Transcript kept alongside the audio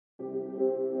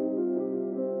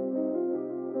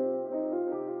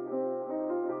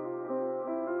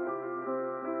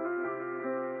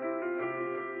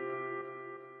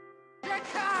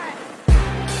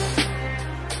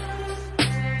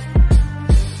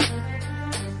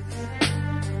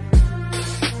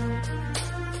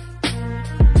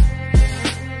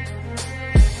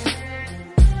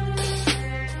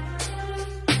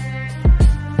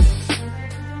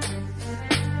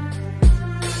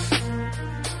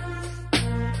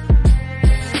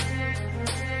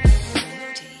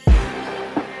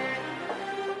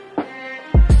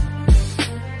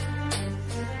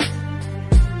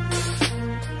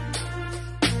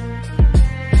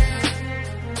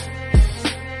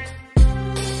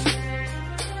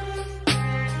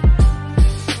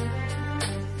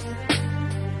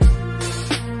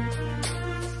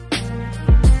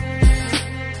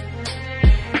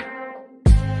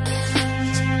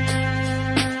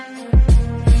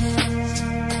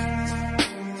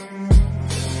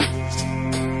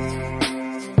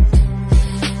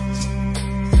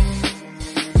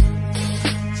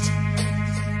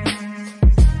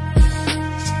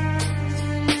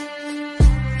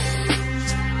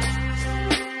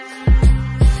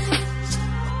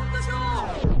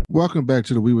Welcome back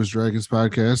to the We Was Dragons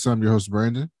podcast. I'm your host,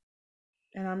 Brandon.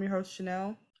 And I'm your host,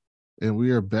 Chanel. And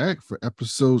we are back for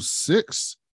episode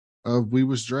 6 of We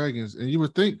Was Dragons. And you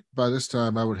would think by this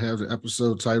time I would have the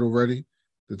episode title ready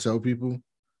to tell people.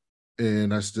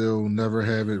 And I still never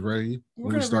have it ready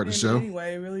when we start the show.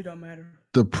 Anyway, it really don't matter.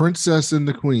 The Princess and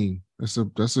the Queen. That's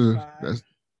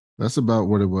about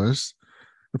what it was.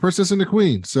 The Princess and the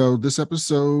Queen. So this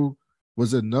episode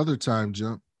was another time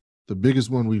jump, the biggest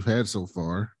one we've had so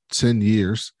far. 10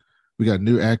 years. We got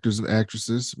new actors and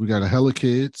actresses. We got a hella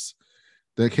kids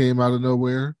that came out of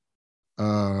nowhere.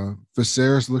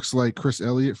 Viserys looks like Chris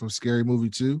Elliott from Scary Movie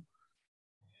 2.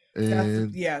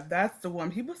 And that's the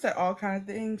one. People said all kinds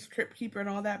of things, Crypt Keeper and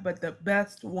all that, but the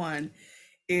best one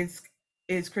is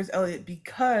Chris Elliott,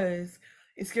 because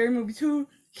in Scary Movie 2,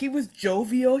 he was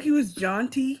jovial, he was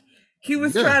jaunty. He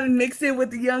was trying to mix in with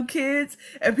the young kids,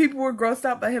 and people were grossed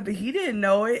out by him, but he didn't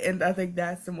know it, and I think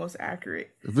that's the most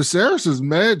accurate. Viserys is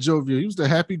mad jovial. He was the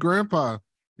happy grandpa,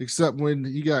 except when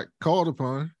he got called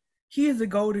upon. He is a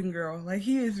golden girl. Like,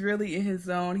 he is really in his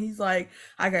zone. He's like,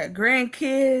 I got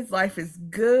grandkids. Life is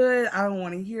good. I don't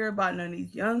want to hear about none of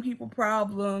these young people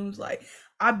problems. Like,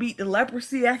 I beat the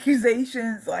leprosy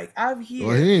accusations. Like, I'm here.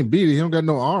 Well, he ain't beat it. He don't got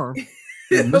no arm.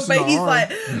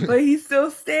 But he's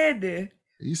still standing.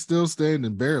 He's still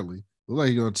standing barely. Look like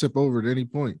he's gonna tip over at any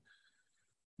point.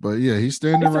 But yeah, he's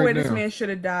standing right now. That's the way this man should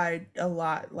have died a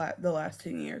lot the last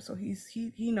 10 years. So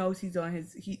he knows he's on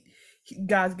his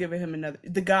God's given him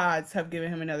the gods have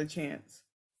given him another chance.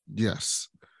 Yes.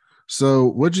 So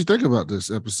what'd you think about this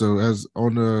episode as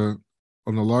on the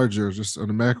larger, just on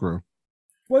the macro?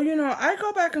 Well, I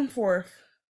go back and forth.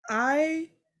 Oh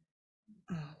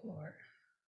Lord.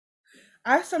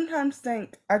 I sometimes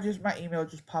think my email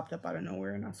just popped up out of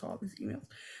nowhere and I saw all these emails.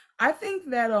 I think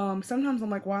that sometimes I'm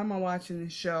like, why am I watching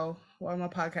this show? Why am I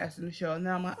podcasting the show? And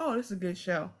now I'm like, oh, this is a good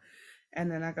show.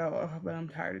 And then I go, oh, but I'm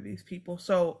tired of these people.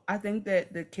 So I think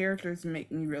that the characters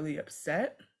make me really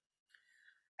upset.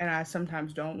 And I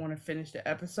sometimes don't want to finish the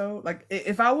episode. Like,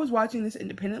 if I was watching this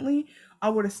independently, I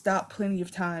would have stopped plenty of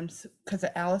times because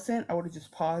of Allison. I would have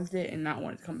just paused it and not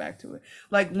wanted to come back to it.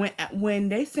 Like, when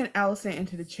they sent Allison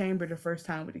into the chamber the first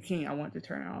time with the king, I wanted to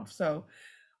turn it off. So,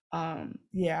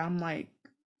 yeah, I'm like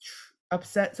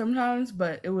upset sometimes,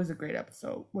 but it was a great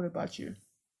episode. What about you?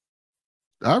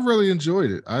 I really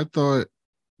enjoyed it. I thought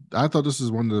this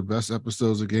is one of the best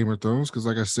episodes of Game of Thrones because,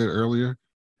 like I said earlier,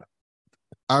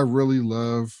 I really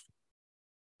love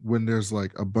when there's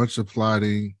like a bunch of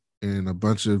plotting and a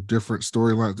bunch of different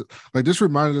storylines. Like, this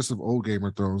reminded us of old Game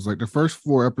of Thrones. Like, the first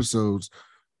 4 episodes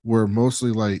were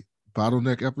mostly like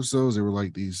bottleneck episodes. They were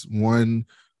like these one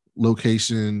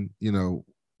location,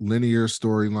 linear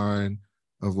storyline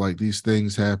of like these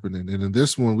things happening. And in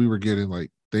this one, we were getting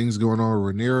like things going on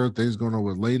with Rhaenyra, things going on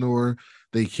with Laenor.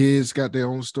 They kids got their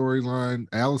own storyline.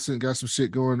 Allison got some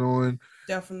shit going on.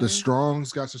 Definitely. The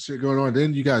Strongs got some shit going on.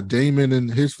 Then you got Daemon and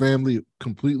his family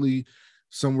completely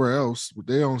somewhere else with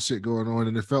their own shit going on.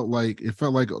 And it felt like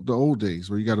the old days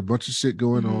where you got a bunch of shit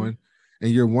going on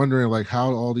and you're wondering like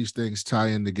how all these things tie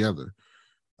in together.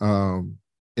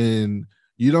 And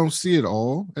you don't see it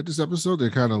all at this episode. They're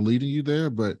kind of leading you there,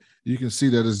 but you can see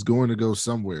that it's going to go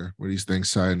somewhere where these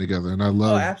things tie in together. And I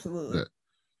love absolutely that.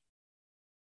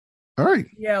 All right.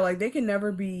 Yeah, like they can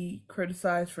never be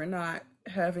criticized for not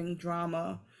having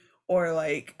drama or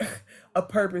like a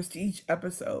purpose to each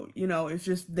episode. It's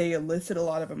just they elicit a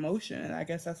lot of emotion, and I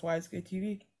guess that's why it's good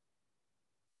TV.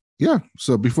 yeah.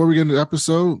 So before we get into the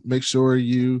episode, make sure if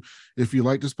you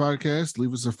like this podcast,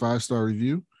 leave us a 5-star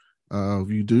review. If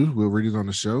you do, we'll read it on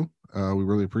the show. We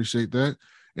really appreciate that.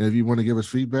 And if you want to give us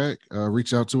feedback,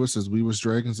 reach out to us as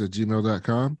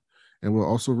wewasdragons@gmail.com, and we'll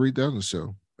also read that on the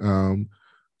show.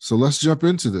 So let's jump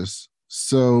into this.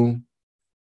 So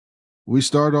we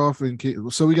start off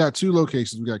so we got 2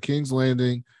 locations. We got King's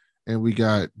Landing and we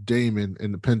got Damon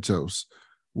in the Pentos.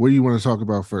 What do you want to talk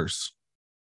about first?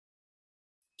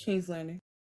 King's Landing.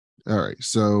 All right.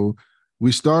 So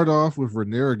we start off with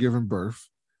Rhaenyra giving birth.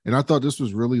 And I thought this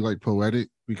was really like poetic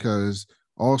because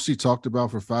all she talked about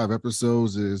for 5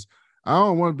 episodes is, I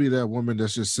don't want to be that woman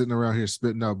that's just sitting around here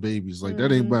spitting out babies. Like,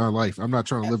 that ain't my life. I'm not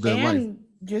trying to live that life. And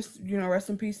just, rest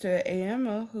in peace to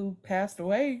Aemma, who passed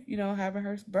away, having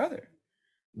her brother.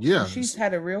 Yeah. So she's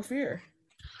had a real fear.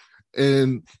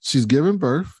 And she's giving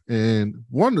birth. And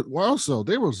also,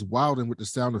 they was wilding with the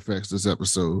sound effects this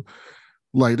episode.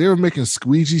 Like, they were making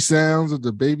squeegee sounds of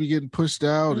the baby getting pushed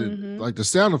out, and like the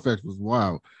sound effect was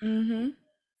wild. And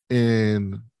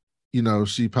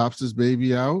she pops this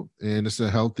baby out, and it's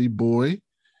a healthy boy.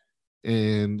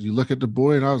 And you look at the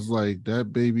boy, and I was like,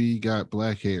 that baby got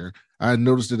black hair. I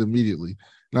noticed it immediately,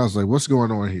 and I was like, what's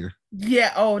going on here?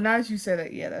 Yeah. Oh, now that you said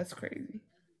it, yeah, that's crazy.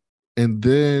 And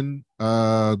then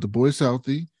the boy's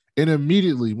healthy, and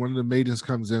immediately one of the maidens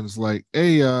comes in and is like,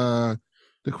 hey, the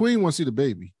queen wants to see the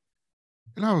baby.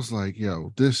 And I was like,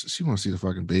 yo, she wants to see the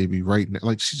fucking baby right now.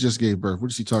 Like, she just gave birth.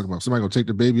 What is she talking about? Somebody gonna take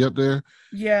the baby up there?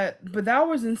 Yeah, but that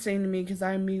was insane to me because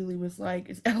I immediately was like,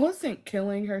 is Alicent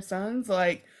killing her sons?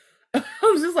 Like, I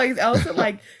was just like, is Alicent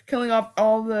like killing off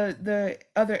all the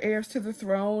other heirs to the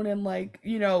throne? And like,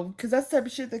 because that's the type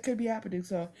of shit that could be happening.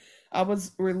 So I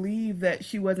was relieved that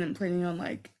she wasn't planning on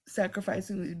like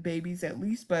sacrificing the babies at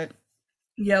least, but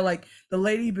yeah, like the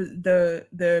lady,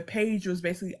 the page was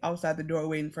basically outside the door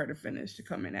waiting for her to finish to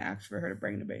come in and ask for her to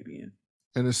bring the baby in.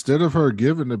 And instead of her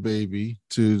giving the baby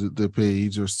to the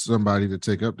page or somebody to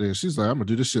take up there, she's like, I'm gonna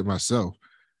do this shit myself.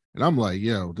 And I'm like,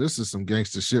 yo, this is some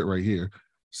gangster shit right here.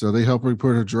 So they help her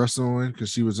put her dress on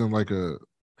because she was in like a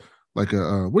what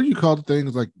do you call the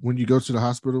things like when you go to the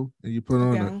hospital and you put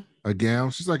on a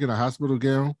gown? She's like in a hospital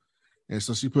gown. And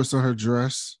so she puts on her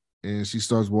dress and she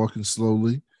starts walking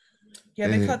slowly. Yeah,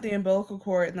 they cut the umbilical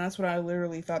cord, and that's when I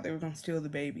literally thought they were going to steal the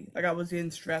baby. Like, I was getting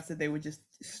stressed that they would just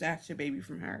snatch the baby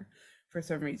from her for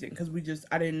some reason, because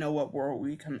I didn't know what world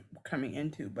we coming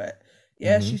into. But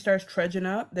yeah, she starts trudging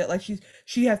up. That like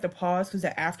she has to pause because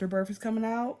the afterbirth is coming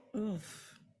out.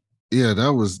 Oof. Yeah,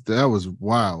 that was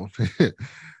wild.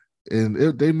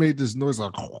 And they made this noise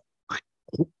like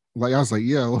I was like,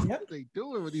 yo, what are they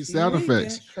doing with these sound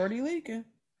effects? Shorty leaking.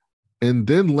 And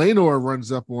then Laenor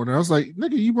runs up on her. I was like,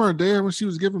 nigga, you weren't there when she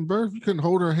was giving birth. You couldn't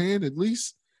hold her hand at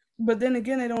least. But then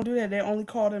again, they don't do that. They only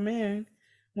called him in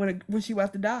when she was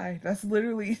about to die. That's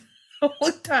literally the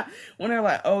only time when they're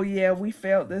like, oh yeah, we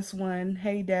failed this one.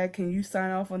 Hey dad, can you sign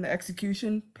off on the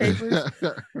execution papers?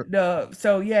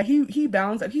 So yeah, he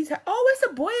bounced up. He's like, oh,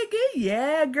 it's a boy again.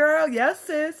 Yeah, girl. Yes,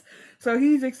 sis. So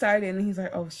he's excited and he's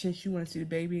like, oh shit, you want to see the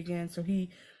baby again? So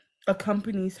he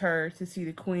accompanies her to see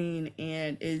the queen,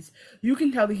 and you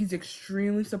can tell that he's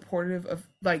extremely supportive of,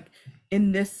 like,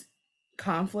 in this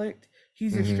conflict,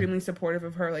 he's extremely supportive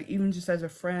of her, like even just as a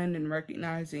friend and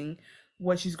recognizing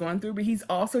what she's going through. But he's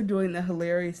also doing the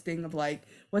hilarious thing of like,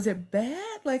 was it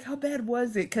bad? Like, how bad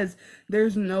was it? Because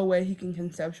there's no way he can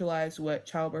conceptualize what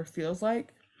childbirth feels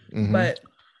like. But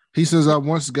he says, I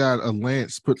once got a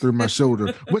lance put through my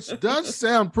shoulder, which does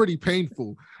sound pretty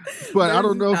painful, but I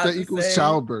don't know if that equals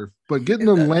childbirth. But getting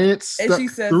a lance stuck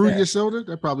through your shoulder,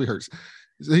 that probably hurts.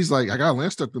 He's like, I got a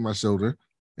lance stuck through my shoulder.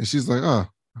 And she's like, oh,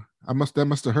 that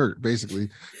must have hurt, basically.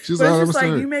 She's but like, it's just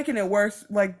like, you making it worse.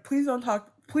 Like, please don't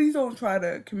try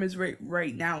to commiserate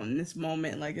right now in this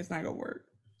moment. Like, it's not gonna work.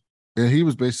 And he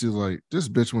was basically like, this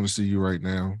bitch want to see you right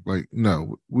now. Like,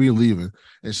 no, we're leaving.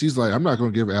 And she's like, I'm not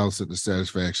going to give Alicent the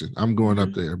satisfaction. I'm going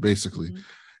up there, basically.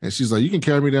 And she's like, you can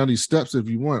carry me down these steps if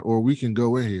you want, or we can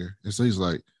go in here. And so he's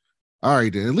like, all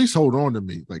right, then at least hold on to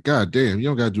me. Like, God damn, you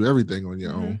don't got to do everything on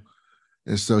your own.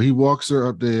 And so he walks her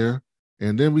up there.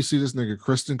 And then we see this nigga,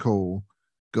 Kristen Cole,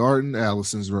 guarding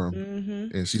Alicent's room.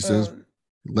 And she says,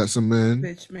 let him in.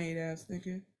 Bitch made ass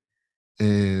nigga.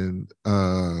 And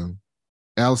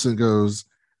Alicent goes,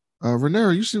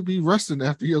 Rhaenyra, you should be resting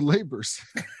after your labors.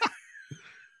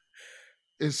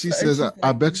 And she says,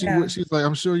 I bet you would. She's like,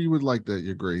 I'm sure you would like that,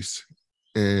 Your Grace.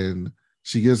 And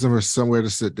she gives him somewhere to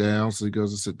sit down. So he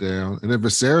goes to sit down. And then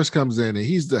Viserys comes in and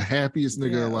he's the happiest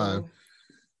nigga alive.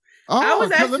 Oh,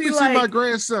 let me see my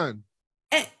grandson.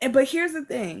 But here's the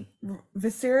thing.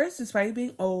 Viserys, despite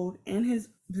being old, in his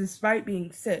despite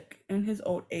being sick in his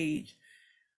old age,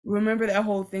 remember that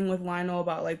whole thing with Lionel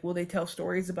about like, will they tell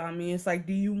stories about me? It's like,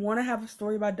 do you want to have a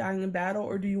story about dying in battle,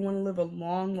 or do you want to live a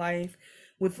long life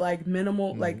with like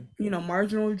minimal, like, Mm-hmm.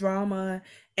 marginal drama,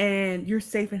 and you're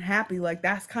safe and happy? Like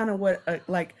that's kind of what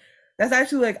like that's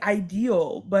actually like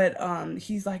ideal. But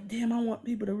he's like, damn, I want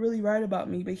people to really write about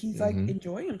me, but he's like Mm-hmm.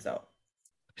 enjoying himself.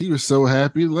 He was so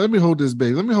happy. Let me hold this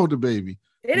baby. Let me hold the baby.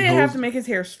 It He didn't have to holds. make his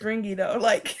hair stringy though.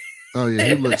 Like Oh yeah,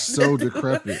 he looks so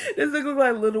decrepit. this look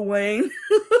like Little Wayne.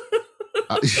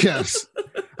 Yes,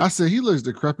 I said he looks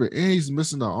decrepit and he's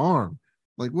missing an arm.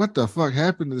 Like what the fuck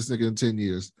happened to this nigga in 10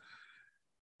 years?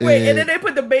 Wait, and then And they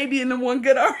put the baby in the one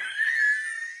good arm.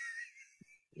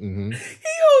 mm-hmm. He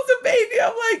holds a baby.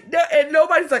 I'm like, no, and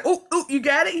nobody's like, oh, you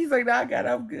got it. He's like, no, I got it.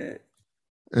 I'm good.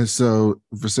 And so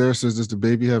Viserys says, "Does the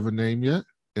baby have a name yet?"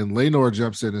 And Lenore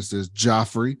jumps in and says,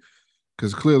 "Joffrey,"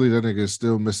 because clearly that nigga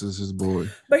still misses his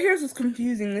boy. But here's what's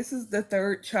confusing. This is the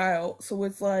third child, so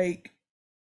it's like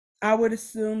I would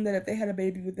assume that if they had a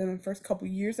baby within the first couple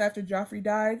years after Joffrey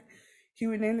died, he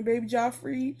would name the baby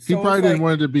Joffrey. He So it's probably didn't like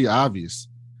want it to be obvious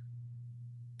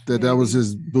that that was maybe,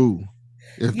 his boo.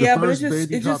 If the yeah, but first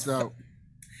baby popped out,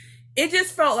 it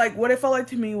just felt like what it felt like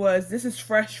to me was this is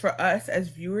fresh for us as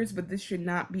viewers, but this should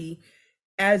not be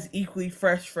as equally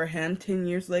fresh for him 10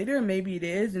 years later. Maybe it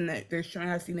is, and that they're showing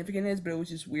how significant it is, but it was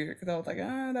just weird because I was like,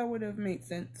 that would have made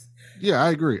sense. yeah,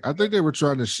 I agree. I think they were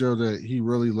trying to show that he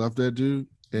really loved that dude,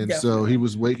 and so he Definitely.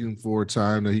 was waiting for a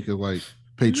time that he could like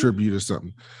pay Hmm. tribute or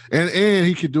something, and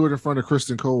he could do it in front of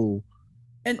Kristen Cole,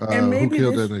 And who maybe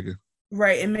killed that this nigga.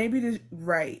 right, and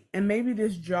maybe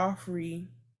this Joffrey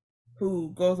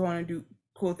who goes on to do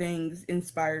cool things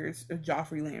inspires a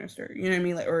Joffrey Lannister. You know what I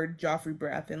mean? Like, or Joffrey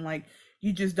Breath, and like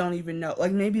you just don't even know.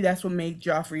 Like maybe that's what made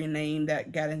Joffrey a name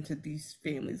that got into these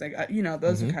families. Like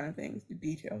those are Mm-hmm. kind of things, the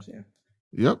details. Yeah.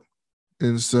 Yep.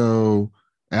 And so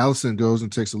Allison goes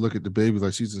and takes a look at the baby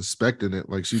like she's inspecting it,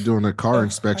 like she's doing a car Oh, I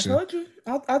inspection. told you.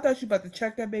 I thought you about to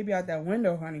check that baby out that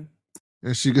window, honey.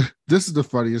 And this is the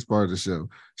funniest part of the show.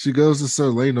 She goes to Sir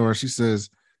Lenor and she says,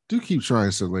 "Do keep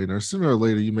trying, Sir Lenor. Sooner or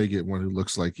later, you may get one who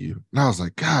looks like you." And I was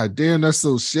like, God damn, that's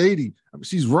so shady. I mean,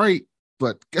 she's right,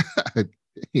 but God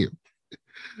damn,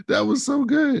 that was so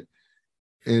good.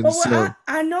 And But what so,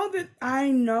 I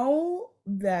know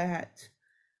that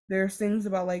there's things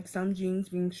about like some genes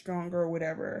being stronger or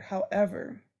whatever.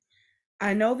 However,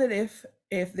 I know that if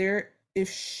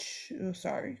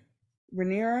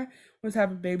Rhaenyra was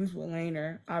having babies with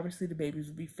Laenor, obviously the babies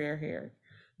would be fair haired.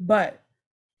 But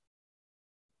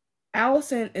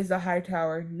Alicent is a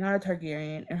Hightower, not a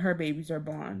Targaryen, and her babies are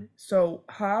blonde. So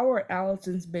how are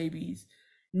Alicent's babies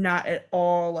not at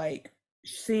all like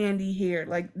sandy haired?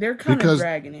 Like they're kind of because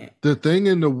dragging it. the thing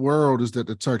in the world is that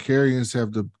the Targaryens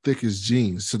have the thickest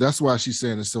genes. So that's why she's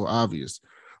saying it's so obvious.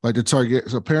 Like the Targaryen,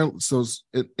 so apparently, so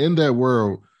in that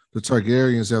world, the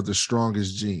Targaryens have the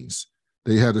strongest genes.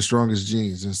 They have the strongest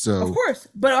genes. And Of so, course,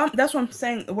 but that's what I'm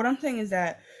saying. What I'm saying is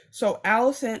that so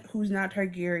Alicent, who's not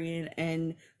Targaryen,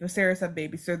 and Viserys have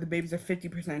babies, so the babies are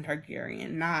 50%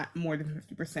 Targaryen, not more than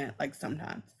 50%, like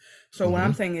sometimes. So what mm-hmm,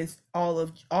 I'm saying is all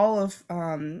of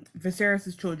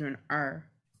Viserys's children are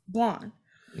blonde.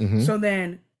 mm-hmm, So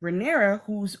then Rhaenyra,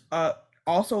 who's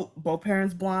also both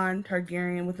parents blonde,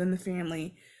 Targaryen within the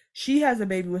family, she has a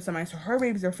baby with somebody, so her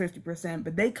babies are 50%,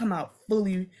 but they come out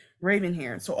fully raven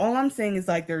hair. So all I'm saying is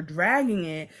like they're dragging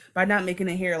it by not making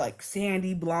the hair like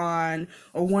sandy blonde,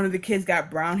 or one of the kids got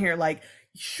brown hair. Like,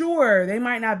 sure, they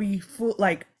might not be full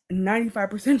like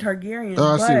 95% oh, Targaryen,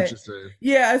 I see what but you're saying.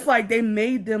 yeah, it's like they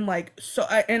made them like so.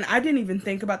 And I didn't even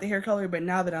think about the hair color, but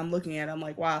now that I'm looking at it, I'm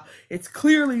like, wow, it's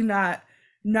clearly not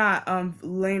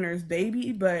Laenor's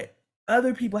baby, but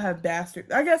other people have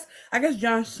bastards. I guess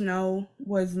Jon Snow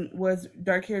was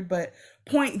dark haired, but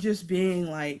point just being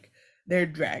like they're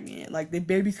dragging it. Like the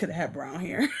babies could have had brown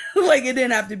hair. Like it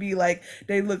didn't have to be like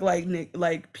they look like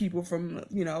like people from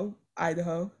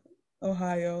Idaho,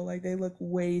 Ohio. Like they look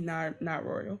way not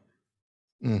royal.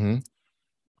 Mm-hmm.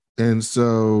 And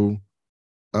so,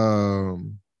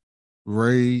 um,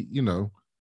 Ray,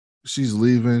 she's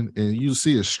leaving, and you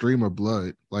see a stream of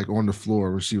blood like on the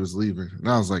floor when she was leaving. And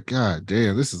I was like, God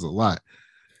damn, this is a lot.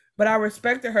 But I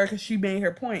respected her because she made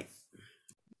her point.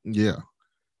 Yeah.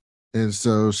 And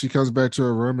so she comes back to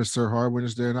her room, and Sir Harwin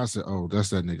is there. And I said, "Oh, that's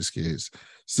that nigga's kids." As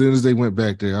soon as they went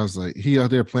back there, I was like, he out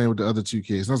there playing with the other two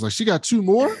kids. And I was like, she got two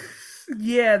more?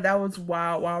 Yeah, that was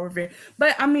wild, wild revenge.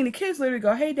 But I mean, the kids literally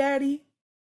go, "Hey, daddy."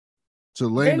 To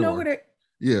They know who Lanor. they.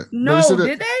 Yeah. No, they No, said that.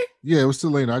 did they? Yeah, it was to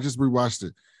Lanor. I just rewatched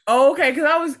it. Oh, okay,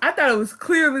 because I thought it was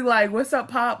clearly like, "What's up,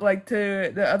 Pop?" Like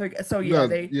to the other. So yeah, No,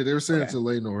 they. yeah, they were saying it Okay. to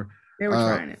Lanor. They were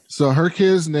trying it. So her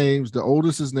kids' names, the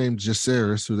oldest is named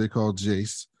Jaceres, who they call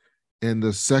Jace, and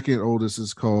the second oldest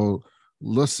is called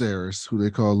Lucerys, who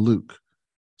they call Luke.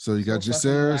 So you got So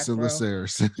fucking Jaceres whack, and bro.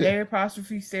 Lucerys. J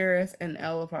apostrophe Ceres and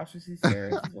L apostrophe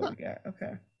Ceres is what we got.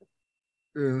 Okay.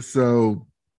 And so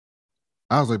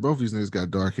I was like, both of these niggas got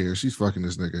dark hair. She's fucking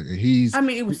this nigga, and he's I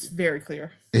mean, it was very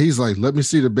clear. he's like, let me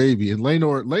see the baby. And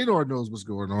Lenore knows what's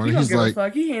going on. He And don't give a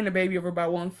fuck. He hand the baby over by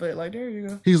 1 foot. Like, there you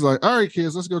go. he's like, all right,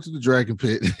 kids, let's go to the dragon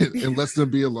pit and let them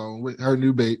be alone with her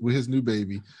new baby, with his new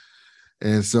baby.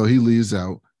 And so he leaves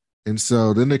out. And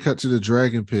so then they cut to the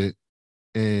dragon pit,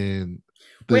 and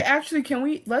Wait, the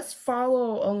actually, let's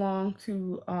follow along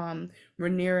to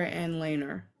Rhaenyra and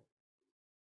Laenor.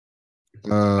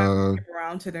 uh Skip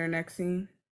around to their next scene.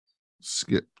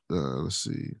 skip. Let's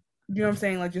see. You know what I'm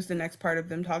saying? Like just the next part of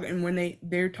them talking, and when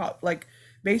they're talk, like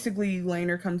basically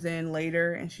Laenor comes in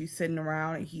later and she's sitting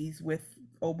around and he's with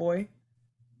oh boy.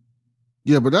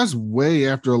 Yeah, but that's way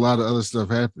after a lot of other stuff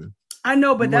happened. I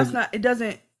know, but You that's want not. It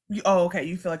doesn't. Oh, okay.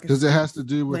 You feel like because it has it's to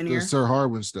do with the linear. Sir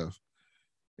Harwin stuff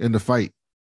in the fight.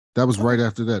 That was Okay. right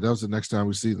after that. That was the next time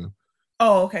we see them.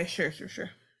 Oh, okay. Sure.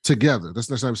 Together. That's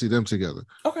the next time we see them together.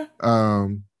 Okay.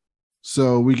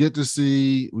 So we get to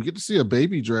see a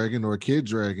baby dragon or a kid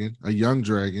dragon, a young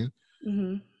dragon,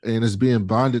 Mm-hmm. and it's being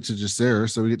bonded to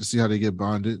Jaceres. So we get to see how they get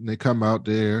bonded, and they come out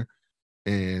there,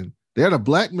 and they had a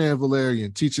black man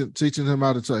Valerian teaching him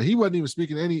how to talk. He wasn't even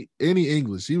speaking any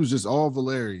English. He was just all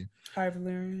Valerian. Hi,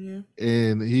 Valerian. Yeah.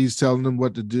 And he's telling them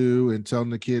what to do and telling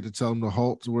the kid to tell him to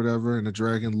halt or whatever. And the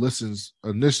dragon listens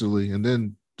initially, and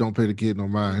then don't pay the kid no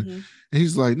mind. Mm-hmm. And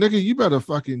he's like, "Nigga, you better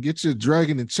fucking get your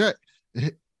dragon in check."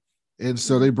 And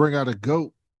so they bring out a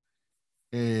goat,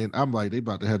 and I'm like, they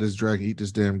about to have this dragon eat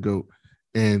this damn goat.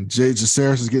 And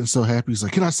Jaceres is getting so happy. He's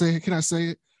like, "Can I say it? Can I say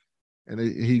it?" And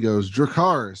he goes,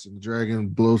 Dracarys, and the dragon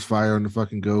blows fire on the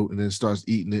fucking goat and then starts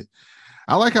eating it.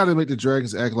 I like how they make the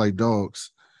dragons act like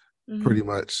dogs, pretty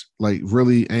much, like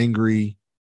really angry,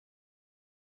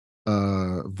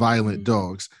 violent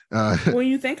dogs. When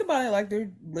you think about it, like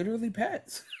they're literally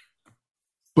pets.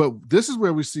 But this is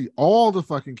where we see all the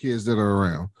fucking kids that are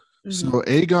around. So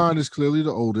Aegon is clearly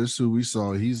the oldest, who we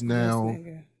saw. He's now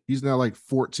like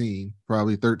 14,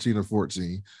 probably 13 or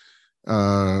 14.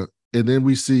 And then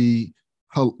we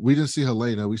didn't see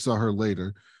Helena. We saw her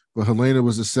later, but Helena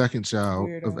was the second child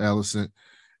of Alicent.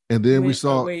 And then we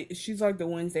saw. Wait, she's like the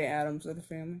Wednesday Addams of the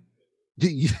family.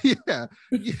 Yeah.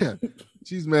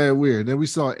 She's mad weird. Then we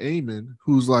saw Aemon,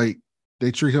 who's like,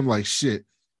 they treat him like shit.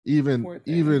 Even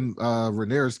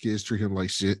Rhaenyra's kids treat him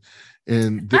like shit.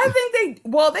 And I think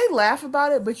they laugh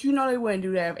about it, but you know they wouldn't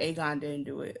do that if Aegon didn't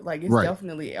do it. Like it's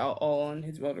definitely all on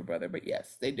his older brother, but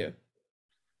yes, they do.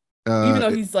 Even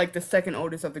though he's like the second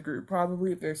oldest of the group,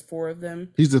 probably if there's 4 of them.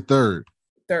 He's the third.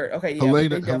 Okay,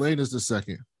 yeah. Helena's the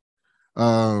second.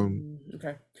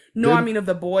 Okay. No, then, I mean of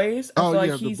the boys. I feel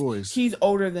like the boys. He's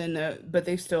older than but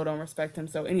they still don't respect him.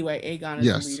 So anyway, Aegon is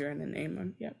the leader, and then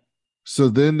Aemon. Yeah. So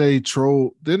then they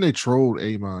trolled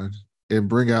Aemon and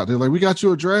bring out. They're like, "We got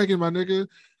you a dragon, my nigga.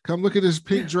 Come look at this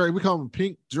pink dragon. We call him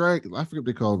Pink Dragon. I forget what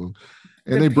they call them."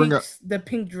 And they bring out the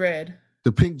Pink Dread.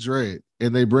 The Pink Dread,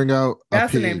 and they bring out.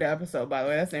 That's the name of the episode, by the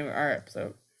way. That's the name of our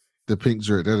episode. The Pink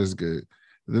Dread. That is good.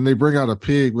 And then they bring out a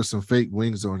pig with some fake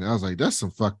wings on it. I was like, that's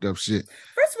some fucked up shit.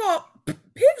 First of all,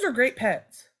 pigs are great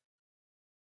pets.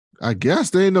 I guess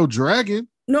they ain't no dragon.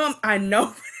 No, I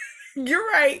know. You're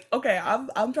right. Okay,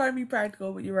 I'm trying to be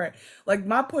practical, but you're right. Like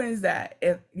my point is that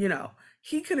if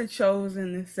he could have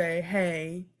chosen to say,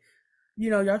 "Hey,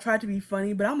 y'all tried to be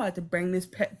funny, but I'm about to bring this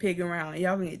pet pig around.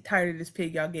 Y'all gonna get tired of this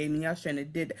pig y'all gave me. Y'all shouldn't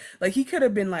have did that." Like he could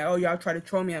have been like, "Oh, y'all try to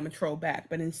troll me, I'm gonna troll back."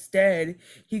 But instead,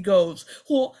 he goes,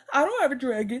 "Well, I don't have a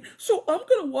dragon, so I'm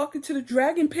gonna walk into the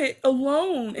dragon pit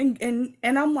alone."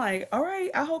 And I'm like, "All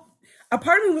right, I hope." A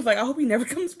part of me was like, I hope he never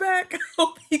comes back. I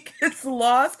hope he gets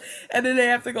lost. And then they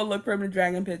have to go look for him in the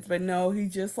dragon pits. But no, he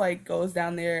just like goes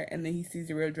down there and then he sees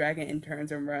the real dragon and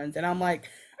turns and runs. And I'm like,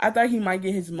 I thought he might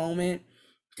get his moment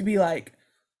to be like,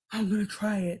 I'm going to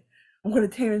try it. I'm going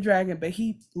to tame a dragon. But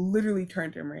he literally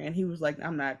turned and ran. He was like,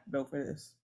 I'm not built for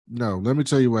this. No, let me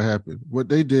tell you what happened. What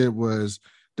they did was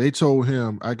they told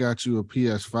him, I got you a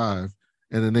PS5.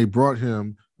 And then they brought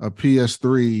him a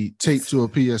PS3 taped to a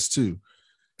PS2.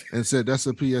 And said that's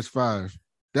a PS5.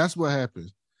 That's what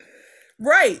happened.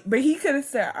 Right, but he could have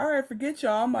said, "All right, forget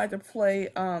y'all. I'm about to play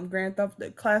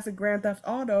the classic Grand Theft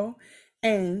Auto,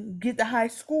 and get the high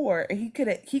score." And he could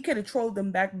have trolled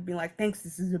them back and been like, "Thanks,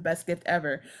 this is the best gift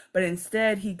ever." But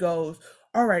instead, he goes,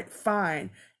 "All right, fine,"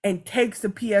 and takes the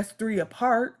PS3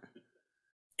 apart.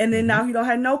 And then now he don't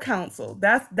have no counsel.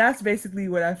 That's basically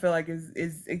what I feel like is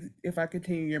if I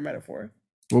continue your metaphor.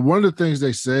 Well, one of the things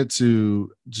they said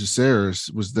to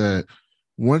Jacaerys was that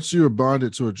once you are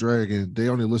bonded to a dragon, they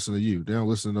only listen to you. They don't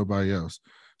listen to nobody else.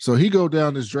 So he go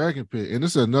down this dragon pit, and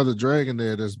there's another dragon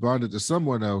there that's bonded to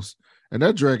someone else. And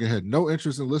that dragon had no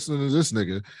interest in listening to this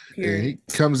nigga. And Period.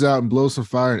 he comes out and blows some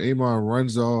fire, and Aemon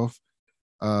runs off.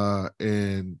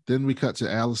 And then we cut to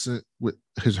Alicent with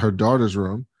her daughter's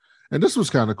room. And this was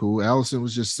kind of cool. Alicent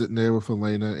was just sitting there with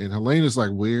Helena, and Helena's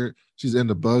like weird. She's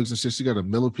into bugs and shit. She got a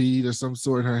millipede or some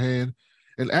sort in her hand.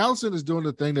 And Alicent is doing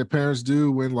the thing that parents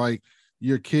do when like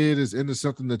your kid is into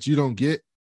something that you don't get,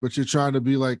 but you're trying to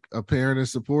be like a parent and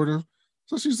supportive.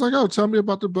 So she's like, "Oh, tell me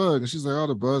about the bug." And she's like, "Oh,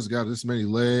 the bug's got this many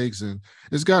legs and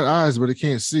it's got eyes, but it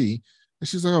can't see." And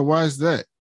she's like, "Oh, why is that?"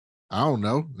 I don't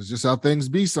know. It's just how things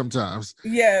be sometimes.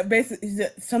 Yeah, basically,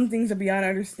 some things are beyond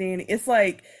understanding. It's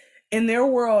like in their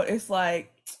world, it's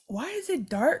like, why is it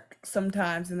dark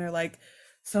sometimes? And they're like,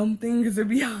 some things are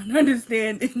beyond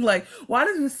understanding. Like, why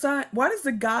does the sun? Why does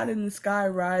the god in the sky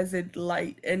rise at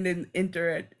light and then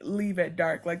leave at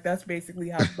dark? Like that's basically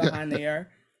how behind they are.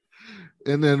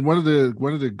 And then one of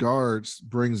the guards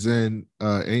brings in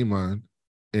Amon,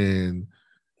 and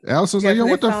Allison's Yeah, like, "Yo, because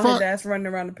they what the found his fuck? ass running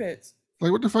around the pits.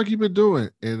 Like, what the fuck you been doing?"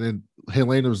 And then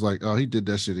Helena was like, "Oh, he did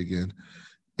that shit again."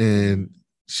 Mm-hmm. And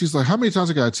she's like, "How many times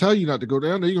I gotta tell you not to go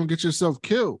down there? You're gonna get yourself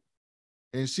killed."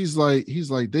 And he's like,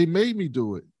 "They made me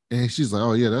do it." And she's like,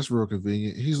 "Oh yeah, that's real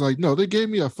convenient." He's like, "No, they gave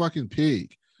me a fucking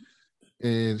pig."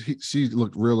 And she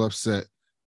looked real upset.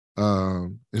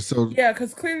 And so Yeah,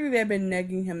 because clearly they've been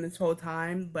negging him this whole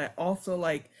time, but also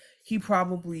like he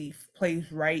probably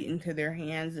plays right into their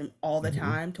hands and all the mhm,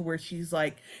 time to where she's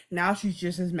like now she's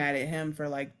just as mad at him for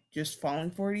like just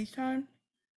falling for it each time.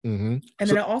 And so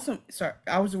then it also sorry,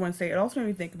 I was the one to say it also made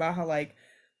me think about how like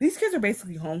these kids are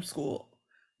basically homeschooled.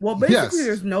 Well, basically yes.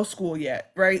 there's no school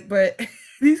yet, right? But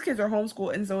these kids are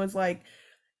homeschooled, and so it's like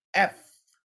at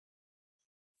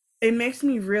it makes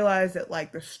me realize that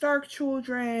like the Stark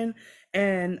children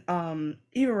and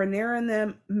even Rhaenyra and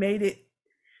them made it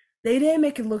they didn't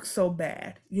make it look so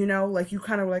bad, you know? Like you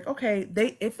kind of like, okay,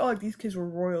 they it felt like these kids were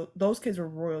royal those kids were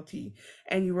royalty.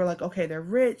 And you were like, okay, they're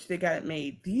rich, they got it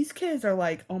made. These kids are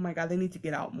like, oh my god, they need to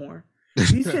get out more.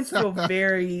 These kids feel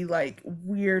very like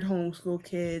weird homeschool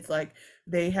kids. Like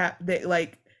they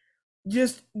like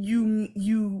just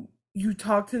you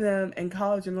talk to them in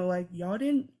college and they're like, y'all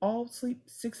didn't all sleep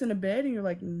six in a bed, and you're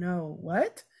like, no,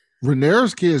 what?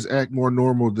 Rhaenyra's kids act more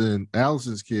normal than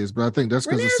Allison's kids, but I think that's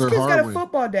because of Rhaenyra's Sir kid's got a Harwin.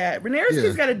 football dad. Rhaenyra's Yeah,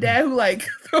 kid's got a dad who like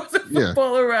throws a yeah.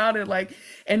 football around and like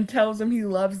and tells them he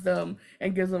loves them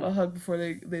and gives them a hug before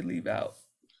they leave out.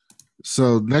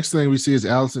 So next thing we see is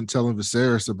Allison telling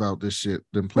Viserys about this shit,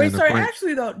 them Wait, playing a sorry, prank.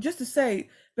 actually though, just to say,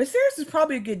 Viserys is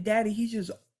probably a good daddy. He's just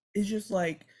it's just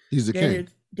like He's the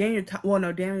Daniel king. well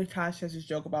no, Daniel Tosh has his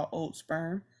joke about old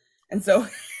sperm. And so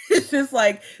it's just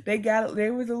like they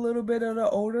was a little bit of the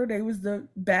older, they was the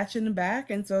batch in the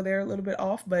back, and so they're a little bit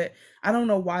off, but I don't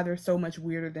know why they're so much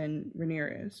weirder than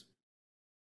Rhaenyra is.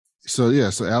 So yeah,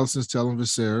 so Allison's telling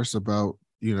Viserys about,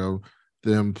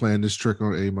 them playing this trick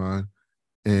on Aemon.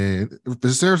 And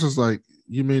Viserys was like,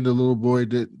 "You mean the little boy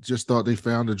that just thought they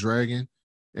found a dragon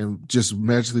and just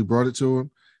magically brought it to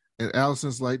him?" And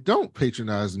Allison's like, "Don't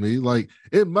patronize me. Like,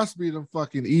 it must be them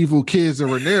fucking evil kids in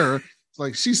Rhaenyra." It's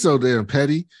like she's so damn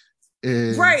petty.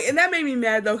 And Right, and that made me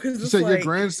mad though, because she it's said, "Your like,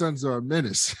 grandsons are a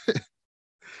menace."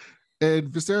 And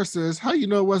Viserys says, "How you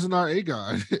know it wasn't our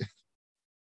Aegon?"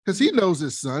 Because he knows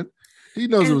his son. He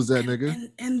knows it and was that and nigga.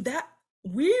 and and that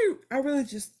we I really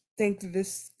just think that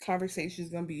this conversation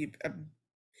is gonna be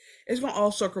it's gonna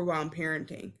all circle around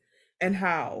parenting and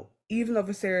how even though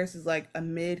Viserys is like a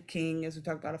mid king, as we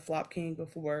talked about a flop king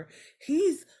before,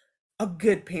 he's a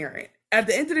good parent. At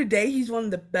the end of the day, he's one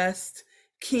of the best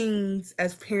kings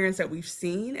as parents that we've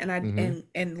seen, and I Mm-hmm.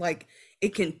 and like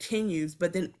it continues.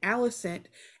 But then Alicent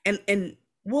and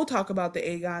we'll talk about the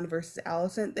Aegon versus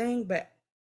Alicent thing, but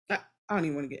I don't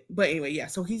even want to get. But anyway, yeah.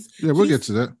 So Yeah, we'll get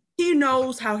to that. he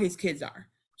knows how his kids are.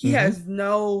 He Mm-hmm. has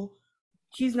no.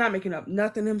 He's not making up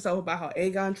nothing himself about how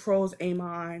Aegon trolls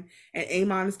Aemon, and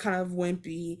Aemon is kind of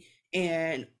wimpy,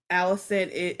 and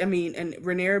Alicent, I mean, and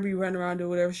Rhaenyra be running around doing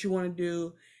whatever she want to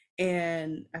do,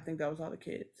 and I think that was all the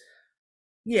kids.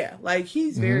 Yeah, like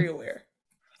he's Mm-hmm. very aware.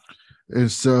 And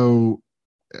so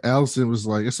Allison was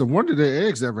like, "It's a wonder their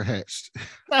eggs ever hatched."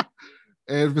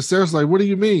 And Viserys like, "What do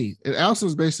you mean?" And Allison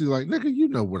was basically like, "Nigga, you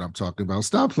know what I'm talking about.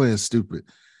 Stop playing stupid."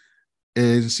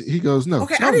 And he goes, "No,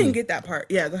 Okay, I tell didn't me." get that part.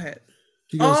 Yeah, go ahead.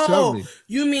 He goes, "Tell Oh, me."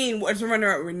 you mean what's running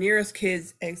around Rhaenyra's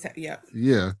kids? Exactly. Yeah.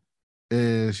 Yeah.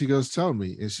 And she goes, "Tell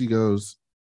me." And she goes,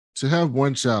 "To have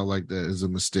one child like that is a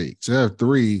mistake. To have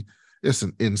three, it's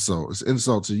an insult. It's an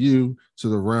insult to you, to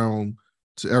the realm.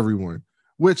 to everyone.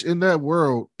 Which in that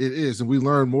world it is, and we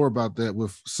learn more about that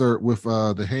with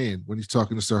the Hand when he's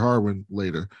talking to Sir Harwin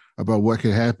later about what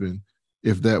could happen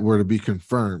if that were to be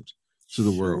confirmed to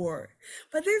the world. Sure.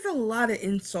 But there's a lot of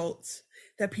insults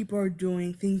that people are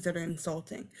doing, things that are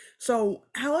insulting. So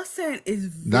Allison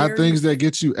is Not very things that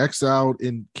get you exiled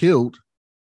and killed.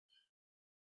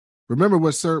 Remember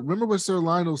what Sir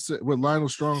Lionel said, what Lionel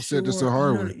Strong said to Sir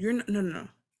sure. No, Harwin. no.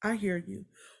 I hear you.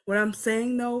 What I'm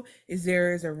saying though is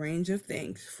there is a range of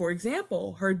things. For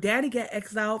example, her daddy got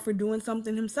exiled for doing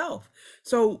something himself.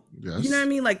 So you know what I Yes.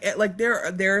 mean? Like there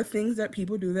are things that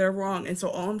people do that are wrong. And so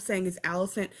all I'm saying is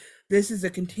Allison, this is a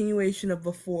continuation of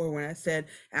before when I said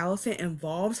Allison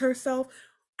involves herself.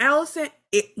 Allison,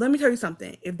 let me tell you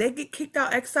something. If they get kicked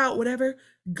out, exiled, whatever,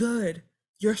 good.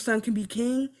 Your son can be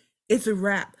king. It's a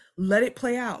wrap. Let it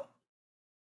play out.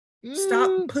 Stop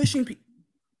Mm, pushing people.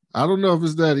 I don't know if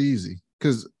it's that easy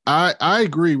because I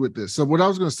agree with this. So what I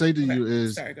was going to say to Okay, you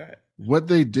is sorry. Go ahead. what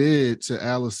they did to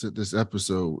Allison this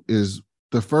episode is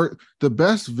the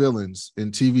best villains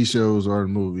in TV shows or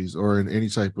in movies or in any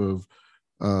type of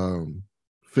um,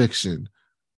 fiction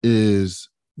is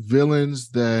villains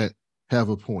that have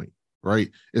a point, right?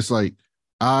 It's like,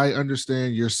 I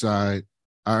understand your side,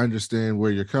 I understand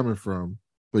where you're coming from,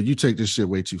 but you take this shit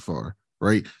way too far,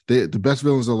 right? The best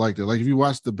villains are like that. Like if you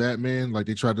watch the Batman, like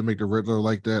they tried to make the Riddler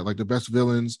like that. Like the best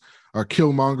villains are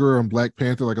Killmonger and Black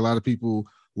Panther. Like a lot of people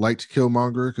liked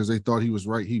Killmonger because they thought he was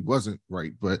right. He wasn't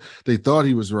right, but they thought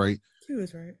he was right. He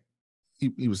was right.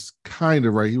 He was kind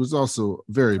of right. He was also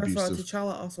very First of all, abusive.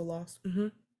 T'Challa also lost. Mm-hmm.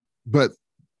 But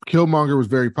Killmonger was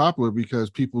very popular because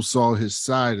people saw his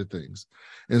side of things.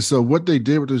 And so what they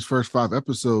did with those first 5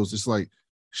 episodes is like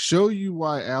show you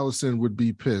why Allison would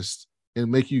be pissed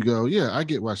and make you go, yeah, I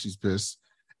get why she's pissed.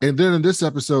 And then in this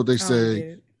episode, they I don't say, get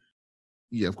it.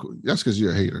 yeah, of course, that's because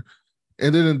you're a hater.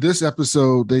 And then in this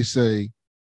episode, they say,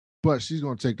 but she's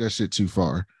gonna take that shit too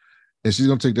far. And she's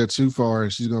gonna take that too far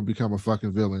and she's gonna become a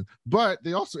fucking villain. But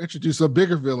they also introduce a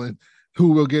bigger villain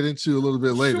who we'll get into a little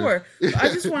bit later. Sure. I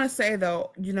just want to say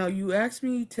though, you asked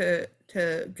me to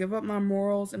give up my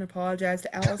morals and apologize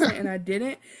to Allison, and I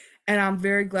didn't. And I'm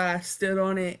very glad I stood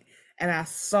on it. And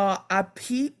I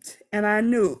peeped, and I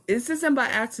knew this isn't by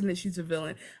accident she's a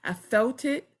villain. I felt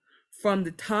it from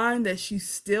the time that she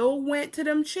still went to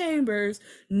them chambers,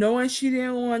 knowing she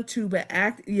didn't want to, but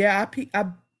act. Yeah, I peeped. I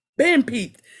been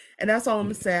peeped, and that's all I'm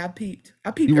gonna say. I peeped. I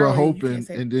peeped You were early. You can't hoping,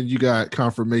 say and then you got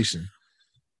confirmation.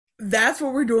 that's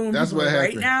what we're doing when That's people what are right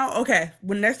happened. now. Okay,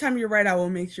 when next time you're right, I will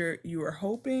make sure you were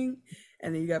hoping,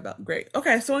 and then you got about great.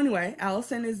 Okay, so anyway,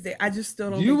 Allison is there. I just still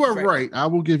don't You think were she's right right. though. I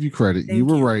will give you credit. You Thank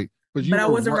were you, right, but but I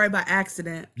wasn't right by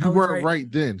accident. I you was weren't right.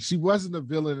 right then. She wasn't a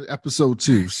villain in episode I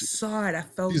 2. saw it. I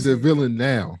She's felt a it. villain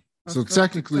now. I So felt it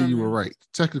technically, you were coming. right.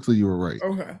 Technically, you were right.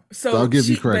 Okay, So I'll so give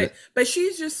you credit. but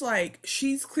she's just like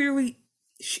she's clearly,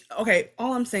 okay.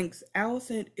 All I'm saying is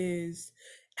Allison is,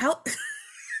 Al.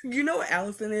 You know what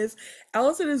Allison is?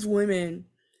 Allison is women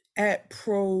at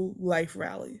pro life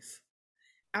rallies.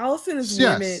 Allison is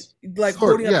women Yes. like Sort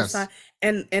holding up a sign.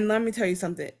 yes. And let me tell you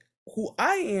something. Who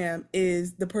I am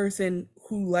is the person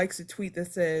who likes a tweet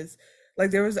that says,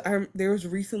 like there was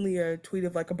recently a tweet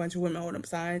of like a bunch of women holding up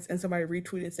signs, and somebody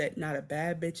retweeted and said, "Not a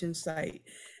bad bitch in sight,"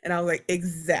 and I was like,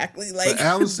 exactly, But like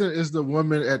Allison is the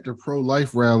woman at the pro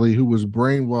life rally who was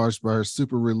brainwashed by her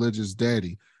super religious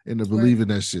daddy into right. believing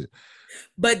that shit.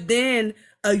 But then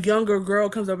a younger girl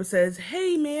comes up and says,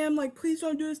 "Hey, ma'am, like, please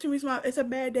don't do this to me. It's a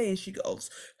bad day." And she goes,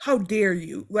 "How dare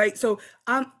you?" Like, so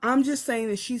I'm just saying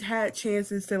that she's had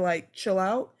chances to like chill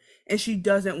out, and she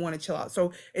doesn't want to chill out.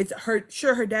 So it's her.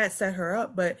 Sure, her dad set her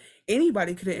up, but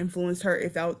anybody could have influenced her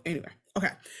if that was anyway.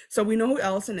 Okay, so we know who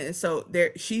Allison is. So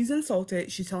there, she's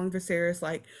insulted. She's telling Viserys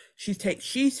like she's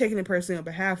taking it personally on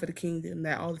behalf of the kingdom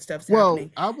that all this stuff's Well,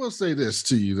 happening. I will say this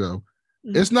to you though.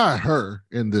 Mhm. It's not her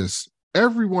in this.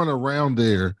 Everyone around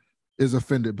there is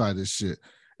offended by this shit.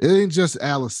 It ain't just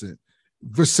Allison.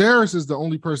 Viserys is the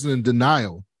only person in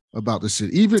denial about this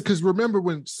shit. Even because remember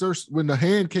when the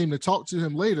Hand came to talk to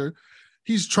him later,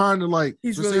 he's trying to like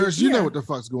He's really Viserys, you know yeah. what the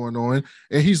fuck's going on,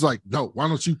 and he's like, no, why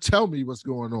don't you tell me what's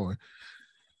going on?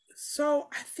 So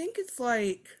I think it's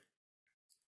like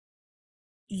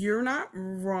you're not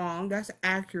wrong. That's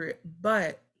accurate.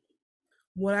 But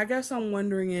what I guess I'm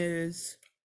wondering is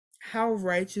how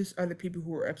righteous are the people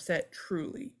who are upset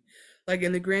truly? Like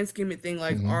in the grand scheme of thing,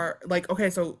 like Mhm. are like okay,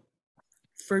 so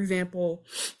for example,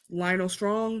 Lionel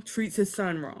Strong treats his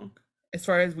son wrong, as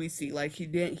far as we see. Like he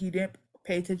didn't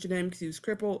pay attention to him because he was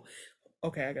crippled.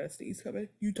 Okay, I gotta sneeze coming.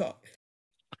 You talk.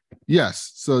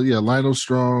 Yes. So yeah, Lionel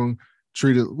Strong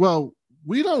treated well.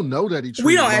 We don't know that he We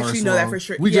treated don't actually Lars know that for wrong.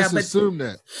 sure. We Yeah, just but assume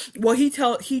that. well, he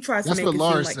tries to That's make what it seem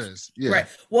Lars like says. Yeah. right.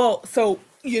 Well, so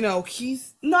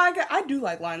he's no. I do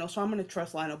like Lionel, so I'm gonna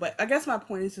trust Lionel. But I guess my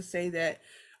point is to say that,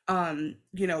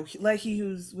 let he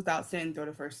who's without sin throw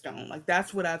the first stone. Like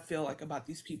that's what I feel like about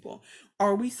these people.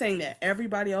 Are we saying that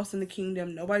everybody else in the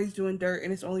kingdom, nobody's doing dirt,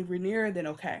 and it's only Rhaenyra? Then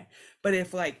okay. But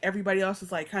if like everybody else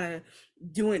is like kind of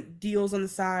doing deals on the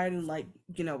side and like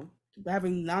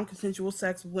having non-consensual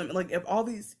sex with women, like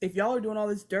if y'all are doing all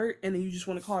this dirt and then you just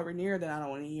want to call it Rhaenyra, then I don't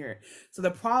want to hear it. So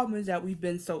the problem is that we've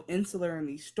been so insular in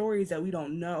these stories that we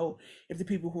don't know if the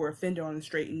people who are offended are on the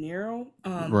straight and narrow.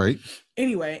 Right.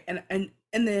 Anyway,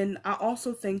 and then I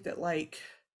also think that like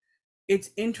it's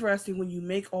interesting when you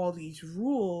make all these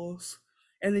rules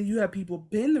and then you have people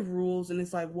bend the rules, and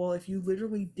it's like, well, if you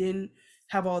literally didn't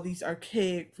have all these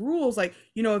archaic rules, like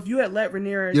if you had let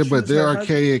Rhaenyra Yeah, but choose they're her husband.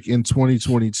 archaic in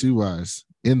 2022 eyes.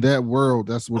 In that world,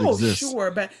 that's what Oh, exists.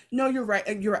 sure, but no, you're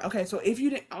right. You're right. Okay, so if you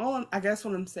didn't, I guess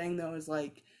what I'm saying though is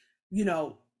like, you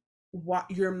know, what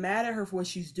you're mad at her for what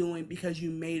she's doing because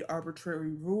you made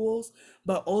arbitrary rules,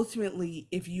 but ultimately,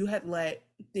 if you had let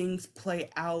things play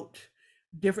out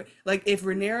different, like if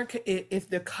Rhaenyra, if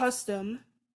the custom,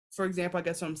 for example, I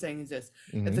guess what I'm saying is this: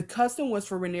 if the custom was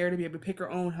for Rhaenyra to be able to pick her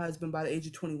own husband by the age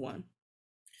of 21,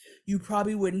 you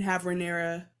probably wouldn't have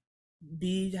Rhaenyra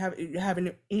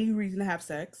having any reason to have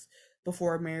sex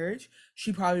before marriage.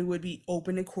 She probably would be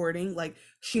open to courting. Like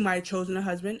she might have chosen a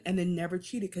husband and then never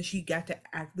cheated because she got to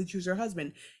actively choose her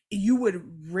husband. You would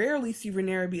rarely see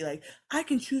Rhaenyra be like, I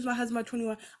can choose my husband at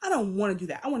 21. I don't want to do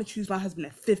that. I want to choose my husband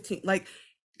at 15. Like,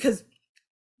 because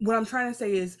what I'm trying to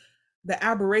say is the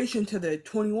aberration to the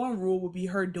 21 rule would be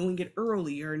her doing it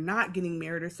early or not getting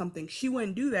married or something. She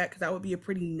wouldn't do that because that would be a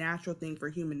pretty natural thing for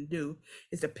a human to do,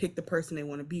 is to pick the person they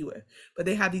want to be with. But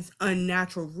they have these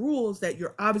unnatural rules that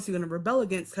you're obviously going to rebel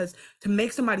against, because to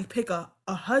make somebody pick a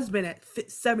husband at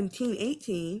 17,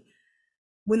 18,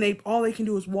 when all they can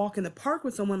do is walk in the park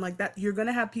with someone like that, you're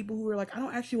gonna have people who are like, I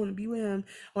don't actually want to be with him.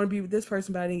 I want to be with this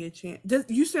person, but I didn't get a chance.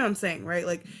 You see what I'm saying, right?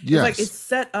 Like yes. it's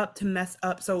set up to mess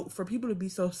up. So for people to be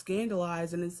so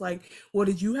scandalized, and it's like, well,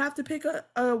 did you have to pick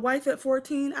a wife at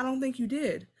 14? I don't think you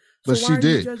did. So but why she are you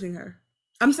did. judging her?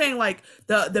 I'm saying like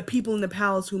the people in the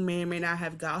palace who may or may not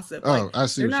have gossip. Oh, Like I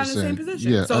see they're what you're not in the same saying.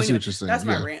 position. Yeah, So I see anyway, what you're saying. that's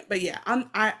my Yeah. rant. But yeah,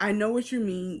 I know what you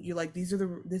mean. You're like, this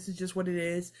is just what it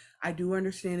is. I do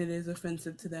understand it is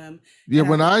offensive to them. Yeah,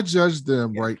 when I judge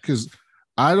them, yeah. right, because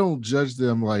I don't judge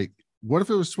them like, what if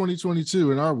it was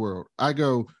 2022 in our world? I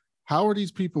go, how are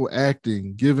these people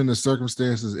acting given the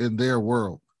circumstances in their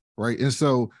world, right? And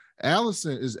so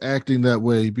Allison is acting that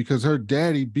way because her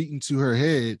daddy beat into her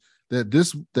head that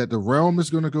the realm is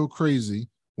going to go crazy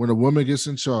when a woman gets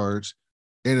in charge,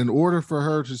 and in order for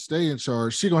her to stay in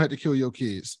charge, she's gonna have to kill your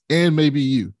kids and maybe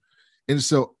you. And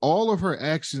so all of her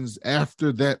actions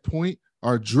after that point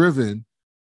are driven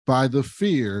by the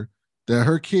fear that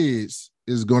her kids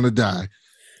is going to die.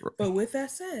 But with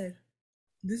that said,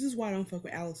 this is why I don't fuck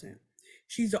with Allison.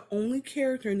 She's the only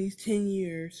character in these 10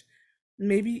 years,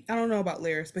 maybe, I don't know about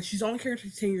Laris, but she's the only character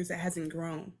in 10 years that hasn't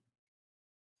grown.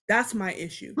 That's my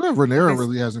issue. Well, Rhaenyra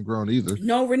really hasn't grown either.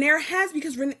 No, Rhaenyra has,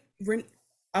 because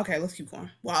okay, let's keep going.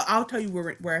 Well, I'll tell you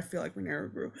where I feel like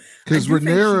Rhaenyra grew. Because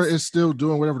Rhaenyra is still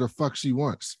doing whatever the fuck she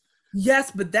wants.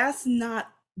 Yes, but that's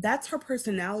her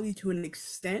personality to an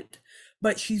extent,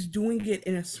 but she's doing it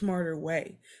in a smarter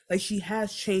way. Like she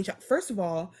has changed. First of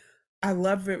all, I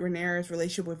love Rhaenyra's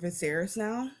relationship with Viserys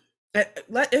now.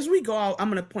 As we go out, I'm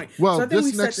gonna point. Well, so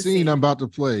this next scene I'm about to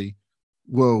play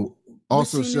will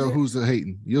also show who's the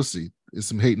hating. You'll see. It's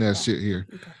some hating ass shit here.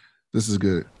 Okay. This is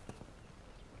good.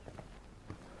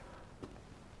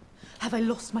 Have I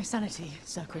lost my sanity,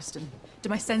 Sir Criston? Do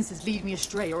my senses lead me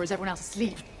astray, or is everyone else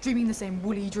asleep, dreaming the same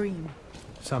woolly dream?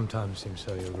 Sometimes seems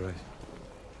so, Your Grace.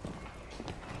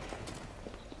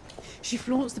 She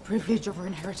flaunts the privilege of her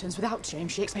inheritance without shame.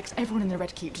 She expects everyone in the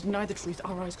Red Keep to deny the truth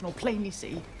our eyes can all plainly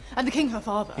see. And the king, her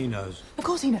father... He knows. Of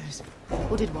course he knows.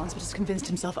 Or did once, but has convinced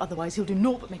himself otherwise. He'll do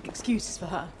naught but make excuses for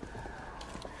her.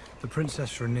 The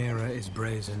Princess Rhaenyra is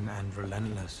brazen and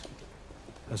relentless.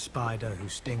 A spider who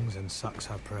stings and sucks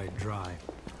her prey dry.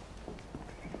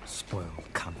 Spoiled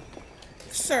cunt.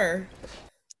 Sir.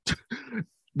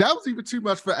 That was even too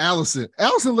much for Allison.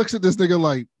 Allison looks at this nigga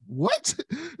like, what?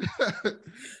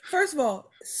 First of all,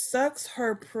 sucks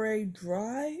her prey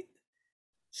dry?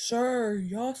 Sir,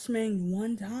 y'all smang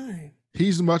one time.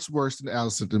 He's much worse than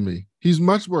Allison to me. He's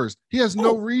much worse. He has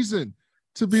no reason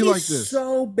to be like this.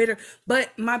 So bitter.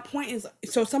 But my point is,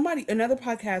 so another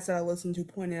podcast that I listened to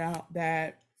pointed out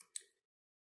that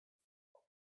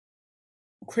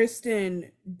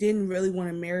Kristen didn't really want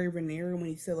to marry Rhaenyra when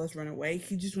he said let's run away.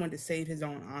 He just wanted to save his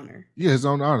own honor. Yeah, his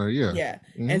own honor. Yeah. Yeah.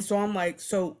 And so I'm like,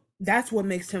 so that's what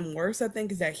makes him worse, I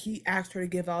think, is that he asked her to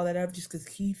give all that up just because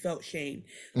he felt shame.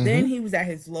 Then he was at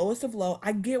his lowest of low.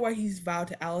 I get why he's vowed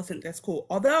to Alicent. That's cool.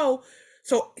 Although,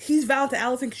 so he's vowed to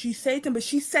Alicent because she saved him, but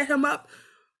she set him up.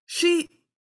 She,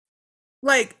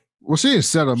 like. Well, she didn't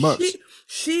set him up.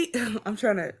 I'm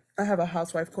trying to. I have a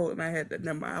housewife quote in my head that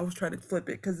never mind. I was trying to flip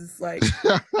it because it's like,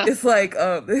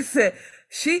 they said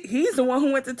he's the one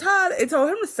who went to Todd and told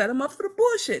him to set him up for the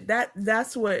bullshit.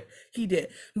 That's what he did.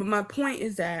 But my point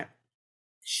is that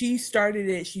she started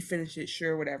it, she finished it,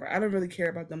 sure, whatever. I don't really care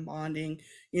about them bonding,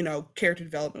 character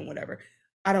development, whatever.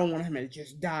 I don't want him to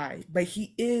just die. But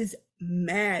he is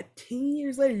mad 10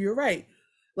 years later. You're right.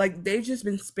 Like, they've just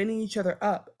been spinning each other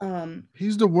up.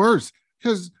 He's the worst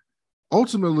because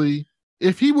ultimately,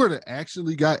 if he were to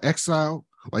actually got exiled,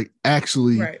 like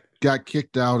actually got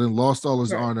kicked out and lost all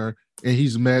his honor, and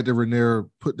he's mad that Rhaenyra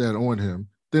put that on him,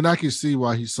 then I can see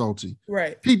why he's salty.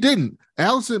 Right. He didn't.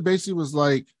 Alicent basically was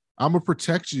like, I'm going to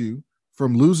protect you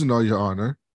from losing all your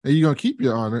honor, and you're going to keep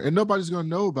your honor, and nobody's going to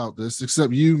know about this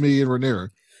except you, me, and Rhaenyra.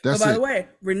 That's but by the way,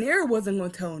 Rhaenyra wasn't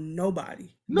going to tell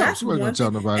nobody. No, she wasn't going to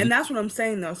tell nobody. And that's what I'm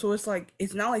saying, though. So it's like,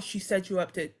 it's not like she set you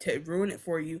up to ruin it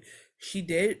for you. She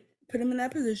did put him in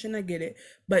that position, I get it.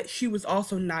 But she was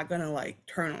also not going to, like,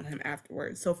 turn on him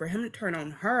afterwards. So for him to turn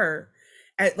on her,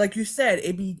 like you said,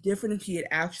 it'd be different if he had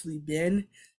actually been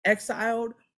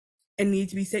exiled and need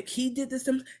to be sick. He did this.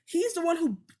 He's the one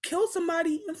who killed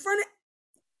somebody in front of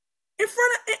and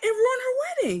ruined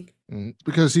her wedding.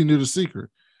 Because he knew the secret.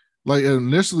 Like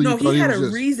initially, no, he had a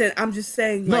reason. I'm just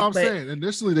saying. No, I'm saying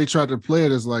initially they tried to play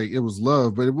it as like it was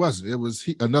love, but it wasn't. It was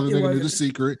another nigga knew the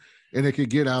secret, and it could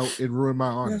get out and ruin my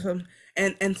honor.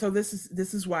 And so this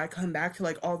is why I come back to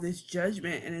like all this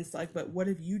judgment, and it's like, but what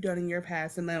have you done in your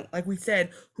past? And then, like we said,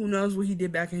 who knows what he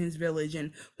did back in his village,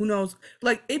 and who knows?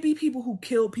 Like it'd be people who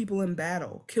killed people in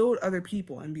battle, killed other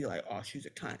people, and be like, oh, she's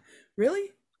a cunt. Really?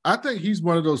 I think he's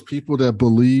one of those people that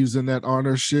believes in that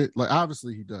honor shit. Like,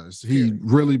 obviously he does. He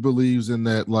really believes in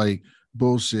that, like,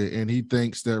 bullshit. And he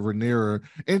thinks that Rhaenyra,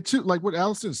 and to, like what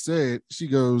Alicent said, she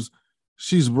goes,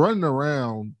 she's running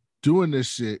around doing this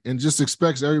shit and just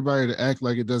expects everybody to act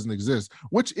like it doesn't exist,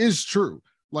 which is true.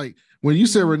 Like, when you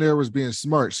said Rhaenyra was being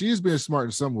smart, she is being smart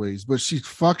in some ways, but she's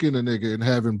fucking a nigga and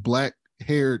having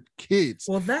black-haired kids.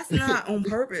 Well, that's not on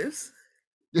purpose.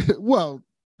 Well,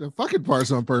 the fucking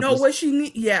part's on purpose. No, what she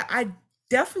need, I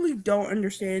definitely don't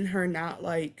understand her not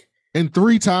like. And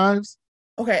 3 times.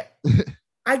 Okay,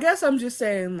 I guess I'm just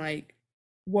saying like,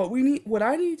 what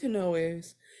I need to know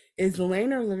is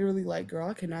Elena literally like, girl,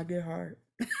 I cannot get hard.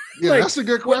 Yeah, like, that's a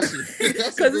good question.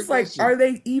 Because it's like,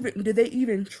 did they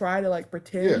even try to like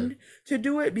pretend to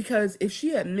do it? Because if she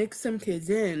had mixed some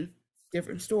kids in,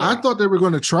 different story. I thought they were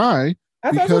going to try.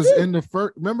 Because in the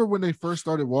first, remember when they first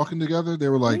started walking together, they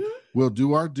were like, we'll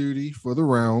do our duty for the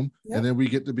realm, and then we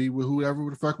get to be with whoever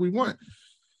the fuck we want.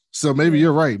 So maybe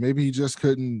you're right. Maybe he just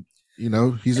couldn't,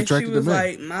 he's attracted to men. She was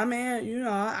like, my man,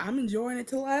 I'm enjoying it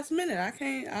till the last minute.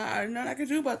 I nothing I can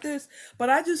do about this.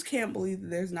 But I just can't believe that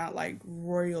there's not like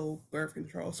royal birth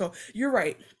control. So you're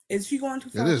right. Is she going too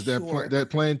far? It is that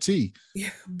plan T. Yeah,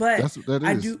 but that's what that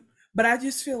is. But I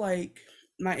just feel like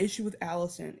my issue with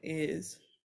Alicent is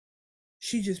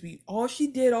all she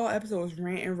did all episode was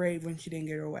rant and rave when she didn't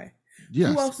get her way.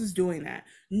 Yes. Who else is doing that?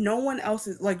 No one else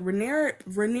is. Like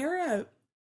Rhaenyra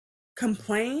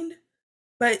complained,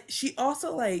 but she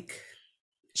also like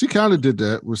she kind of did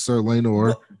that with Sir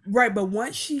Laenor. Right, but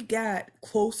once she got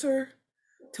closer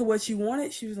to what she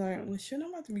wanted, she was like, well shit,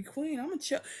 I'm about to be queen. I'm gonna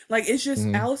chill. Like it's just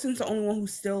Alicent's the only one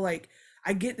who's still like,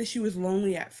 I get that she was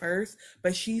lonely at first,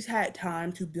 but she's had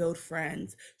time to build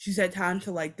friends. She's had time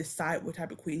to like decide what type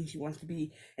of queen she wants to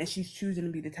be, and she's choosing to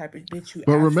be the type of bitch who.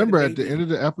 But remember, at the end of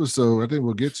the episode, I think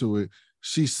we'll get to it.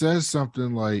 She says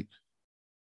something like,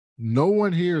 "No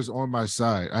one here is on my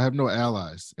side. I have no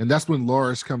allies," and that's when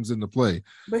Loras comes into play.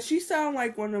 But she sounds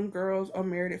like one of them girls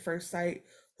on Married at First Sight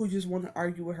who just want to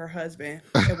argue with her husband,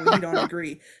 and when he don't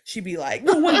agree, she be like,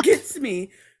 "No one gets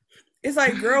me." It's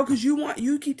like, girl, because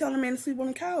you keep telling a man to sleep on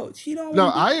the couch. He don't. No,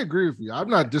 I agree with you.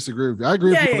 I'm not disagreeing with you. I agree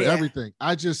with you on everything.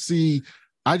 I just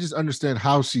understand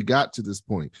how she got to this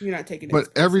point. You're not taking it. But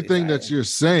everything that you're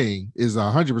saying is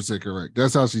 100% correct.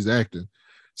 That's how she's acting.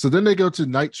 So then they go to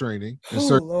night training, and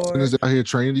Cersei is out here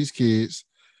training these kids.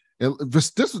 And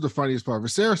this was the funniest part.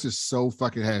 Viserys is so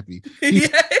fucking happy. He's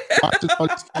watching all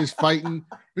these kids fighting.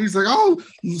 He's like, "Oh,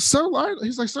 Sir Lionel."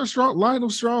 He's like, "Sir Strong, Lionel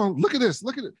Strong. Look at this.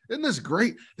 Look at it. Isn't this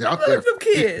great? They're out there.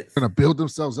 Kids gonna build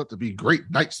themselves up to be great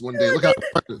knights one day. Look at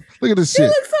this shit. They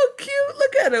look so cute.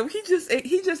 Look at him.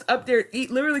 He just up there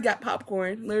literally got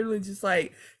popcorn. Literally just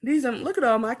like these look at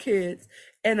all my kids.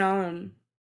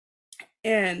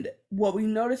 And what we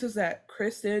notice is that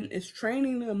Kristen is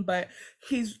training them, but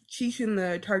he's teaching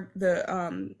the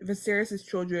Viserys'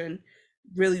 children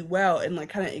really well, and like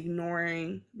kind of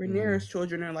ignoring Rhaenyra's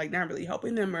children, or like not really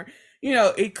helping them, or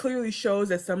it clearly shows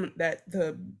that that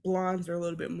the blondes are a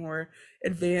little bit more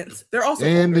advanced. They're also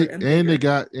and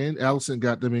older and Allison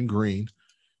got them in green.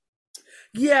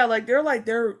 Yeah, like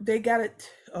they got it.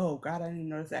 Oh God, I didn't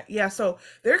notice that. Yeah, so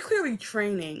they're clearly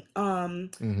training.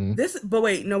 But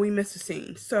wait, no, we missed a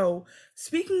scene. So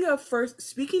speaking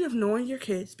of knowing your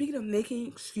kids, speaking of making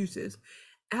excuses,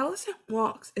 Allison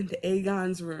walks into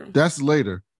Aegon's room. That's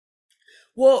later.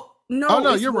 Well, no. Oh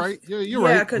no, you're right. Yeah, you're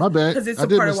right. My bad. Because it's a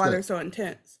part of why they're so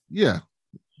intense. Yeah,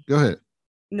 go ahead.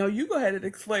 No, you go ahead and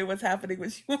explain what's happening when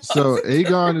she walks. So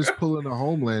Aegon is pulling a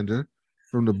Homelander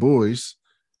from the boys.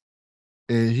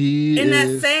 And he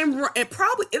that same room, it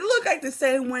looked like the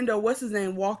same window. What's his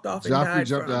name walked off and died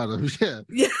jumped from. out of. Yeah,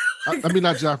 yeah. I mean,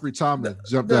 not Joffrey, Tommen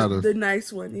jumped out of the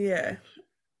nice one. Yeah,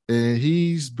 and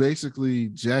he's basically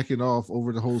jacking off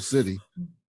over the whole city,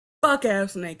 buck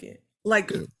ass naked,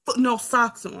 like no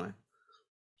socks on.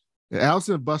 And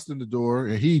Allison busts in the door,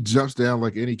 and he jumps down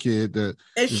like any kid that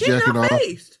is jacking off.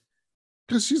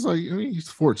 Because she's like, I mean, he's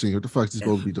 14. What the fuck is he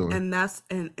supposed to be doing? And that's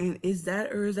and is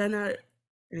that not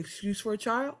an excuse for a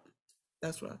child?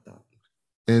 That's what I thought.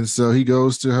 And so he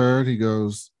goes to her and he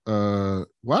goes,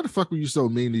 why the fuck were you so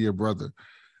mean to your brother?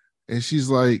 And she's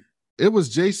like, it was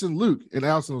Jason Luke. And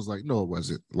Allison was like, no, it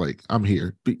wasn't. Like, I'm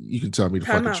here. You can tell me the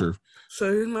fucking truth.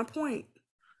 So here's my point.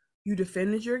 You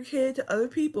defended your kid to other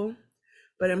people,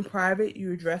 but in private,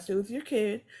 you addressed it with your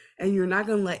kid, and you're not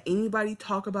going to let anybody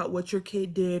talk about what your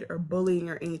kid did or bullying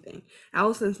or anything.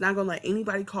 Allison's not going to let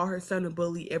anybody call her son a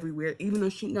bully everywhere, even though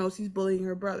she knows he's bullying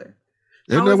her brother.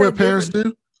 Isn't that what parents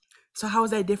do? So how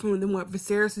is that different than what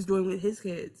Viserys is doing with his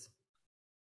kids?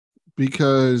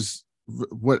 Because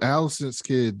what Allison's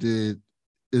kid did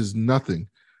is nothing.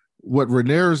 What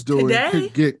Rhaenyra's doing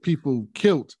could get people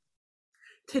killed.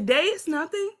 Today it's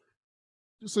nothing.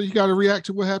 So you got to react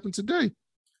to what happened today.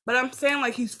 But I'm saying,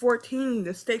 like, he's 14,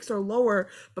 the stakes are lower,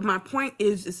 but my point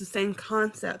is it's the same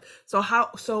concept.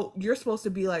 So you're supposed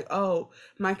to be like, oh,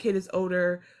 my kid is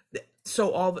older,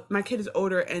 my kid is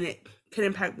older and it can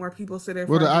impact more people. So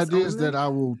therefore, well, the idea is that I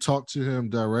will talk to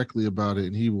him directly about it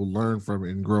and he will learn from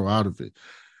it and grow out of it.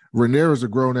 Rhaenyra's a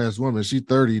grown-ass woman. She's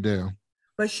 30 now.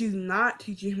 But she's not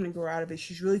teaching him to grow out of it.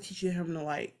 She's really teaching him to,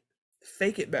 like,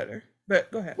 fake it better. But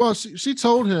go ahead. Well, she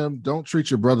told him, don't treat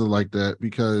your brother like that,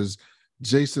 because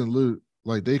Jason Luke,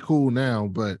 like, they cool now,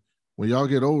 but when y'all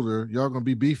get older, y'all gonna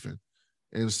be beefing.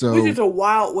 And so, which is a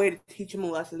wild way to teach him a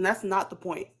lesson. That's not the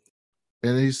point.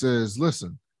 And he says,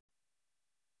 listen,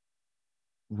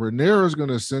 Rhaenyra's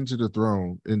gonna ascend to the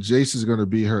throne and Jason's gonna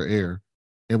be her heir.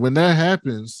 And when that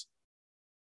happens,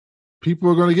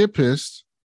 people are gonna get pissed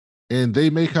and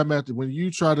they may come after when you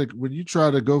try to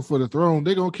go for the throne,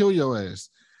 they're gonna kill your ass.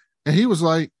 And he was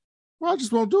like, well, I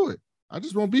just won't do it. I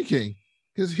just won't be king.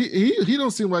 Because he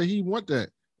don't seem like he want that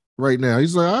right now.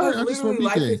 He's like, I just want to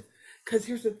be king. Because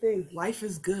here's the thing. Life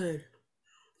is good.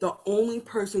 The only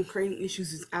person creating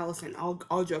issues is Allison.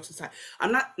 All jokes aside.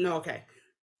 Okay.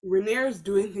 Rhaenyra's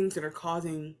doing things that are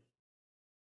causing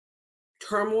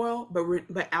turmoil,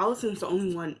 but Allison's the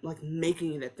only one, like,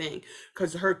 making it a thing.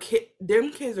 Because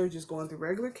them kids are just going through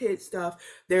regular kid stuff.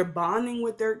 They're bonding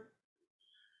with their...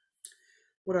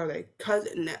 What are they?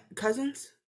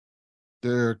 Cousins?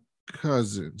 They're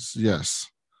cousins, yes.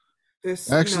 There's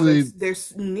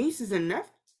nieces and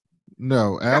nephews.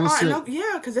 No, Allison.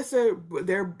 Yeah, because that's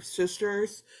their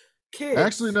sister's kids.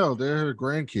 Actually, no, they're her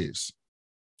grandkids.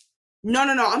 No.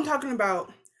 I'm talking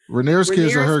about Rhaenyra's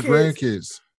kids are her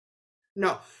grandkids.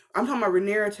 No, I'm talking about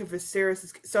Rhaenyra to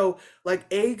Viserys. So, like,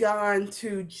 Aegon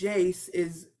to Jace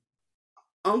is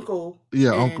uncle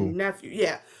and nephew.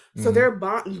 Yeah. So they're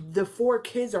the 4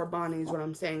 kids are bonding is what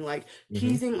I'm saying. Like,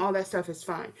 teasing, all that stuff is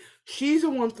fine. She's the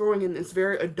one throwing in this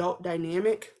very adult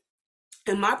dynamic.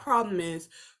 And my problem is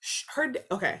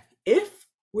if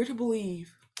we're to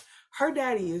believe, her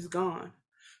daddy is gone.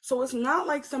 So it's not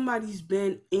like somebody's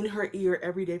been in her ear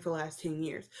every day for the last 10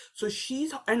 years. So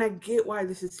and I get why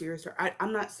this is serious.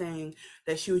 I'm not saying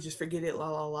that she would just forget it,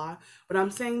 but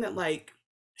I'm saying that, like,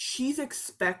 she's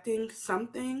expecting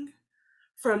something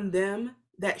from them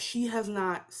that she has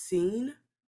not seen,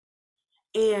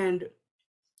 and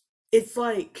it's,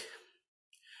 like,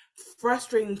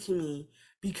 frustrating to me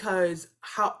because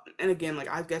and again, like,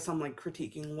 I guess I'm, like,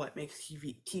 critiquing what makes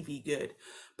TV good,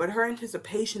 but her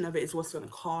anticipation of it is what's going to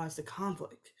cause the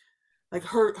conflict. Like,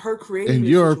 her creating, in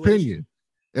your opinion,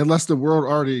 unless the world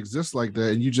already exists like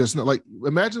that, and you just know, like,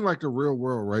 imagine like the real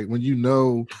world, right? When you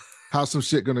know how some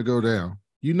shit gonna go down,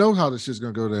 you know how the shit's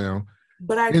gonna go down,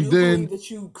 But I and do then believe that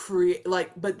you create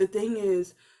like. But the thing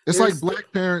is, it's like there's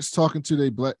black parents talking to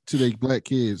their black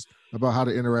kids about how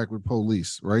to interact with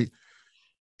police, right?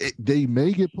 They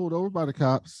may get pulled over by the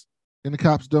cops, and the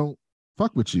cops don't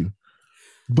fuck with you,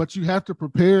 but you have to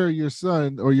prepare your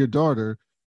son or your daughter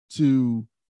to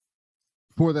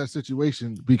for that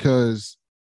situation because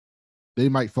they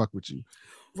might fuck with you.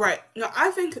 right. No,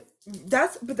 I think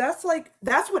that's like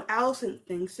that's what Allison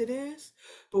thinks it is.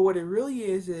 But what it really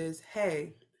is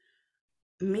hey,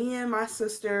 me and my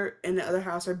sister in the other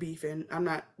house are beefing.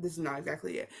 This is not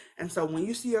exactly it. And so when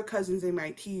you see your cousins, they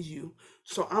might tease you.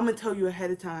 So I'm gonna tell you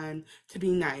ahead of time to be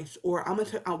nice, or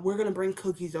we're gonna bring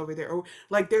cookies over there, or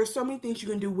like there's so many things you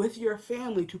can do with your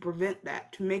family to prevent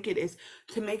that, to make it as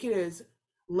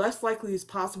less likely as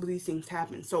possible these things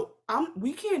happen. So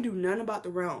we can't do none about the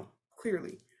realm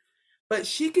clearly, but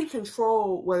she can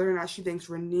control whether or not she thinks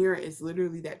Rhaenyra is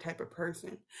literally that type of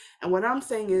person. And what I'm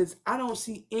saying is, I don't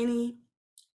see any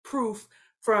proof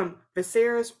from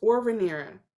Viserys or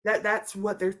Rhaenyra that that's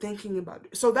what they're thinking about.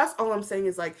 So that's all I'm saying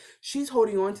is like she's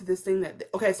holding on to this thing that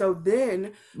okay. So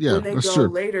then Yeah, when they that's go true.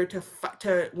 later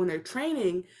to when they're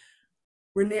training,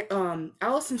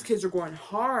 Allison's kids are going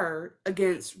hard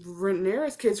against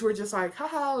Rhaenyra's kids who are just like,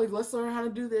 haha, like let's learn how to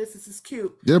do this. This is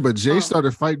cute. Yeah, but Jay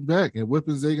started fighting back and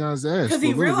whipping Zagon's ass Because for a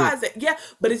he little bit. realized that, yeah,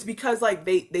 but it's because like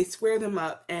they square them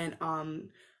up and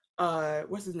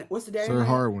what's his name? What's the daddy Sir name?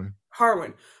 Harwin.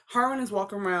 Harwin is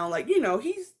walking around like, he's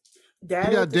He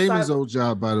dad got at the side. Damon's old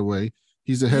job, by the way.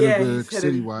 He's the head of Yeah, the he's City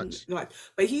headed Watch. like,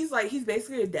 but he's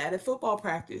basically a dad at football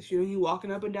practice. He's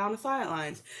walking up and down the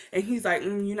sidelines, and he's like,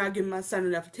 "You're not giving my son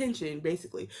enough attention,"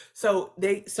 basically.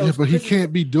 Yeah, but he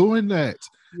can't be doing that.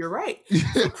 You're right.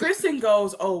 So Kristen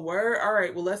goes, "Oh, word. All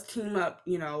right. Well, let's team up.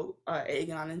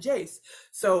 Aegon and Jace."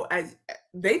 So as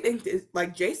they think,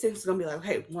 like Jace thinks it's gonna be like,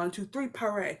 "Hey, 1, 2, 3,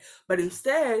 parade," but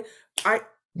instead,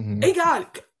 Aegon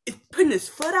is putting his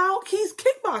foot out. He's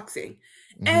kickboxing,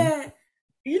 and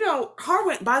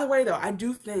Harwin, by the way, though, I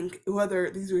do think whether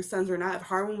these were his sons or not, if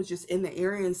Harwin was just in the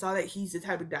area and saw that, he's the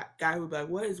type of guy who would be like,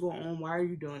 what is going on? Why are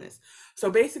you doing this? So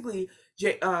basically,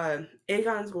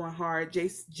 Aegon's going hard.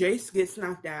 Jace gets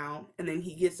knocked down, and then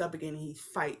he gets up again and he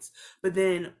fights. But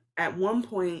then at one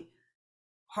point,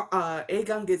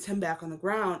 Aegon gets him back on the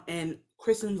ground, and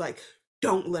Kristen's like,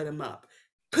 don't let him up.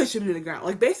 Push him to the ground.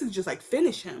 Like, basically just like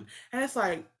finish him. And it's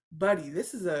like, buddy,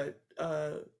 this is a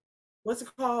what's it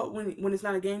called when it's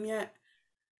not a game yet?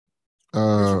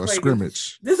 A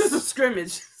scrimmage. This is a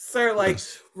scrimmage, sir. Like,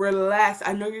 yes. Relax.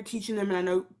 I know you're teaching them, and I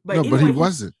know, but no, anyway, but he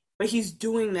wasn't. But he's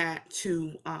doing that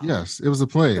to. Yes, it was a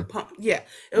play. It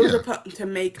was a pump to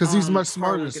make because he's much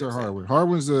smarter than Sir Harwin.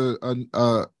 Harwin's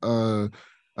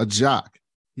a jock.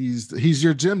 He's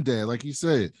your gym dad, like you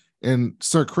said. And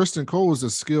Sir Kristen Cole is a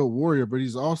skilled warrior, but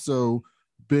he's also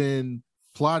been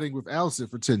plotting with Alicent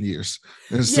for 10 years.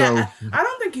 And so I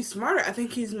don't think he's smarter. I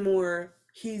think he's more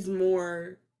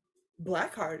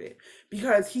black-hearted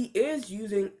because he's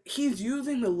using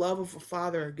the love of a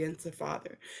father against a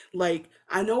father. Like,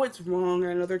 I know it's wrong,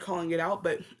 I know they're calling it out,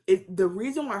 but the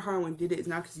reason why Harwin did it is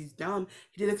not because he's dumb.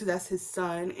 He did it because that's his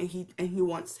son, and he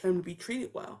wants him to be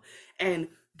treated well. And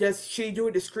should he do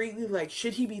it discreetly? Like,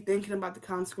 should he be thinking about the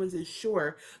consequences?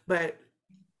 Sure, but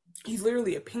he's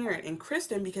literally a parent. And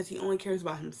Kristen, because he only cares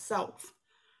about himself,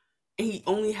 and he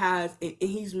only has, and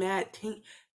he's mad.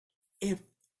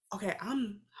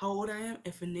 I'm how old I am.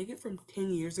 If a nigga from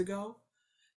 10 years ago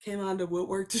came out of the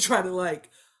woodwork to try to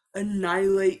like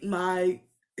annihilate my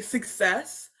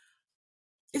success,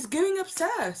 it's getting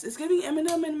obsessed. It's giving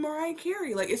Eminem and Mariah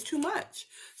Carey. Like, it's too much.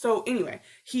 So anyway,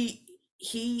 he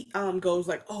goes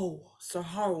like, oh, Sir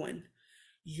Harwin,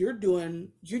 you're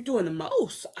doing the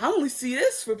most. I only see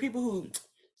this for people who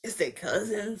it's their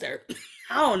cousins or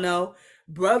I don't know,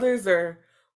 brothers, or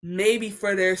maybe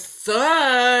for their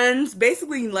sons.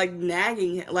 Basically, like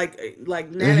nagging, like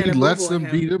nagging. And he lets them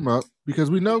beat him up because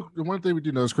we know the one thing we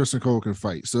do know is Kristen Cole can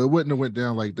fight. So it wouldn't have went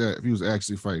down like that if he was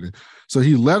actually fighting. So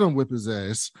he let him whip his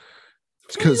ass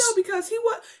because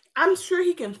I'm sure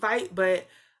he can fight, but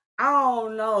I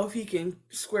don't know if he can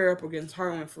square up against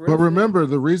Harwin for real. But remember,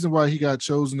 the reason why he got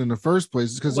chosen in the first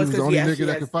place is because he was the only nigga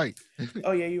that could fight.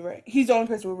 Oh, yeah, you're right. He's the only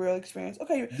person with real experience.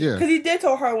 Okay, yeah. Because he did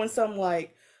tell Harwin something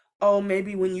like, oh,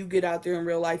 maybe when you get out there in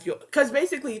real life, you'll... Because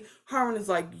basically, Harwin is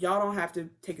like, y'all don't have to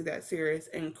take it that serious.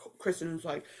 And Kristen is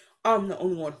like, I'm the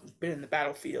only one who's been in the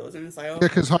battlefields. And it's like, oh. Yeah,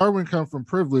 because Harwin come from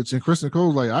privilege, and Kristen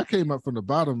Cole like, I came up from the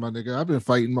bottom, my nigga. I've been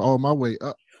fighting all my way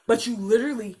up. But you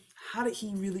literally, how did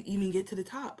he really even get to the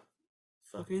top?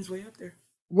 Fucking his way up there.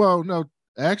 Well, no,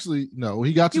 actually, no.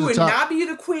 He got to He the would top. not be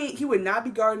the queen. He would not be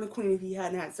guarding the queen if he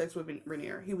hadn't had sex with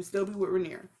Rhaenyra. He would still be with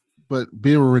Rhaenyra. But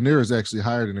being with Rhaenyra is actually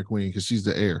higher than the queen because she's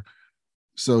the heir.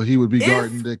 So he would be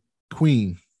guarding the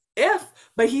queen.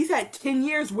 But he's had 10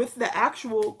 years with the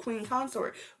actual queen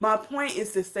consort. My point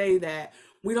is to say that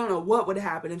we don't know what would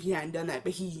happen if he hadn't done that.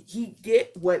 But he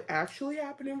get what actually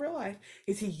happened in real life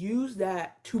is he used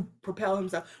that to propel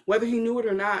himself, whether he knew it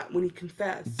or not when he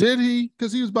confessed. Did he?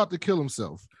 Because he was about to kill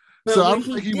himself. But so when I don't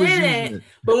think he was using it.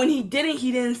 But when he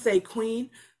didn't say, Queen,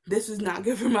 this is not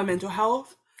good for my mental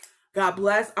health. God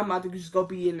bless. I'm about to just go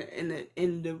be in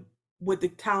the with the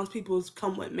townspeople's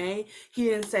come what may. He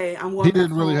didn't say I'm going. He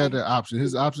didn't really have that option.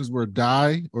 His options were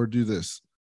die or do this.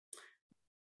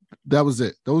 That was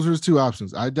it. Those are his two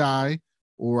options. I die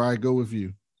or I go with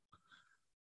you.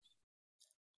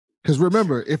 Because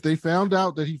remember, if they found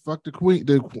out that he fucked the queen,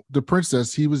 the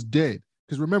princess, he was dead.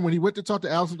 Because remember, when he went to talk to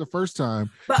Alicent the first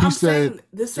time, he said,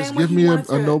 just give me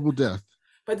a noble death.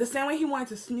 But the same way he wanted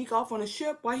to sneak off on a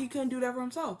ship, why he couldn't do that for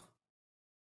himself?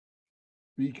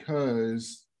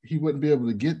 Because he wouldn't be able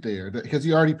to get there because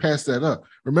he already passed that up.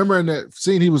 Remember in that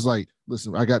scene, he was like,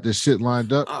 listen, I got this shit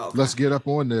lined up. Oh, okay. Let's get up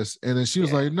on this. And then she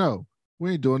was like, no,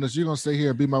 we ain't doing this. You're going to stay here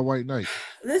and be my white knight.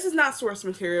 This is not source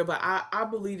material, but I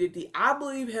believe I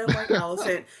believe him, like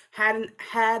Alicent,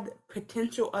 had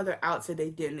potential other outs that they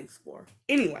didn't explore.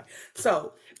 Anyway,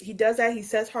 so he does that. He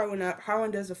sets Harwin up.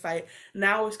 Harwin does a fight.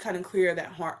 Now it's kind of clear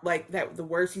that that the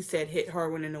words he said hit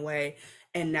Harwin in a way.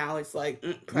 And now it's like,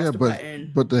 press the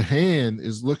button. But the hand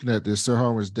is looking at this, Sir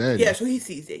Harwin's daddy. Yeah, so he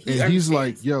sees it. He's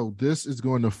like, yo, this is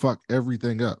going to fuck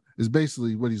everything up. Is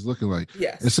basically what he's looking like.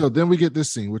 Yes. And so then we get this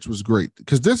scene, which was great.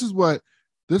 Because this is what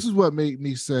made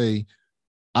me say,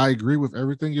 I agree with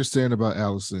everything you're saying about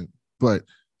Alicent, but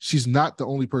she's not the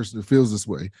only person that feels this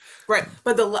way. Right.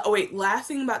 But last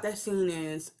thing about that scene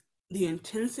is the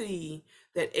intensity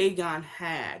that Aegon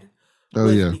had.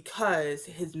 Because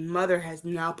his mother has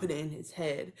now put it in his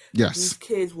head. Yes. These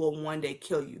kids will one day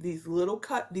kill you.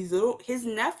 His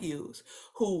nephews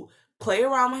who play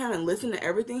around with him and listen to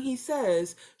everything he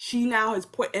says, she now has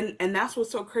put, and that's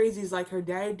what's so crazy is like her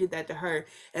daddy did that to her.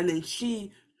 And then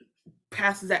she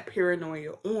passes that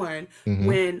paranoia on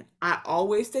when I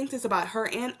always think this about her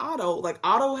and Otto. Like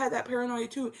Otto had that paranoia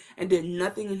too and did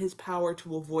nothing in his power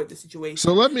to avoid the situation.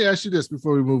 So let me ask you this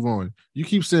before we move on. You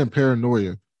keep saying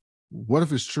paranoia. What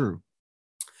if it's true?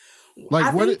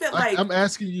 Like I'm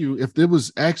asking you if it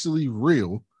was actually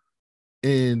real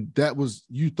and that was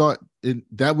you thought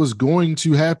that was going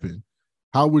to happen,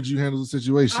 how would you handle the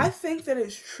situation? I think that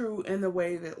it's true in the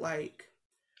way that like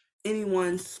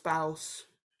anyone's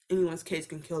case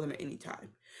can kill them at any time.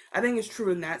 I think it's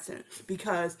true in that sense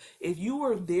because if you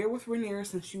were there with Rhaenyra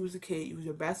since she was a kid, you was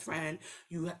your best friend,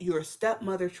 you're a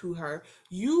stepmother to her,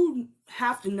 you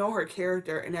have to know her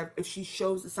character, and if she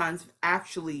shows the signs of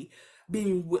actually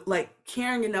being like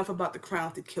caring enough about the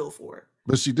crown to kill for it.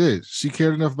 But she did. She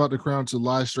cared enough about the crown to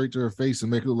lie straight to her face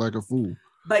and make her look like a fool.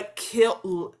 But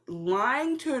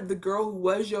lying to the girl who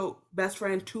was your best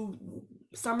friend 2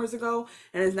 summers ago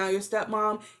and is now your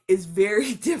stepmom is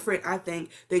very different, I think,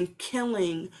 than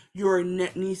killing your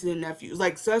nieces and nephews.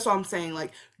 Like, so that's what I'm saying.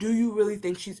 Like, do you really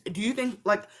think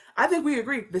I think we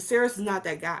agree Viserys is not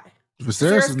that guy.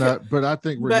 Viserys is not, but I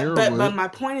think Rhaenyra would. But my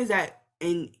point is that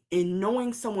in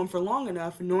knowing someone for long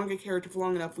enough, knowing a character for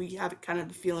long enough, we have kind of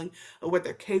the feeling of what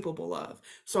they're capable of.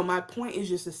 So my point is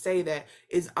just to say that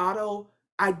is Otto.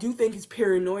 I do think it's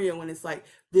paranoia when it's like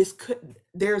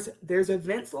there's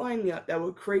events lining up that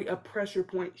would create a pressure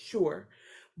point, sure.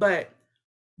 But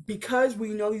because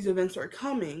we know these events are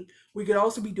coming, we could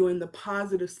also be doing the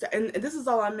positive stuff. And this is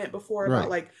all I meant before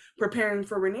about like preparing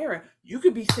for Rhaenyra. You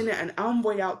could be sending an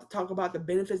envoy out to talk about the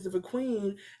benefits of a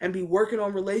queen and be working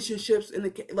on relationships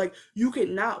you could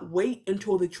not wait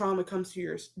until the trauma comes to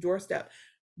your doorstep.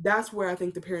 That's where I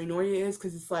think the paranoia is,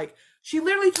 because it's like she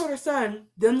literally told her son,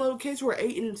 them little kids who are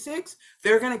 8 and 6,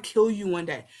 they're gonna kill you one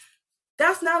day.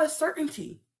 That's not a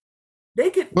certainty. They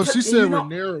could. Well, she said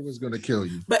Rhaenyra was gonna kill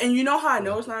you. But you know how I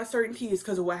know it's not a certainty is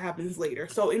because of what happens later.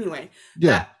 So anyway,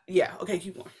 okay,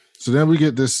 keep going. So then we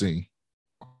get this scene.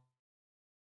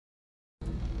 It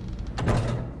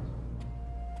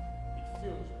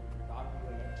fills me with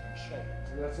unrelenting shame.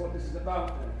 So that's what this is about,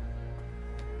 then.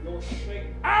 Your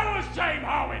shame. Our shame,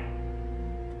 Harwin!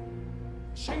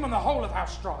 Shame on the whole of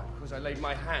House Stride. Because I laid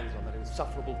my hands on that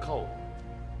insufferable coal.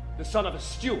 The son of a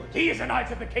steward. He is a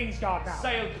knight of the King's Guard now.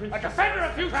 Sail Prince. A defender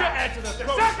of future heir to the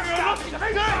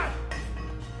throne.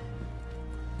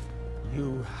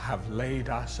 You have laid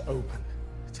us open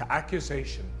to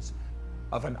accusations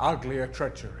of an uglier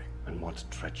treachery. And what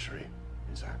treachery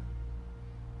is that?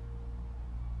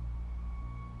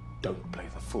 Don't play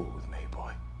the fool with me,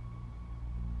 boy.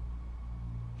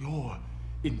 Your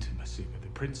intimacy with the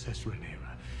Princess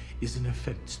Rhaenyra is an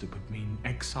offense that would mean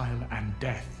exile and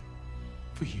death.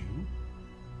 For you,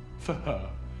 for her,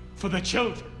 for the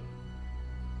children.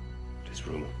 It is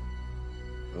rumor.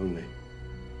 Only.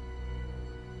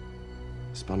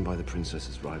 Spun by the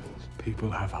princess's rivals. People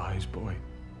have eyes, boy.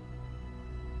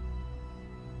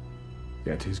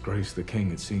 Yet His Grace the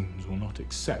King, it seems, will not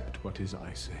accept what his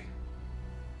eyes see.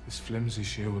 This flimsy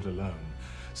shield alone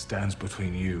stands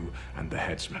between you and the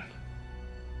headsman.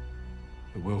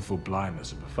 The willful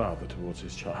blindness of a father towards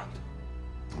his child.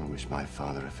 I wish my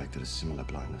father affected a similar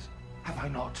blindness. Have I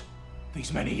not,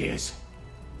 these many years?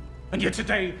 And yet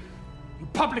today, you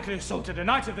publicly assaulted a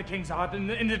knight of the King's Guard in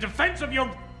the defense of your...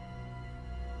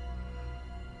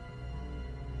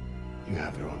 You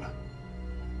have your honor,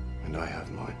 and I have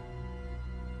mine.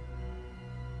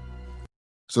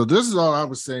 So this is all I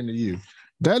was saying to you.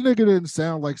 That nigga didn't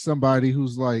sound like somebody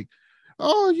who's like,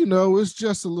 oh, you know, it's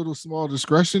just a little small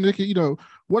discretion. It can, you know,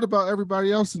 what about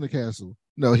everybody else in the castle?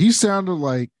 No, he sounded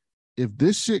like if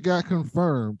this shit got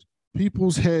confirmed,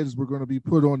 people's heads were going to be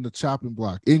put on the chopping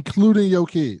block, including your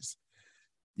kids.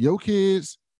 Your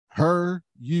kids, her,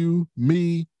 you,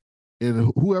 me,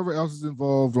 and whoever else is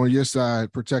involved on your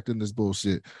side protecting this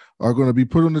bullshit are going to be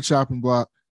put on the chopping block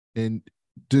and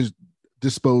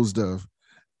disposed of.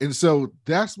 And so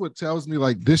that's what tells me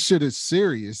like this shit is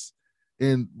serious.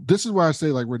 And this is why I say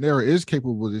like Rhaenyra is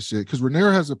capable of this shit, because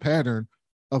Rhaenyra has a pattern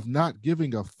of not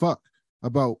giving a fuck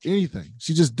about anything.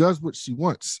 She just does what she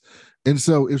wants. And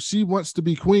so if she wants to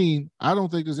be queen, I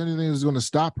don't think there's anything that's going to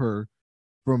stop her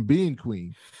from being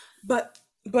queen. But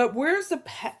where's the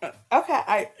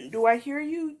okay? Do I hear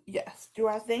you? Yes. Do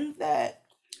I think that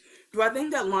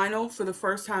Lionel for the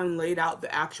first time laid out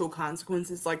the actual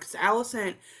consequences? Like, 'cause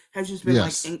Alicent has just been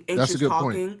Yes, like that's a anxious good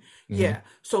talking. point. Yeah.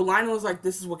 So Lionel was like,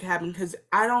 this is what happened, because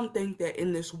I don't think that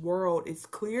in this world it's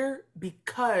clear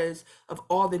because of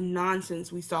all the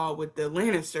nonsense we saw with the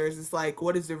Lannisters. It's like,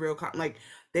 what is the real like?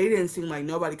 They didn't seem like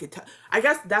nobody could tell. I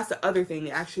guess that's the other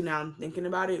thing. Actually, now I'm thinking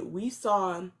about it, we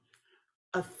saw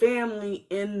a family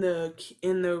in the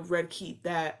Red Keep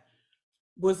that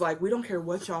was like, we don't care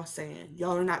what y'all saying.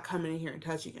 Y'all are not coming in here and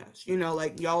touching us. You know,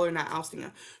 like, y'all are not ousting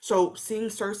us. So seeing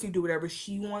Cersei do whatever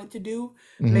she wanted to do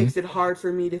makes it hard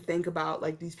for me to think about,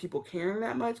 like, these people caring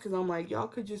that much, because I'm like, y'all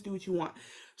could just do what you want.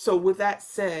 So with that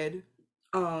said,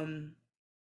 do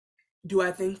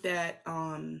I think that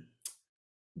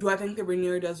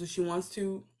Rhaenyra does what she wants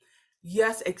to?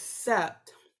 Yes,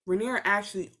 except Rhaenyra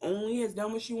actually only has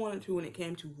done what she wanted to when it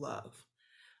came to love.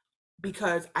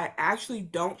 Because I actually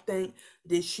don't think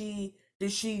did she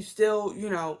still,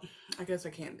 you know, I guess I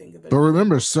can't think of it. But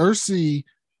remember, Cersei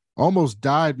almost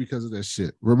died because of that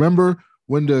shit. Remember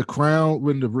when the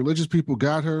religious people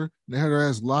got her, they had her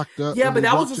ass locked up. Yeah, but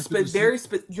that was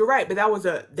you're right, but that was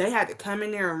they had to come in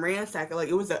there and ransack it. Like,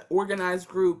 it was an organized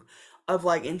group of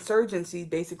like insurgency,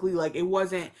 basically. Like, it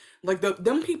wasn't like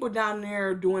them people down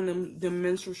there doing the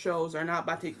minstrel shows are not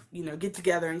about to, you know, get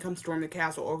together and come storm the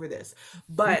castle over this.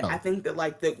 But no. I think that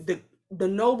like the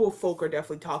noble folk are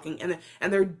definitely talking, and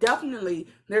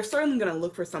they're certainly gonna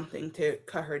look for something to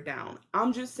cut her down.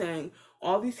 I'm just saying,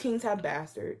 all these kings have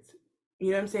bastards.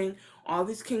 You know what I'm saying? All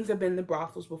these kings have been in the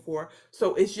brothels before,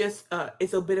 so it's just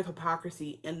it's a bit of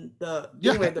hypocrisy. And the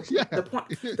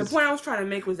point I was trying to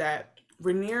make was that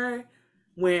Rhaenyra,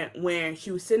 when she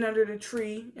was sitting under the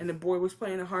tree and the boy was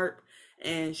playing the harp,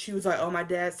 and she was like, oh, my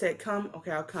dad said come,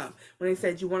 okay, I'll come. When they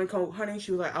said, you want to go hunting,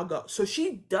 she was like, I'll go. So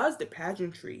she does the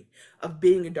pageantry of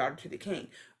being a daughter to the king.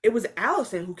 It was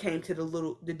Alicent who came to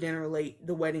the dinner late,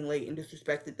 the wedding late, and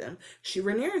disrespected them.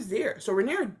 Rhaenyra's there. So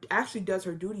Rhaenyra actually does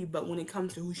her duty, but when it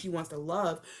comes to who she wants to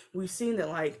love, we've seen that,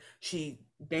 like,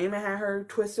 Daemon had her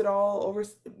twisted all over,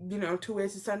 you know, 2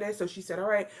 ways to Sunday. So she said, all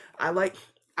right,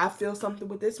 I feel something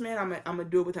with this man. I'm gonna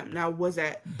do it with him. Now, was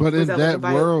that? But in that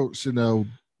world, Chanel,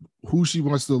 who she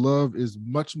wants to love is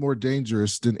much more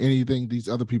dangerous than anything these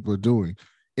other people are doing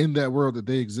in that world that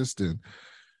they exist in.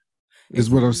 Is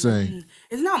what I'm saying.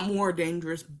 It's not more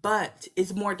dangerous, but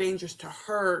it's more dangerous to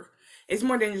her. It's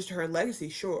more dangerous to her legacy,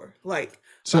 sure. Like,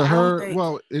 to her,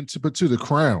 but to the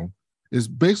crown is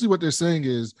basically what they're saying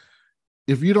is,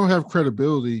 if you don't have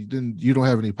credibility, then you don't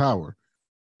have any power.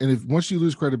 And if once you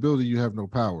lose credibility, you have no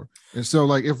power. And so,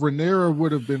 like, if Rhaenyra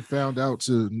would have been found out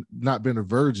to not been a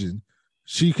virgin,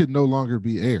 she could no longer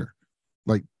be heir.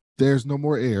 Like, there's no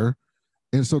more heir.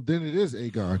 And so then it is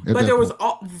Aegon. But there was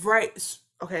all right.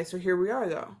 Okay, so here we are,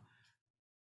 though.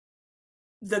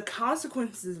 The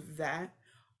consequences of that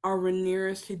are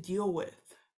Rhaenyra's to deal with.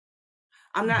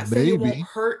 I'm not saying it won't Maybe.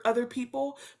 hurt other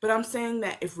people, but I'm saying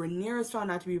that if Rhaenyra is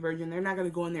found out to be a virgin, they're not going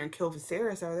to go in there and kill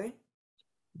Viserys, are they?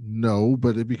 No,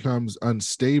 but it becomes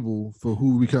unstable for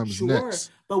who becomes Sure,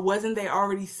 next. but wasn't they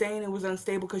already saying it was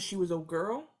unstable because she was a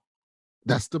girl?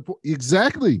 That's the point.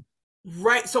 Exactly.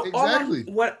 Right. So Exactly.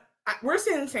 we're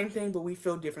saying the same thing, but we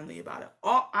feel differently about it.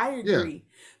 I Yeah. agree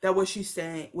that what she's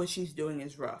saying, what she's doing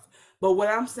is rough. But what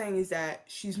I'm saying is that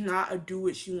she's not a do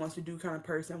what she wants to do kind of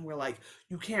person where like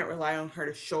you can't rely on her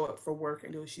to show up for work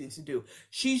and do what she needs to do.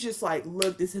 She's just like,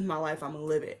 look, this is my life, I'm gonna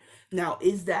live it. Now,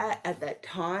 is that at that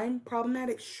time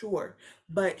problematic? Sure.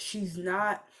 But she's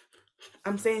not,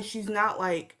 I'm saying she's not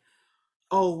like,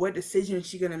 oh, what decision is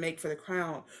she gonna make for the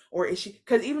crown? Or is she,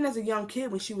 because even as a young kid,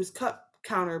 when she was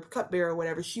cupbearer or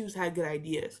whatever, she was had good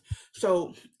ideas.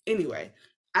 So anyway,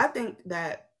 I think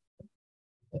that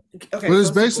okay, But so it's let's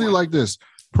keep basically going. like this.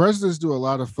 Presidents do a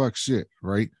lot of fuck shit,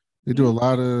 right? They do a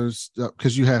lot of stuff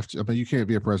because you have to. I mean, you can't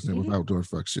be a president without doing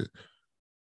fuck shit.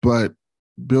 But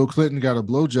Bill Clinton got a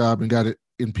blowjob and got it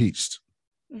impeached,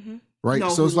 right? No,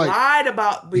 So he it's like lied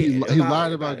about he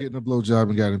lied about getting a blowjob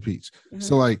and got impeached.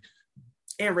 So like,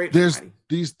 and raped there's somebody.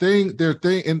 these things,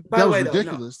 and By that the was way, though, no.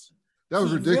 ridiculous. That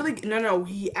was He ridiculous. really no,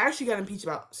 he actually got impeached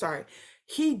about. Sorry,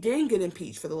 he didn't get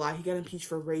impeached for the lie. He got impeached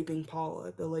for raping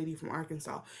Paula, the lady from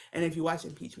Arkansas. And if you watch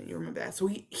impeachment, you remember that. So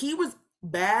he was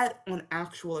bad on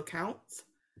actual accounts,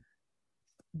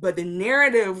 but the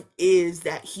narrative is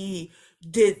that he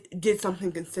did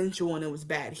something consensual and it was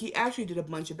bad. He actually did a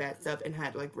bunch of bad stuff and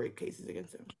had like rape cases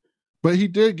against him. But he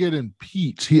did get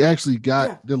impeached. He actually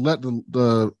got Yeah.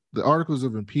 the articles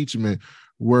of impeachment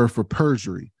were for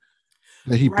perjury.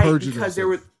 That he Right, perjured because himself. there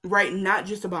was right, not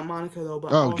just about Monica though,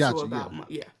 but also about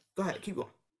yeah. Go ahead, keep going.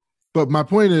 But my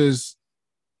point is,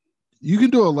 you can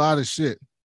do a lot of shit,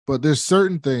 but there's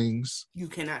certain things you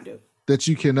cannot do that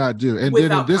you cannot do, and without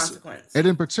then in this, consequence. and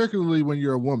then particularly when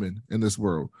you're a woman in this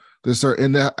world, there's certain,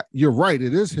 and that, you're right,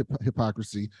 it is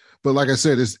hypocrisy. But like I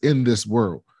said, it's in this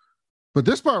world. But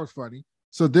this part was funny.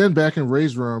 So then back in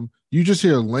Ray's room, you just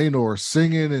hear Lenore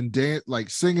singing and dance,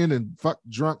 like singing and fuck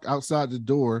drunk outside the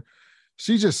door.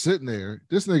 She's just sitting there.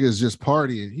 This nigga is just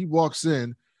partying. He walks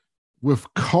in with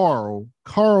Carl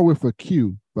with a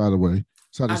Q, by the way.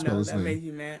 That's how they spell his name. Made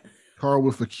you mad. Carl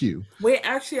with a Q. Wait,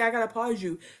 actually, I gotta pause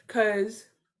you because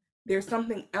there's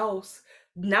something else.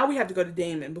 Now we have to go to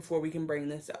Damon before we can bring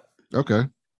this up. Okay.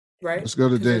 Right? Let's go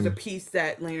to Damon. There's a piece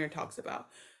that Laner talks about.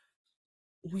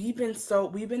 We've been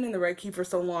in the Red Keep for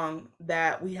so long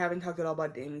that we haven't talked at all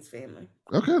about Damon's family.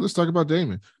 Okay, let's talk about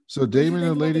Damon. So Damon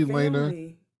and Lady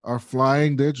Lena are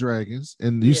flying their dragons,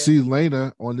 and you see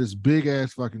Lena on this big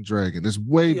ass fucking dragon. It's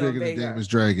way bigger than Damon's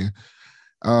dragon.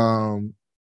 And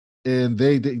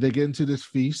they get into this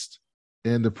feast,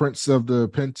 and the Prince of the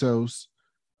Pentos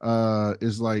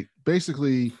is like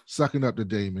basically sucking up to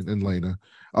Damon and Lena.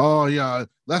 Oh yeah,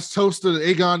 let's toast to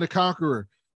Aegon the Conqueror.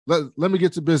 Let me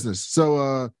get to business.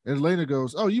 So and Lena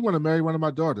goes, oh, you want to marry one of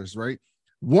my daughters, right?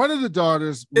 One of the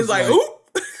daughters was like,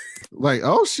 like,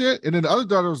 oh shit. And then the other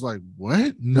daughter was like,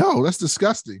 what? No, that's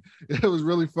disgusting. It was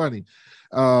really funny.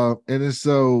 And then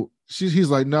so he's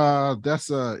like, nah, that's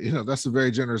a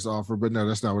very generous offer, but no,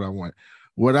 that's not what I want.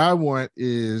 What I want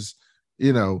is,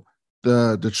 the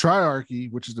Triarchy,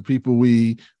 which is the people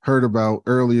we heard about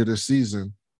earlier this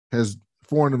season, has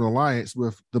formed an alliance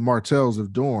with the Martells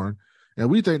of Dorne. And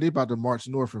we think they about to march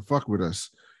north and fuck with us.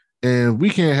 And we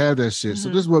can't have that shit. So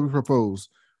this is what we propose.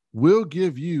 We'll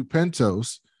give you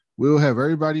Pentos. We'll have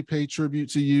everybody pay tribute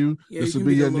to you. This will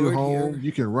be your new home.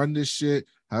 You can run this shit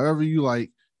however you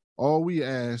like. All we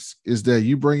ask is that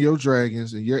you bring your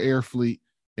dragons and your air fleet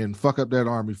and fuck up that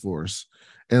army for us.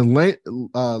 And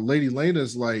Lady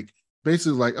Lena's like,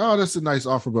 basically like, oh, that's a nice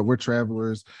offer, but we're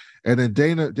travelers. And then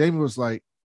Damon was like,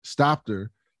 stopped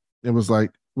her and was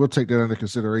like, we'll take that under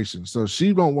consideration. So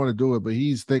she don't want to do it, but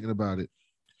he's thinking about it.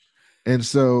 And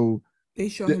so they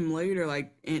show him later,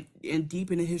 like in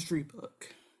deep in the history book.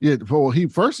 Yeah, well, he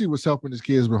was helping his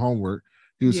kids with homework.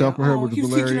 He was helping her with the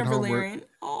Valyrian homework.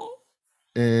 Oh.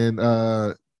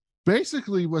 And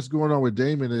basically what's going on with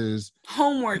Damon is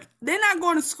homework. They're not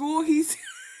going to school. Yeah,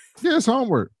 it's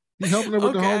homework. He's helping her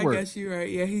with the homework. I guess you're right.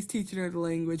 Yeah, he's teaching her the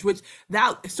language,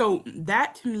 that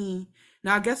to me,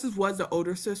 now I guess this was the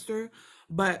older sister,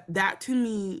 but that to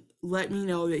me let me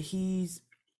know that he's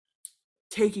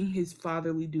taking his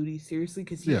fatherly duty seriously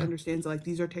because he understands like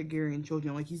these are Targaryen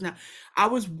children. Like he's not. I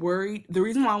was worried. The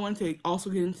reason why I wanted to also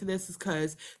get into this is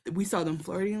because we saw them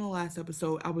flirting in the last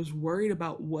episode. I was worried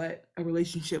about what a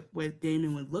relationship with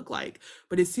Daemon would look like,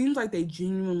 but it seems like they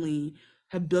genuinely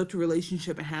have built a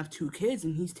relationship and have 2 kids,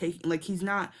 and he's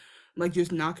not like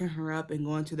just knocking her up and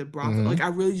going to the brothel. Like I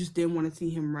really just didn't want to see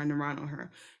him running around on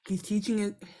her. He's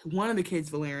teaching one of the kids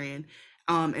Valerian,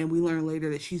 and we learn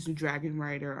later that she's a dragon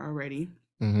rider already.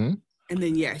 And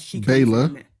then she comes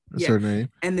Bayla, in. that's her name.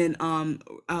 And then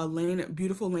Lena,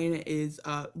 beautiful Lena, is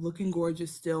looking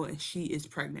gorgeous still, and she is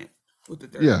pregnant with the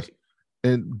third baby.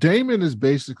 And Damon is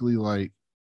basically like,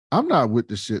 I'm not with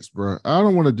the shits, bro. I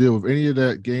don't want to deal with any of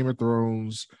that Game of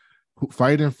Thrones,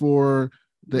 fighting for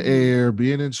the heir,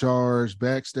 being in charge,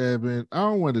 backstabbing. I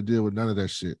don't want to deal with none of that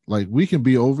shit. Like, we can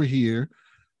be over here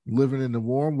living in the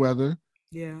warm weather.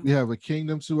 Yeah. We have a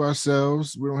kingdom to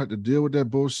ourselves. We don't have to deal with that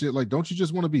bullshit. Like, don't you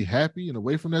just want to be happy and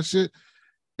away from that shit?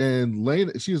 And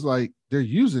Lena, she's like, they're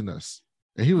using us.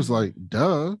 And he was like,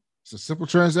 duh. It's a simple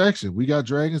transaction. We got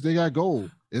dragons, they got gold.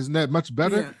 Isn't that much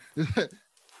better? Yeah.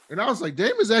 And I was like,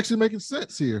 Damon's actually making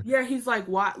sense here. Yeah, he's like,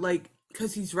 what? Like,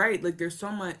 because he's right. Like, there's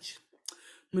so much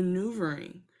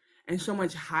maneuvering and so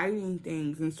much hiding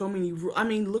things and so many. I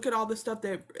mean, look at all the stuff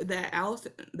that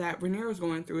Rhaenyra's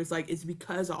going through. It's like, it's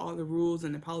because of all the rules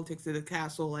and the politics of the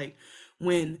castle. Like,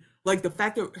 when, like, the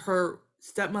fact that her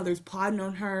stepmother's plotting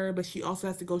on her, but she also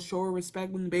has to go show her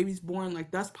respect when the baby's born. Like,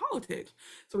 that's politics.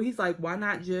 So he's like, why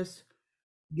not just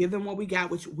give them what we got,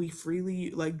 which we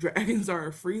freely, like, dragons are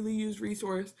a freely used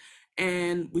resource,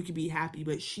 and we could be happy.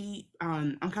 But she,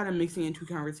 I'm kind of mixing in two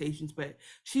conversations, but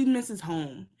she misses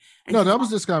home. And no, that was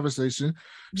this conversation.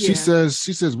 Yeah.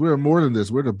 She says we're more than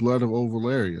this. We're the blood of old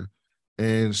Valeria.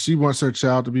 And she wants her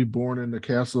child to be born in the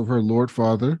castle of her Lord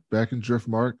Father back in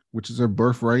Driftmark, which is her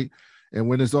birthright. And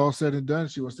when it's all said and done,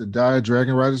 she wants to die a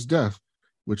dragon rider's death,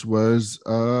 which was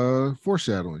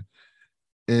foreshadowing.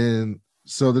 And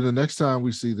so then the next time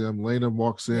we see them, Lena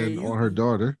walks in on her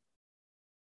daughter.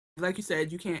 Like you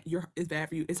said, you can't. It's bad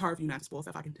for you. It's hard for you not to spoil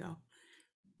stuff. I can tell.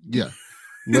 Yeah,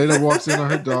 Lena walks in on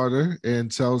her daughter and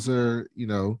tells her, you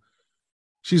know,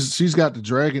 she's got the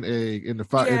dragon egg in the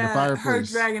fireplace. Her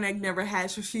dragon egg never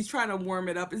hatched, so she's trying to warm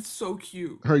it up. It's so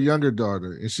cute. Her younger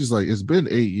daughter, and she's like, "It's been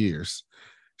 8 years.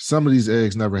 Some of these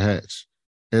eggs never hatch."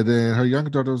 And then her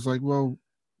younger daughter was like, "Well,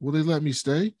 will they let me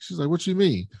stay?" She's like, "What you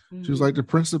mean?" She was like, "The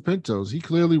Prince of Pentos. He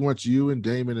clearly wants you and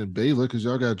Damon and Bayla because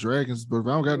y'all got dragons. But if I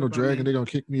don't got no dragon, they're gonna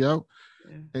kick me out."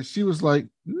 Yeah. And she was like,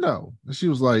 "No." And she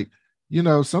was like, "You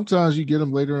know, sometimes you get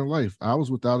them later in life. I was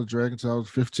without a dragon until I was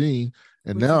 15,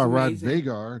 and now I ride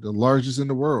Vhagar, the largest in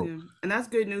the world." Yeah. And that's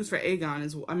good news for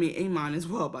Aemon as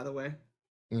well, by the way.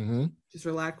 Just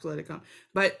relax, let it come.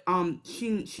 But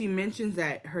she mentions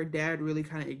that her dad really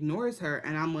kind of ignores her,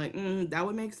 and I'm like, that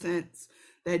would make sense.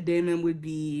 That Damon would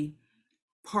be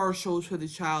partial to the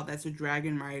child that's a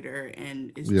dragon rider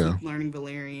and is keep learning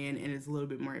Valerian and is a little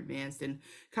bit more advanced. And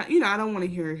I don't want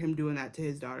to hear him doing that to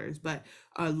his daughters. But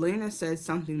Lena says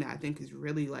something that I think is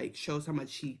really like shows how much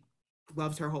she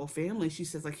loves her whole family. She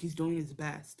says like he's doing his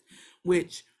best,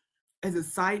 which as a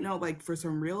side note, like for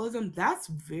some realism, that's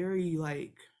very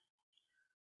like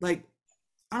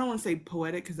I don't want to say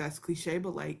poetic because that's cliche,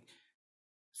 but like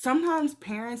sometimes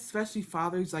parents, especially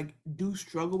fathers, like do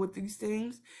struggle with these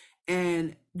things.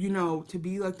 And, to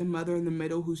be like the mother in the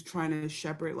middle who's trying to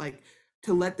shepherd, like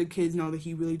to let the kids know that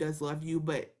he really does love you,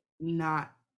 but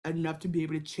not enough to be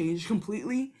able to change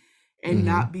completely and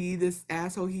not be this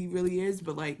asshole he really is,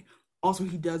 but like also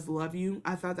he does love you.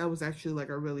 I thought that was actually like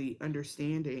a really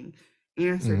understanding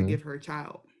answer to give her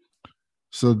child.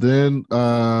 So then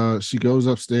she goes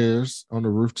upstairs on the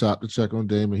rooftop to check on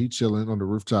Damon. He chilling on the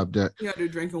rooftop deck. Yeah, they're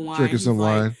drinking wine. Drinking some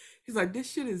wine. He's like,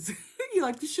 this shit is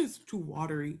this shit's too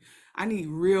watery. I need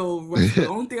real Westeros. The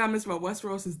only thing I miss about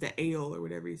Westeros is the ale or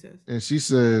whatever he says. And she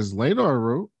says, Laenor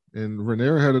wrote, and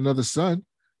Rhaenyra had another son.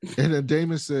 And then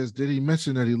Damon says, did he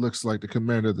mention that he looks like the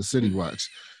commander of the City Watch?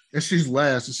 And she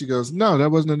laughs and she goes, no,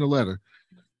 that wasn't in the letter.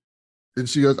 And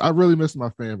she goes, I really miss my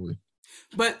family.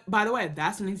 But by the way,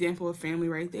 that's an example of family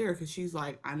right there, because she's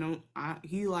like, I know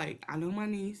my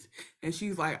niece, and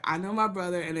she's like, I know my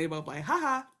brother, and they both like,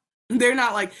 haha. They're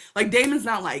not like Damon's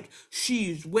not like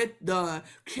she's with the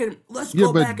kid. Let's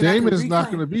go back. Yeah, but Damon's not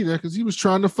going to be there because he was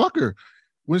trying to fuck her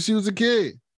when she was a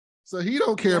kid, so he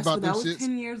don't care about this shit.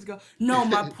 10 years ago. No,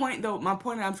 my point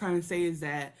I'm trying to say is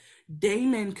that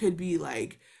Damon could be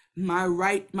like, my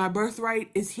birthright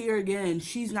is here again.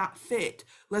 She's not fit.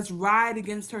 Let's ride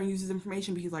against her and use his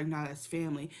information. But he's like, nah, that's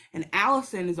family. And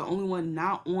Allison is the only one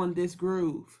not on this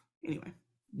groove. Anyway.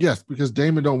 Yes, because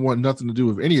Damon don't want nothing to do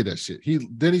with any of that shit. He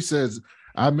says,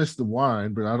 I miss the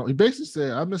wine, but I don't. He basically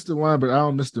said, I miss the wine, but I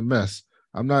don't miss the mess.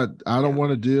 I don't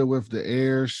want to deal with the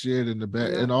air shit and the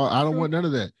back and all. I don't want none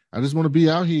of that. I just want to be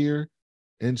out here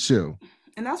and chill.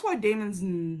 And that's why Damon's,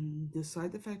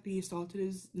 despite the fact that he assaulted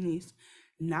his niece,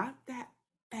 not that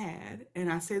bad,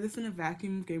 and I say this in a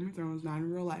vacuum of Game of Thrones, not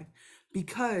in real life,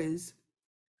 because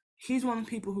he's one of the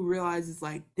people who realizes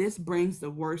like this brings the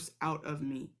worst out of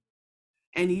me.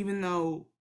 And even though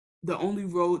the only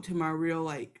road to my real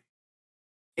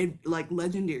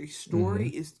legendary story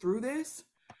is through this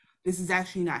is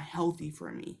actually not healthy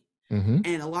for me.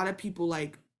 And a lot of people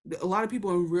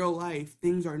in real life,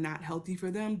 things are not healthy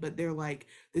for them, but they're like,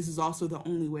 this is also the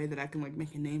only way that I can like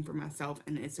make a name for myself,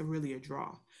 and it's really a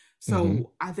draw.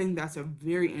 So I think that's a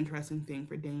very interesting thing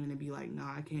for Damon to be like,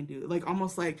 nah, I can't do it. Like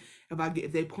almost like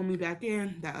if they pull me back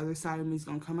in, that other side of me is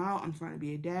gonna come out. I'm trying to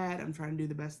be a dad. I'm trying to do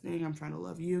the best thing. I'm trying to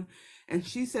love you. And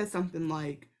she said something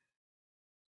about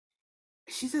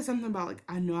like,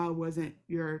 I know I wasn't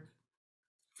your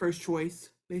first choice,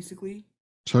 basically.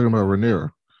 Talking about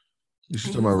Rhaenyra. She's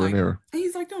talking about Rhaenyra. And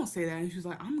he's like, don't say that. And she's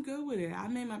like, I'm good with it. I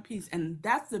made my peace. And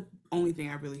that's the only thing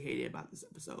I really hated about this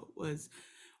episode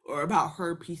or about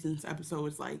her piece in this episode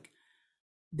was like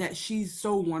that she's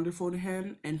so wonderful to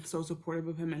him and so supportive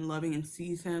of him and loving and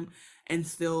sees him and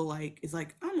still like is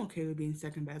like, I'm okay with being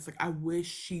second best. Like I wish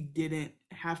she didn't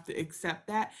have to accept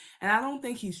that. And I don't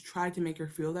think he's tried to make her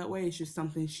feel that way. It's just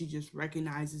something she just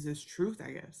recognizes as truth, I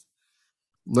guess.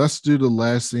 Let's do the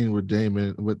last scene with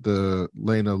Damon with the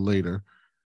Lena later,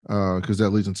 because that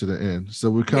leads into the end.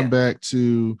 So we come back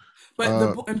to.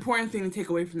 But the important thing to take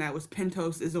away from that was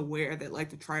Pentos is aware that like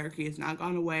the Triarchy has not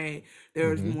gone away.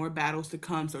 There's more battles to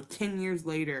come. So 10 years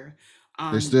later,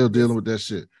 they're still dealing with that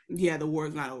shit. Yeah, the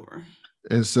war's not over.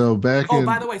 And so by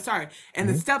the way, sorry. And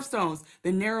the Stepstones,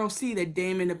 the narrow sea that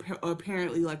Damon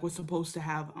apparently like was supposed to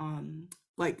have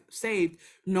like saved,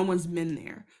 no one's been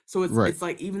there. So it's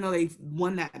like even though they've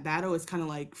won that battle, it's kind of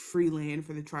like free land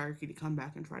for the Triarchy to come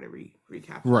back and try to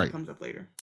recapture. Right. It comes up later.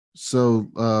 So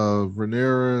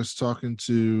Rhaenyra is talking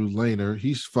to Laenor.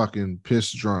 He's fucking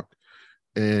pissed drunk.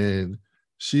 And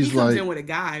she's he comes in with a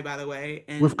guy, by the way.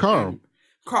 And, with Carl. And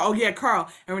Carl.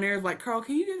 And Rhaenyra's like, Carl,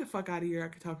 can you get the fuck out of here? I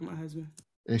can talk to my husband.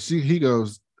 And he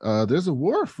goes, there's a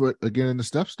war afoot again in the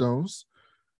Stepstones.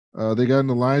 They got an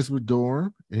alliance with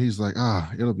Dorne, and he's like,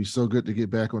 it'll be so good to get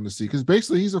back on the sea. Because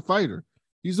basically he's a fighter.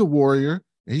 He's a warrior.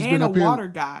 And he's been a up here. Water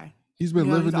guy. He's been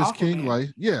living this king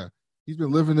life. Yeah. He's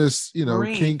been living this,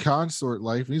 Marine. King consort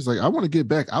life. And he's like, I want to get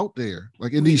back out there,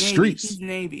 like in these streets. He's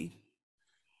Navy.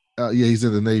 Yeah, he's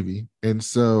in the Navy. And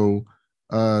so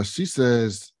she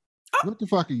says, what the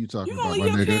fuck are you talking about, my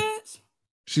nigga? Kids?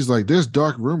 She's like, there's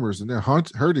dark rumors and they're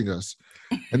hurting us.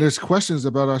 And there's questions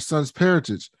about our son's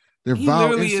parentage. They're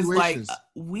vile insinuations. Is like,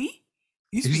 we?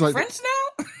 You speak French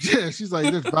now? Yeah, she's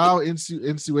like, there's vile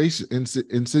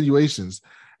insinuations.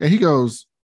 And he goes,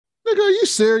 nigga, are you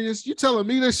serious? You telling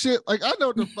me this shit? Like, I know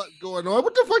what the fuck going on.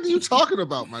 What the fuck are you talking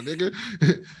about, my nigga?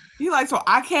 You like, so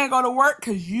I can't go to work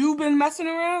because you've been messing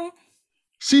around?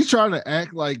 She's trying to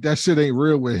act like that shit ain't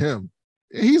real with him.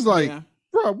 And he's like,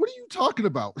 bro, what are you talking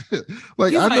about?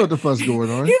 Like, I know what the fuck's going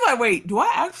on. He's like, wait, do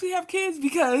I actually have kids?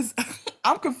 Because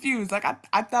I'm confused. Like,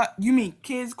 I thought, you mean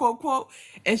kids, quote, quote.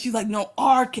 And she's like, no,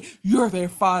 our kid, you're their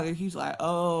father. He's like,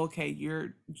 oh, okay,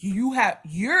 you're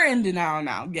in denial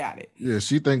now. Got it. Yeah,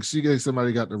 she thinks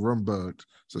somebody got the room bugged.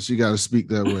 So she got to speak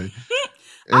that way.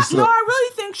 I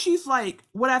really think she's like,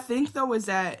 what I think though is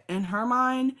that in her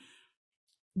mind,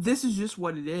 this is just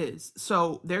what it is.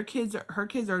 So her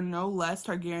kids are no less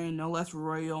Targaryen, no less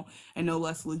royal, and no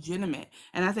less legitimate.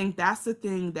 And I think that's the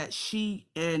thing that she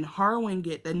and Harwin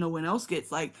get that no one else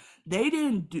gets. Like,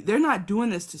 they're not doing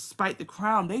this to spite the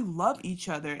crown. They love each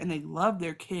other and they love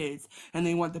their kids and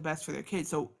they want the best for their kids.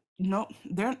 So no,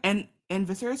 and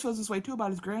Viserys feels this way too about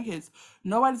his grandkids.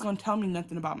 Nobody's gonna tell me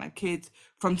nothing about my kids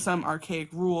from some archaic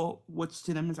rule, which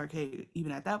to them is archaic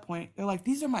even at that point. They're like,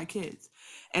 these are my kids.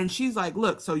 And she's like,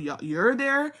 look, so you're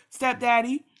their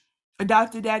stepdaddy,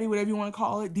 adopted daddy, whatever you want to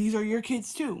call it. These are your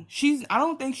kids too. I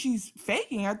don't think she's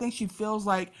faking. I think she feels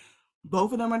like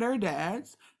both of them are their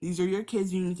dads. These are your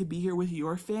kids. You need to be here with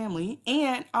your family.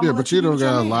 And but you don't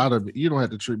got you don't have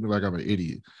to treat me like I'm an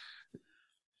idiot.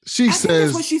 She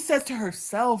says that's what she says to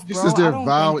herself, bro. She says there are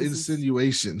vile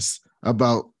insinuations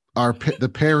about the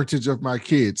parentage of my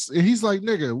kids. And he's like,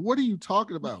 nigga, what are you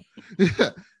talking about?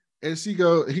 And he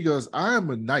goes, I am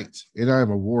a knight and I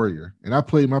am a warrior. And I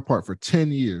played my part for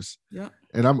 10 years. Yeah.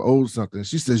 And I'm owed something.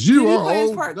 She says, you are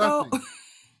owed nothing.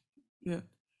 Yeah.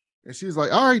 And she's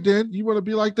like, all right, then, you want to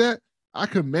be like that? I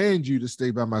command you to stay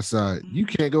by my side. You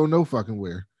can't go no fucking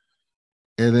where.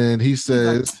 And then he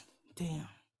says, like, damn.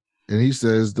 And he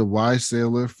says, the wise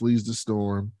sailor flees the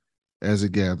storm as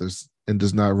it gathers and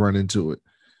does not run into it.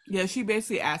 Yeah, she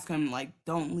basically asked him, like,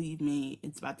 don't leave me.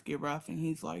 It's about to get rough. And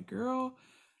he's like, girl,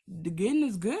 the getting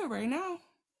is good right now.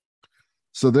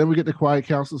 So then we get the Quiet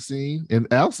Council scene, and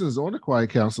Allison is on the Quiet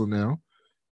Council now,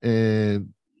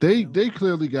 and they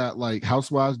clearly got like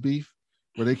housewives beef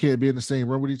where they can't be in the same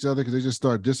room with each other because they just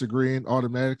start disagreeing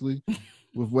automatically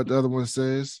with what the other one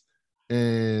says.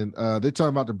 And they're talking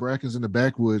about the Brackens in the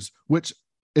backwoods, which,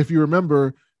 if you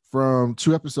remember from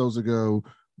 2 episodes ago,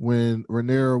 when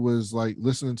Rhaenyra was like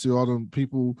listening to all them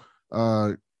people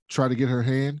try to get her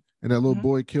hand, and that little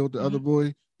boy killed the other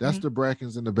boy. That's the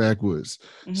Brackens in the backwoods.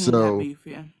 So, beef,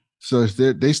 yeah. So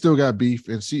they still got beef,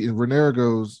 and Rhaenyra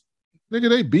goes, "Nigga,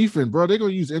 they beefing, bro. They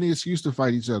gonna use any excuse to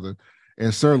fight each other."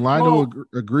 And Sir Lionel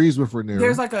agrees with Rhaenyra.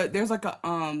 There's like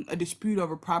a dispute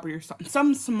over property or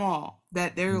something small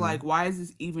that they're like, why is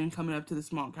this even coming up to the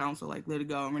small council? Like, let it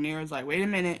go. And Rhaenyra's like, wait a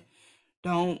minute,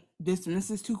 don't this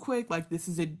is too quick. Like, this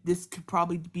could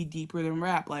probably be deeper than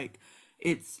rap. Like,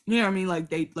 it's, you know what I mean?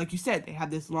 Like, like you said, they had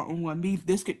this long one beef.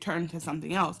 This could turn to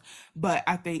something else. But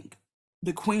I think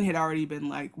the queen had already been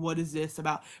like, what is this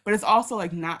about? But it's also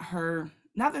like not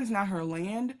that it's not her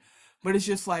land, but it's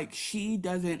just like she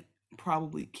doesn't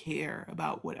probably care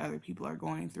about what other people are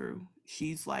going through.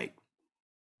 She's like,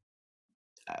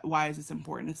 why is this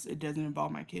important? It doesn't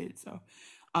involve my kids. So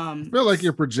I feel like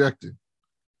you're projecting.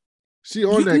 She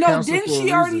on that council didn't for she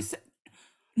a already reason.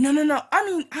 No. I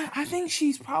mean, I think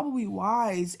she's probably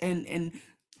wise and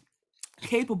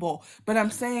capable, but I'm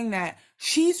saying that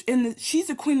she's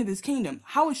the queen of this kingdom.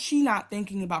 How is she not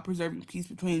thinking about preserving peace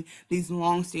between these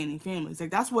long-standing families?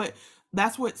 Like, that's what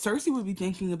Cersei would be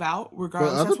thinking about,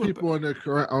 regardless. But other people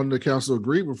on the council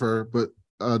agreed with her, but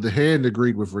the hand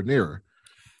agreed with Rhaenyra.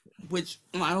 Which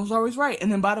Lionel's always right.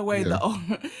 And then, by the way,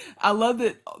 I love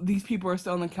that these people are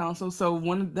still on the council. So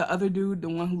the other dude, the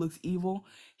one who looks evil,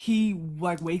 he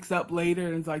like wakes up later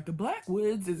and is like, the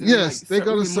Blackwoods is. Yes, like, they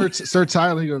go to Sir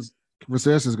Tyler. He goes,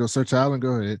 Viserys goes, Sir Tyler,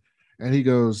 go ahead. And he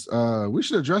goes, we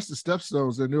should address the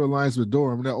Stepstones, their new alliance with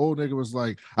Dorne. And that old nigga was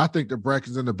like, I think the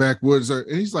Brackens in the backwoods are.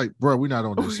 And he's like, bro, we're not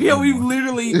on this. Yeah, we've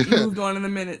literally moved on in the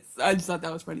minutes. I just thought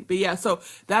that was funny. But yeah, so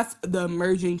that's the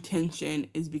emerging tension,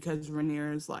 is because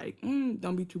Rhaenyra is like,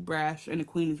 don't be too brash. And the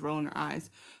queen is rolling her eyes.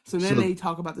 So then they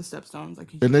talk about the Stepstones.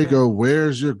 And they go,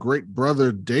 where's your great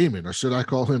brother Daemon? Or should I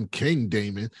call him King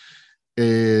Daemon?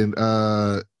 And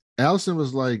Allison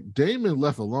was like, Daemon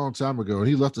left a long time ago, and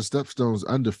he left the Stepstones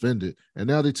undefended, and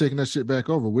now they're taking that shit back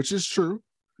over, which is true.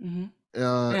 And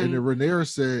then Rhaenyra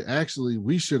said, actually,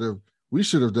 we should have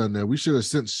done that. We should have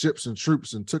sent ships and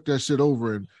troops and took that shit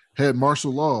over and had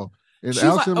martial law. And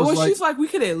Allison she's like, we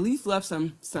could have at least left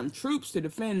some troops to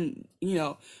defend,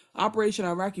 Operation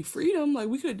Iraqi Freedom. Like,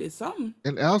 we could have did something.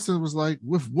 And Allison was like,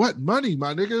 with what money,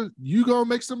 my nigga? You gonna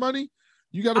make some money?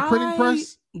 You got a printing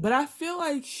press? But I feel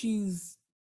like she's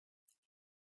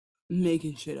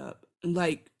making shit up.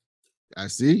 Like, I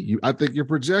see you. I think you're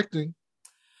projecting.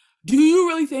 Do you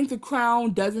really think the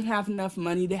crown doesn't have enough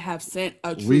money to have sent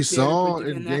a troop? We saw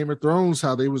in Game of Thrones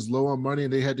how they was low on money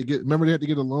and they had to get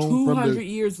a loan 200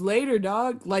 years later,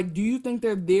 dog. Like, do you think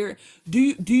they're there? Do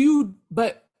you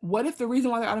but what if the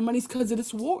reason why they're out of money is because of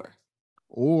this war?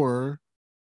 Or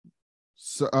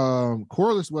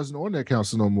Corlys wasn't on that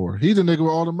council no more. He's the nigga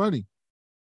with all the money.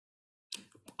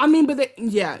 I mean, but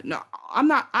I'm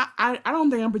not. I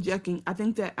don't think I'm projecting. I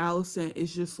think that Allison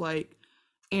is just like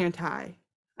anti.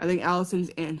 I think Allison's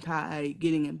anti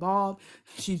getting involved.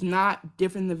 She's not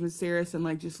different than Viserys,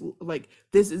 and just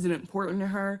this isn't important to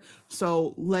her.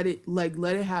 So let it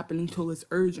happen until it's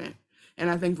urgent. And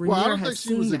I think Rhaenyra I don't think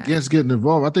she was against getting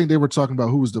involved. I think they were talking about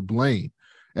who was to blame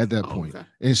at that point. Okay.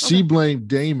 And she blamed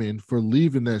Daemon for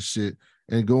leaving that shit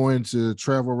and going to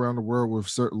travel around the world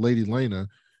with Lady Lena.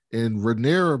 And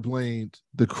Rhaenyra blamed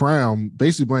the crown,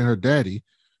 basically blamed her daddy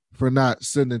for not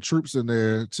sending troops in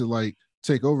there to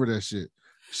take over that shit.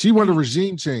 She wanted a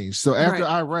regime change. So after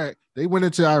Iraq, they went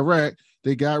into Iraq,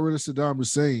 they got rid of Saddam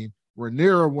Hussein.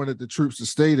 Rhaenyra wanted the troops to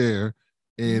stay there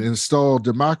and install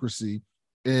democracy.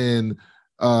 And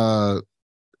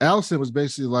Allison was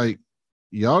basically like,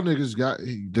 y'all niggas got,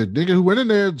 the nigga who went in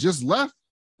there just left.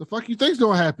 The fuck you think's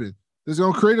gonna happen? It's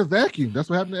gonna create a vacuum. That's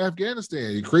what happened to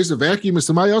Afghanistan. It creates a vacuum and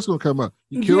somebody else gonna come up.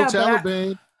 You kill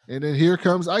Taliban, and then here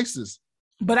comes ISIS.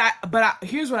 But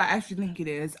here's what I actually think it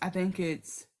is. I think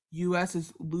it's U.S.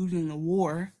 is losing the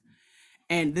war,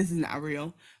 and this is not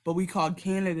real. But we called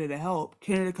Canada to help.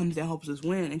 Canada comes and helps us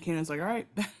win, and Canada's like, all right,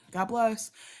 God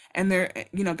bless. And they're,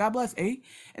 God bless, eh?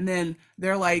 And then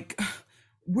they're like,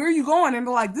 where are you going? And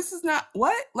they're like, this is not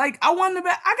what? Like, I want to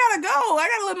bet. I gotta go. I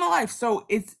gotta live my life. So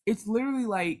it's literally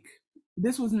like,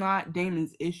 this was not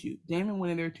Daemon's issue. Daemon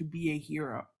went in there to be a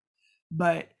hero.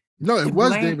 But no, it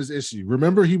was Daemon's issue.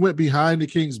 Remember, he went behind the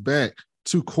king's back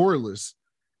to Corlys,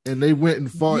 and they went and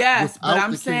fought. Yes, but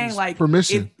I'm saying,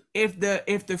 permission. if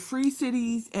the free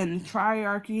cities and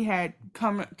triarchy had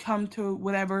come to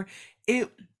whatever, it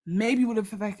maybe would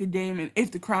have affected Daemon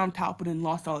if the crown toppled and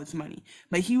lost all its money.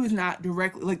 But he was not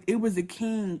directly, like, it was the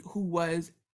king who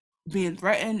was being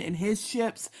threatened in his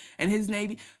ships and his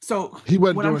navy. So he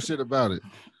wasn't doing shit about it.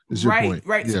 Is your point?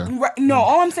 Right. Yeah. So, no,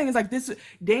 all I'm saying is like this.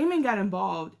 Daemon got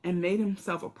involved and made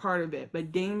himself a part of it,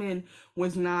 but Daemon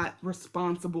was not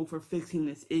responsible for fixing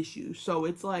this issue. So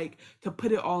it's like to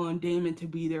put it all on Daemon to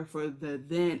be there for the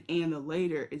then and the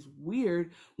later is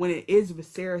weird when it is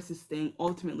Viserys' thing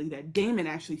ultimately that Daemon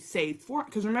actually saved for.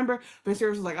 Because remember, Viserys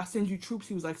was like, "I'll send you troops."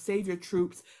 He was like, "Save your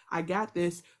troops. I got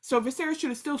this." So Viserys should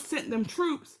have still sent them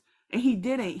troops, and he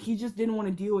didn't. He just didn't want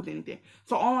to deal with anything.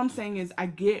 So all I'm saying is, I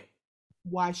get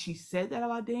why she said that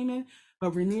about Daemon,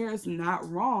 but Rhaenyra is not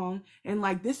wrong. And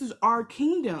like, this is our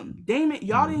kingdom. Daemon,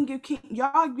 y'all didn't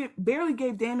give barely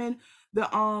gave Daemon the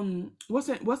what's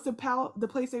the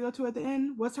place they go to at the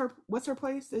end? What's her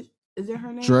place? Is it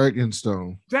her name?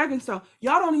 Dragonstone.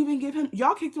 Y'all don't even give him.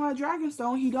 Y'all kicked him out of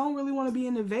Dragonstone. He don't really want to be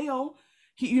in the Vale.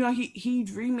 He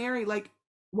remarried. Like,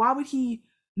 why would he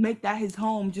make that his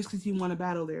home just because he won a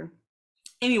battle there?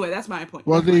 Anyway, that's my point.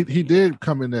 Well, he did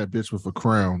come in that bitch with a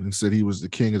crown and said he was the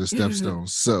king of the Stepstones.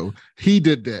 So he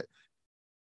did that.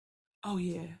 Oh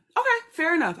yeah. Okay,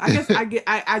 fair enough. I guess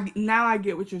I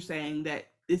get what you're saying, that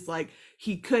it's like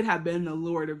he could have been the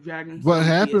Lord of Dragons. What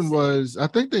happened was, I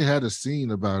think they had a scene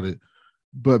about it,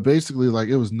 but basically, like,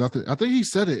 it was nothing. I think he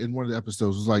said it in one of the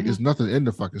episodes. It was like, it's nothing in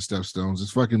the fucking Stepstones. It's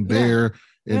fucking bare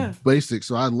and basic.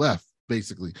 So I left,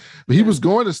 basically. But he was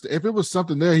going to, if it was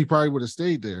something there, he probably would have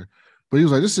stayed there. But he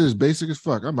was like, this is basic as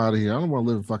fuck. I'm out of here. I don't want to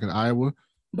live in fucking Iowa.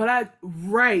 But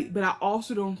I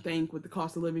also don't think with the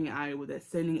cost of living in Iowa that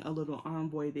sending a little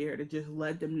envoy there to just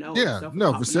let them know. Yeah,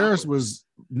 no, Viserys was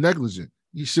negligent.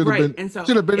 He should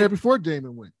have been there before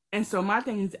Daemon went. And so my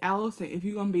thing is, Alicent, if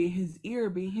you're gonna be in his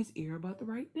ear about the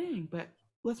right thing. But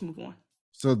let's move on.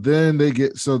 So then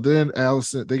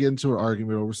Alicent, they get into an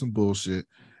argument over some bullshit.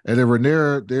 And then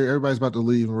Rhaenyra, everybody's about to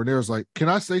leave, and Rhaenyra's like, can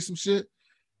I say some shit?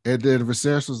 And then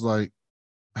Viserys was like,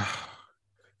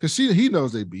 because he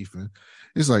knows they beefing.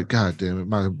 It's like, God damn it,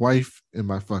 my wife and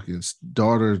my fucking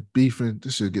daughter beefing.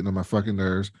 This shit getting on my fucking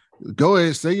nerves. Go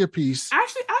ahead, say your piece.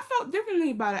 Actually, I felt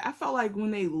differently about it. I felt like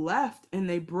when they left and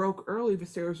they broke early,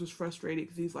 Viserys was frustrated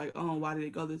because he's like, oh, why did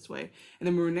it go this way? And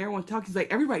then when Rhaenyra went to talk, he's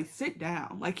like, everybody sit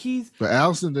down. Like, But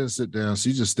Alicent didn't sit down.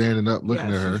 She's just standing up looking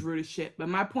at her. She's rude as shit. But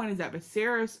my point is that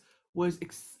Viserys was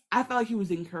I felt like he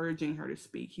was encouraging her to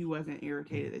speak. He wasn't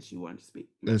irritated that she wanted to speak.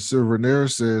 And so Rhaenyra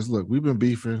says, look, we've been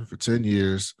beefing for 10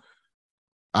 years.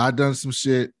 I done some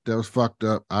shit that was fucked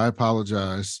up. I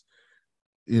apologize,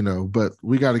 but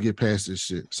we got to get past this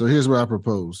shit. So here's what I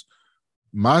propose.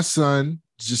 My son,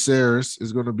 Jacaerys,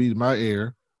 is going to be my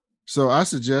heir. So I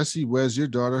suggest he weds your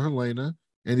daughter, Helena,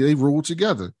 and they rule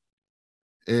together.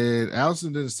 And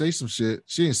Alicent didn't say some shit.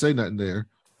 She didn't say nothing there.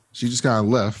 She just kind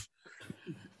of left.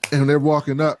 And they're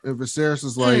walking up, and Viserys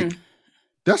is like,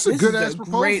 that's a good ass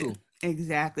proposal.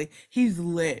 Exactly. He's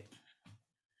lit.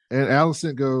 And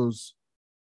Alicent goes,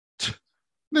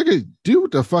 nigga, do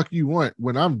what the fuck you want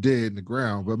when I'm dead in the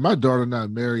ground, but my daughter not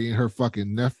marrying her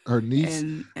fucking her niece.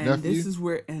 And nephew. this is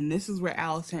where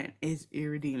Alicent is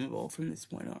irredeemable from this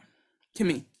point on. To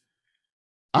me.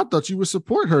 I thought you would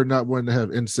support her not wanting to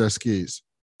have incest kids.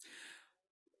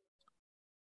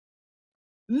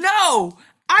 No!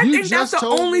 I think that's the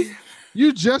only.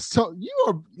 You just told you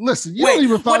are. Listen, you don't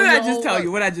even follow. What did I just tell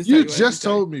you? What I just you just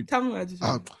told me. Tell me what I just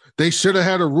told you. They should have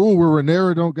had a rule where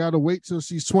Rhaenyra don't gotta wait till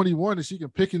she's 21 and she can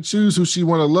pick and choose who she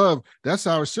want to love. That's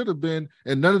how it should have been,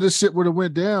 and none of this shit would have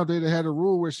went down. They'd have had a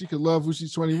rule where she could love who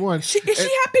she's 21. If she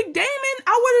had picked Daemon,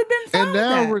 I would have been fine. And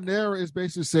now Rhaenyra is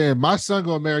basically saying, "My son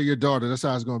gonna marry your daughter. That's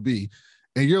how it's gonna be."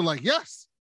 And you're like, "Yes,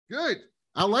 good.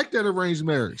 I like that arranged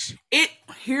marriage."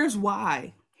 Here's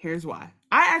why.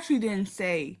 I actually didn't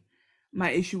say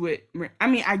my issue with. I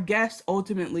mean, I guess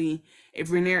ultimately, if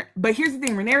Rhaenyra, but here's the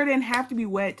thing: Rhaenyra didn't have to be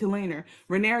wed to Laenor.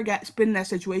 Rhaenyra got spit in that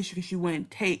situation because she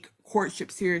wouldn't take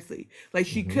courtship seriously. Like,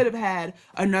 she could have had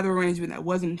another arrangement that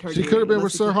wasn't Targaryen. She could have been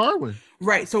with Sir Harwin,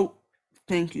 right? So,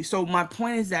 thank you. So my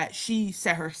point is that she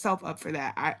set herself up for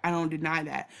that. I don't deny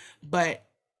that, but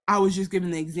I was just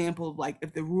giving the example of, like,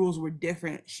 if the rules were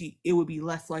different, it would be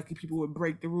less likely people would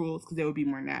break the rules because they would be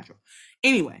more natural.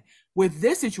 Anyway, with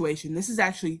this situation, this is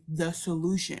actually the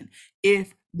solution.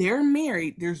 If they're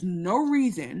married, there's no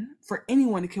reason for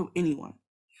anyone to kill anyone.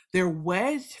 They're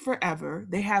wedged forever.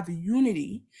 They have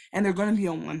unity, and they're going to be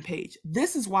on one page.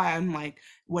 This is why I'm like,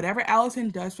 whatever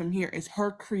Alicent does from here is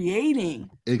her creating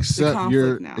the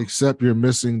conflict now. Except you're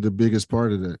missing the biggest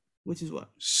part of that. Which is what?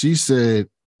 She said,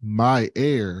 my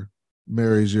heir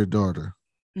marries your daughter.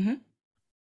 Mm-hmm.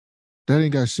 That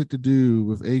ain't got shit to do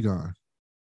with Aegon.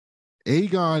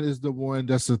 Aegon is the one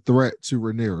that's a threat to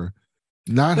Rhaenyra,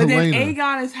 not But then Helena.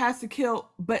 Aegon has to kill.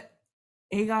 But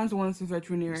Aegon's the one that's a threat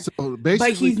to Rhaenyra. So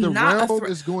basically, but he's the not realm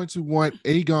is going to want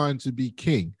Aegon to be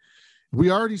king. We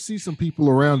already see some people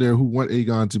around there who want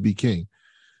Aegon to be king.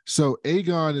 So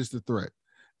Aegon is the threat.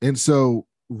 And so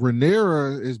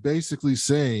Rhaenyra is basically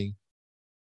saying,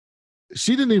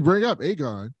 she didn't even bring up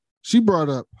Aegon. She brought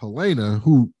up Helena,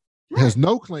 who has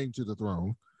no claim to the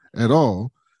throne at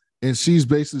all. And she's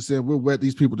basically saying, we'll wed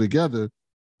these people together.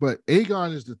 But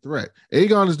Aegon is the threat.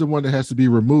 Aegon is the one that has to be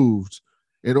removed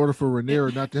in order for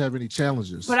Rhaenyra not to have any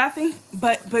challenges. But I think,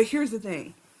 but here's the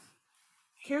thing.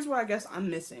 Here's what I guess I'm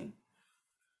missing.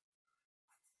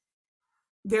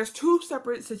 There's two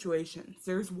separate situations.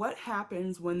 There's what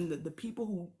happens when the people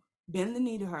who bend the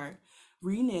knee to her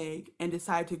renege and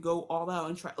decide to go all out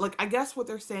and try. Like, I guess what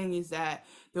they're saying is that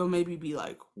there'll maybe be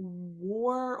like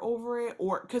war over it,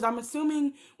 or because I'm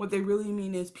assuming what they really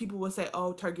mean is people will say,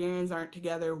 "Oh, Targaryens aren't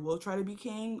together. We'll try to be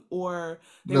king," or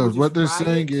no. What they're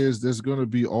saying is there's going to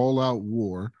be all out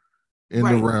war in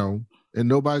the realm. And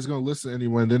nobody's going to listen to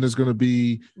anyone. Then there's going to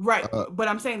be but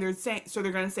I'm saying they're saying so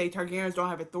they're going to say Targaryens don't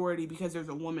have authority because there's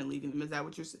a woman leading them. Is that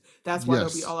what you're saying? That's why there'll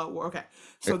be all out war. Okay,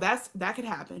 so that could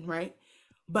happen, right?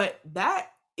 But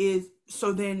that is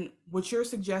so. Then what you're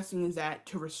suggesting is that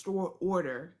to restore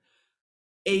order,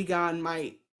 Aegon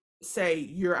might say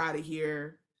you're out of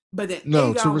here. But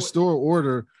then to restore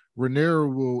order,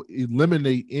 Rhaenyra will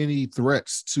eliminate any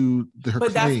threats to her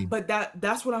claim.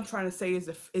 That's what I'm trying to say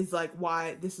is like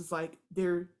why this is like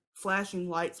they're flashing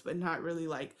lights but not really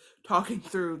like talking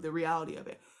through the reality of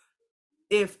it.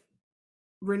 If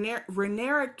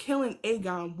Rhaenyra killing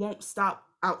Aegon won't stop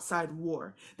outside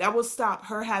war, that will stop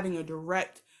her having a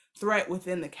direct threat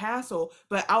within the castle,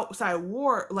 but outside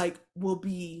war will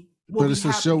be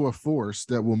a show of force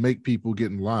that will make people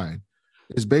get in line.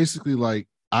 It's basically like,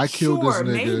 I killed this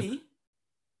nigga. Maybe.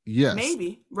 Yes.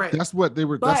 Maybe. Right. That's what they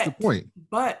were. That's the point.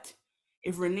 But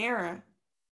if Rhaenyra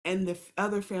and the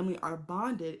other family are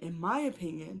bonded, in my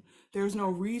opinion, there's no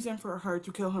reason for her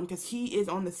to kill him because he is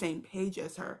on the same page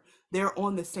as her. They're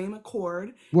on the same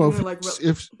accord. Well,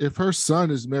 if her son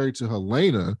is married to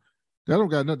Helena, that don't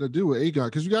got nothing to do with Aegon.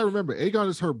 Because you got to remember, Aegon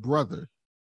is her brother.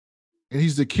 And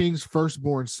he's the king's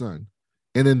firstborn son.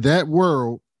 And in that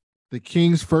world, the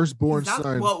king's firstborn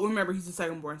son. Well, remember, he's the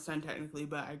secondborn son, technically,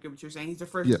 but I get what you're saying. He's the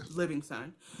first living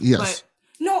son. Yes. But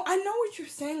no, I know what you're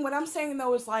saying. What I'm saying,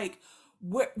 though, is like,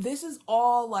 this is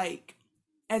all like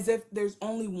as if there's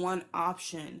only one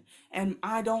option. And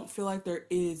I don't feel like there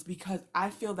is, because I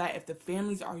feel that if the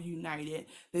families are united,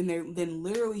 then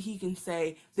literally he can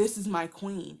say, this is my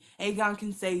queen. Aegon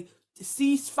can say,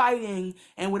 cease fighting,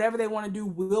 and whatever they want to do,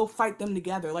 we'll fight them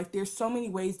together. Like, there's so many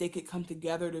ways they could come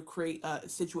together to create a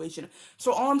situation.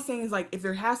 So all I'm saying is, like, if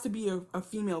there has to be a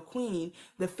female queen,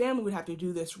 the family would have to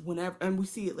do this whenever, and we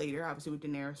see it later, obviously, with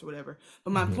Daenerys or whatever.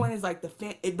 But my point is, like, but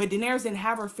Daenerys didn't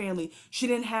have her family. She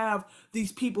didn't have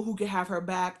these people who could have her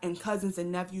back, and cousins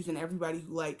and nephews and everybody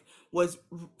who, like, was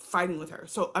fighting with her.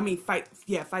 So, I mean,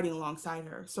 fighting alongside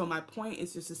her. So my point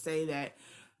is just to say that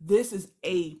this is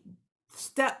a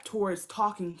step towards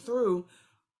talking through,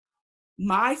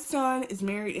 my son is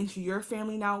married into your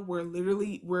family now.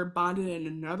 We're bonded in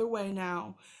another way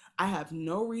now. I have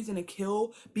no reason to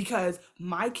kill because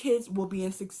my kids will be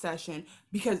in succession,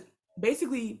 because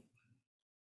basically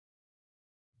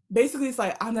it's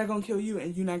like, I'm not gonna kill you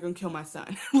and you're not gonna kill my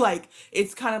son. Like,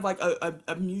 it's kind of like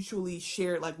a mutually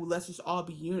shared, like, well, let's just all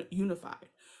be unified.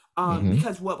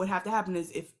 Because what would have to happen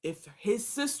is if his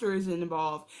sister is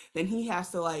involved, then he has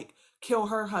to, like, kill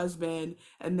her husband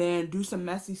and then do some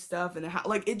messy stuff, and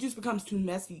like, it just becomes too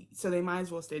messy, so they might as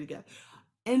well stay together.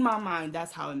 In my mind,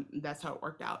 that's how it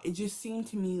worked out. It just seemed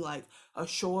to me like a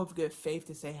show of good faith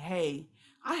to say, hey,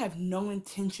 I have no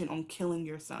intention on killing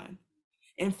your son.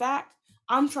 In fact,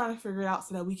 I'm trying to figure it out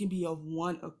so that we can be of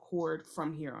one accord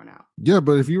from here on out. Yeah,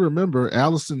 but if you remember,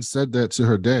 Alicent said that to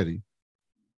her daddy.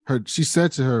 She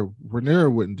said to her,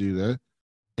 Rhaenyra wouldn't do that,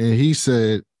 and he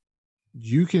said,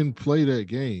 you can play that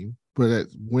game, but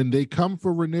when they come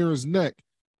for Rhaenyra's neck,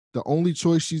 the only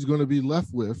choice she's going to be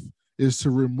left with is to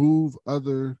remove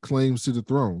other claims to the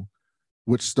throne,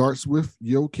 which starts with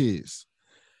your kids.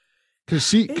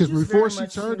 Because before she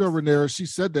turned on Rhaenyra, she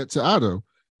said that to Otto,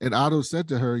 and Otto said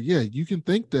to her, yeah, you can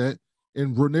think that,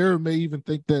 and Rhaenyra may even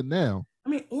think that now. I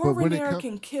mean, or Rhaenyra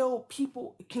can kill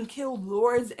people, can kill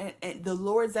lords and the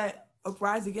lords that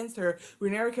uprise against her,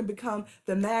 Rhaenyra can become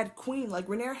the Mad Queen. Like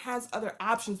Rhaenyra has other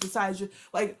options besides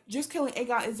just killing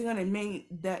Aegon isn't gonna mean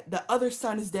that the other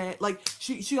son is dead. Like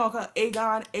she gonna call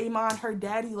Aegon, Aemon, her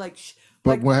daddy.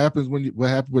 But what happens what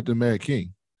happened with the Mad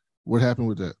King? What happened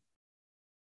with that?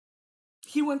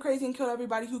 He went crazy and killed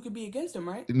everybody who could be against him,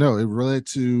 right? No, it led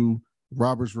to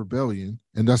Robert's rebellion,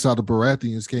 and that's how the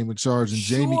Baratheons came in charge, and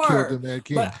Jaime killed the Mad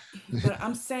King. But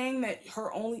I'm saying that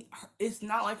it's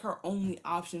not like her only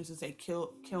option is to say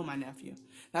kill my nephew.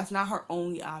 That's not her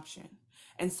only option.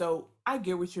 And so I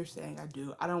get what you're saying. I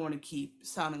do. I don't want to keep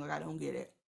sounding like I don't get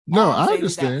it. No, I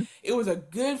understand. It was a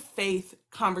good faith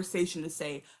conversation to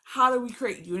say, how do we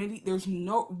create unity?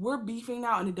 We're beefing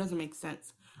now and it doesn't make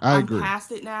sense. I'm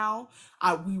past it now.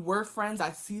 We were friends.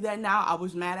 I see that now. I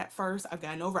was mad at first. I've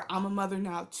gotten over it. I'm a mother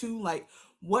now too. Like,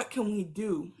 what can we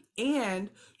do?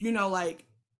 And,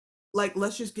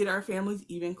 let's just get our families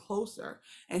even closer.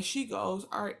 And she goes,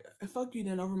 all right, fuck you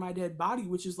then over my dead body,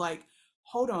 which is like,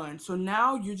 hold on. So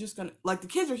now you're just going to, the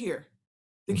kids are here.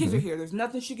 The kids are here. There's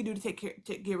nothing she can do to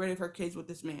get rid of her kids with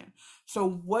this man. So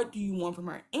what do you want from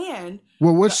her? And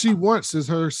what she wants is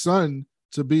her son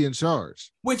to be in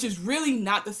charge, which is really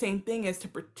not the same thing as to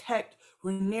protect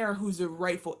Rhaenyra, who's the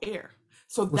rightful heir.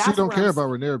 So she don't care about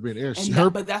Rhaenyra being heir.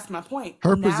 But that's my point.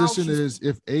 Her position is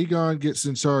if Aegon gets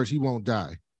in charge, he won't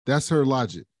die. That's her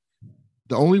logic.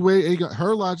 The only way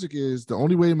her logic is the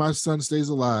only way my son stays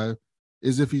alive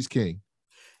is if he's king.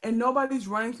 And nobody's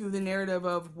running through the narrative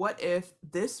of what if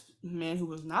this man who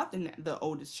was not the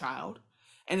oldest child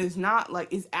and is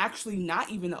actually not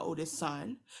even the oldest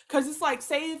son. Because it's like,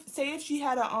 say if she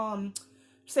had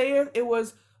say if it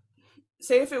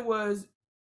was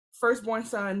firstborn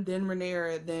son, then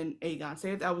Rhaenyra, then Aegon.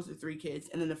 Say if that was the three kids,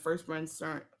 and then the firstborn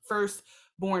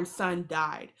son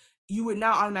died. You would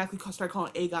now automatically start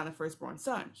calling Aegon the firstborn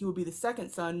son. He would be the second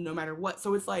son no matter what.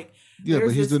 So it's like, yeah,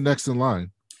 but he's the next in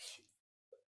line.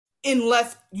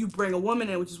 Unless you bring a woman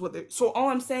in, which is what so all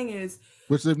I'm saying is,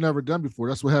 which they've never done before.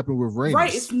 That's what happened with Rhaenys.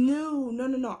 Right, it's new.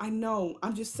 No. I know.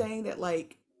 I'm just saying that,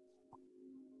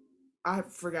 I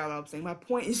forgot what I was saying. My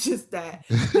point is just that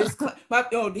here's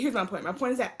my point. My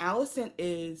point is that Alicent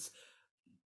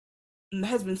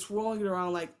has been swirling it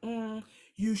around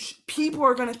people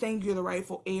are going to think you're the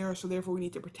rightful heir, so therefore we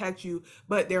need to protect you.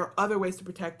 But there are other ways to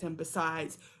protect him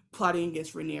besides plotting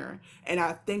against Rhaenyra. And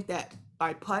I think that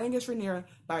by plotting against Rhaenyra,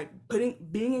 by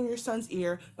being in your son's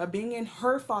ear, by being in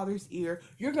her father's ear,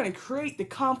 you're going to create the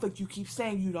conflict you keep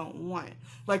saying you don't want.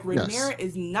 Rhaenyra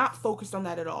is not focused on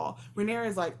that at all. Rhaenyra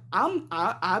is like,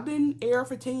 I've been heir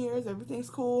for 10 years. Everything's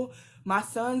cool. My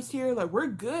son's here. We're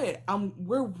good.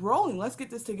 We're rolling. Let's get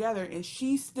this together. And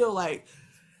she's still like,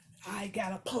 I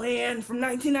got a plan from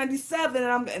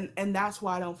 1997, and that's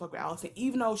why I don't fuck with Alicent.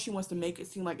 Even though she wants to make it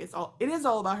seem like it is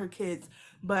all about her kids,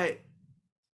 but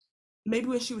maybe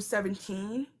when she was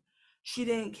 17, she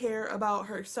didn't care about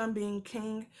her son being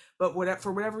king, but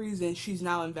for whatever reason, she's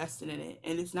now invested in it,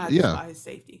 and it's not just about his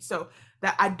safety. So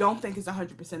that I don't think it's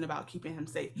 100% about keeping him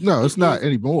safe. No, it's not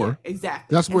anymore. Yeah,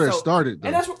 exactly. That's where it started, though.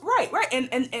 And that's right.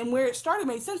 And where it started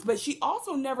made sense. But she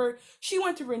also she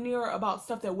went to Rhaenyra about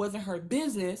stuff that wasn't her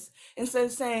business instead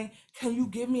of saying, "Can you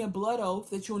give me a blood oath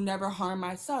that you'll never harm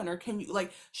my son?" Or can you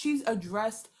she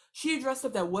addressed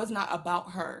stuff that was not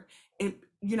about her, and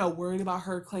worried about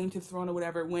her claim to the throne or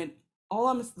whatever. When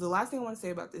the last thing I want to say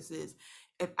about this is,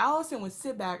 if Alicent would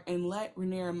sit back and let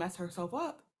Rhaenyra mess herself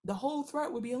up, the whole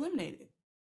threat would be eliminated.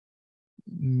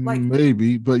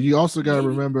 Maybe, but you also got to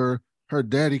remember her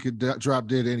daddy could drop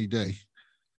dead any day.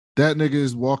 That nigga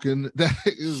is walking. That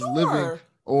is living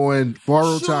on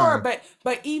borrowed time.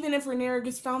 But even if Rhaenyra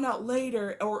gets found out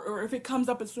later, or if it comes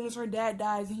up as soon as her dad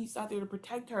dies and he's not there to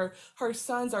protect her, her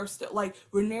sons are still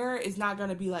Rhaenyra is not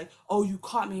gonna be like, oh, you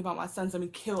caught me about my sons, let me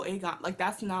kill Aegon.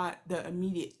 That's not the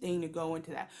immediate thing to go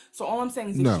into that. So all I'm saying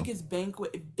is if she gets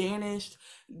banished,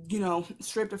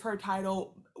 stripped of her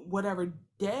title, whatever,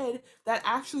 dead, that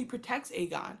actually protects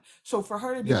Aegon. So for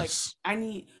her to be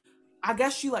I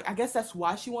guess that's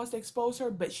why she wants to expose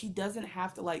her, but she doesn't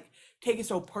have to take it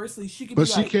so personally. She could,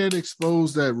 she can't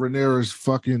expose that Rhaenyra's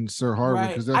fucking Sir Harvard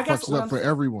because that fucks it up for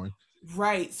everyone.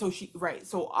 Right. So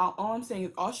So all I'm saying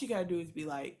is all she gotta do is be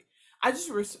like, I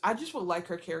just would like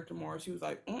her character more. She was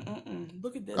like,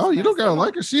 look at this. Oh, you don't gotta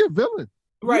like her. She a villain.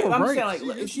 Right. I'm saying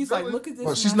if she's like, look at this.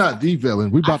 Well, she's not the villain.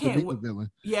 We about to be the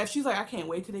villain. Yeah. If she's like, I can't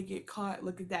wait till they get caught.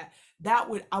 Look at that.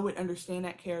 I would understand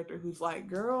that character who's like,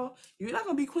 girl, you're not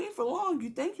gonna be queen for long. You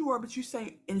think you are, but you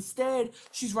saying instead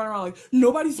she's running around like,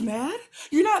 nobody's mad.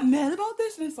 You're not mad about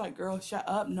this, and it's like, girl, shut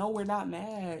up. No, we're not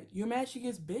mad. You're mad she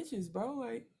gets bitches,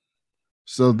 bro.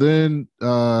 So then,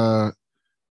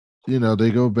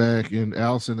 they go back and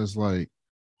Allison is like,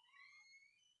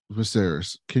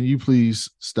 Viserys, can you please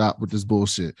stop with this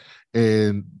bullshit?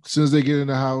 And as soon as they get in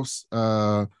the house,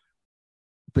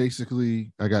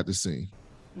 basically, I got the scene.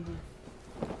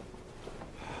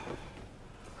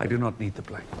 I do not need the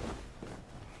blame.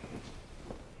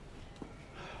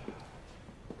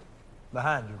 The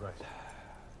hand, Your Grace.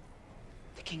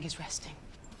 The king is resting.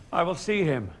 I will see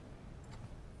him.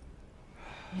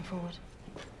 Lean forward.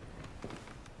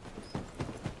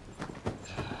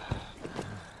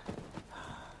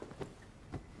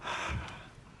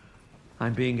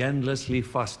 I'm being endlessly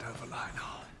fussed over,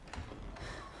 Lionel.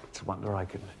 It's a wonder I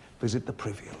can visit the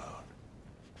privy alone.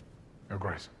 Your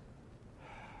Grace.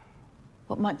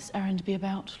 What might this errand be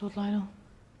about, Lord Lionel?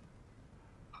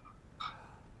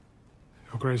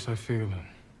 Your Grace, I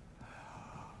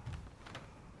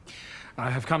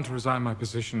have come to resign my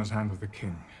position as Hand of the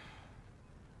King.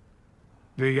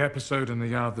 The episode in the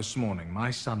yard this morning, my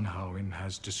son Harwin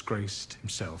has disgraced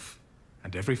himself,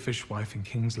 and every fishwife in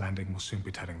King's Landing will soon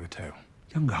be telling the tale.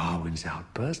 Young Harwin's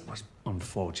outburst was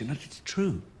unfortunate, it's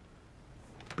true.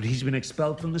 But he's been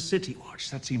expelled from the City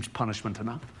Watch. That seems punishment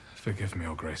enough. Forgive me,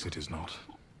 Your Grace, it is not.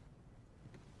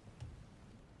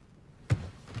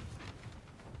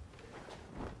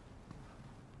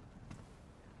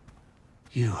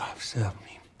 You have served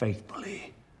me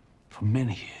faithfully for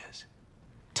many years.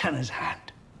 Tenor's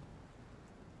hand.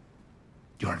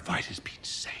 Your advice has been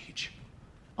sage,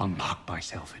 unmarked by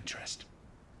self-interest,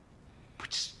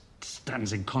 which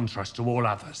stands in contrast to all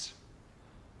others.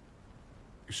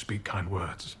 You speak kind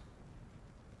words.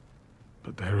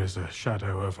 But there is a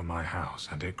shadow over my house,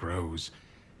 and it grows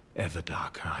ever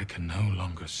darker. I can no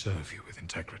longer serve you with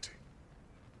integrity.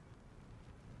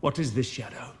 What is this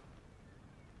shadow?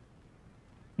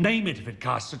 Name it if it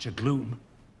casts such a gloom.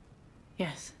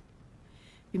 Yes.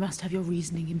 We must have your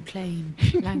reasoning in plain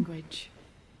language.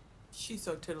 She's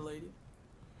so titillated.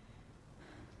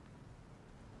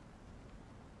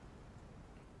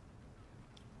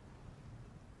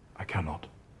 I cannot.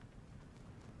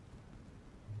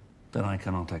 Then I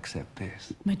cannot accept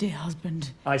this. My dear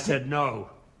husband. I said no.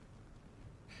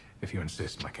 If you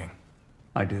insist, my king.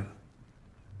 I do.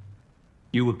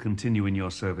 You will continue in your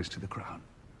service to the crown.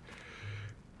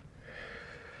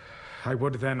 I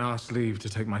would then ask leave to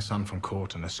take my son from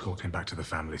court and escort him back to the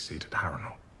family seat at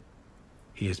Harrenhal.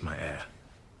 He is my heir,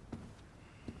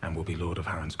 and will be Lord of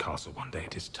Harren's castle one day.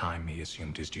 It is time he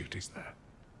assumed his duties there.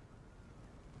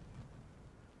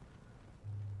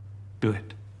 Do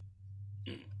it.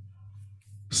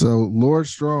 So Lord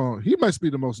Strong, he must be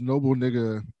the most noble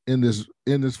nigga in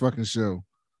this fucking show.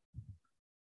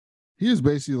 He is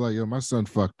basically like, yo, my son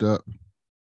fucked up.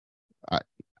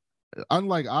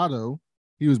 Unlike Otto,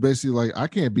 he was basically like, I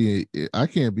can't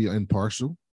be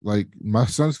impartial. Like, my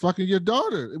son's fucking your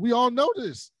daughter. We all know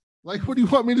this. Like, what do you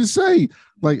want me to say?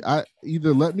 Like, I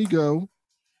either let me go,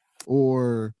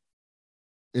 or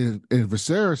and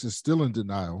Viserys is still in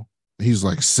denial. He's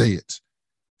like, say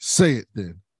it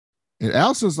then. And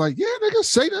Allison's like, yeah, nigga,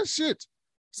 say that shit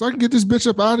so I can get this bitch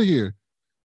up out of here.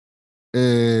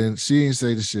 And she ain't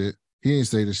say the shit. He ain't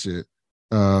say the shit.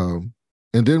 And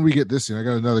then we get this scene. I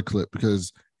got another clip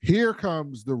because here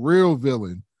comes the real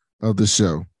villain of the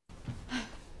show.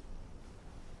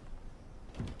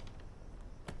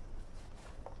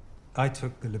 I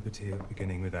took the liberty of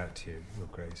beginning without you, Your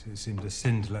Grace. It seemed a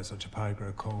sin to let such a pie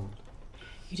grow cold.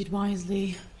 You did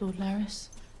wisely, Lord Larys.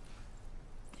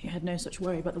 You had no such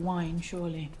worry about the wine,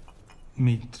 surely.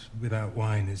 Meat without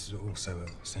wine is also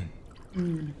a sin.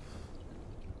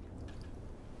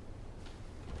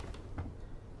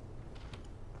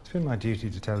 It's been my duty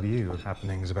to tell you of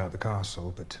happenings about the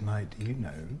castle, but tonight you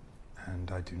know,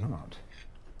 and I do not.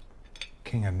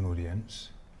 King had an audience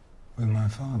with my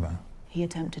father. He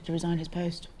attempted to resign his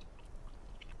post.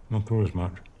 Not for as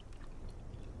much.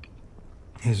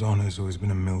 His honour's always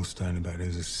been a millstone about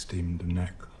his esteemed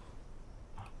neck.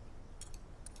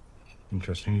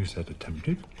 Interesting you said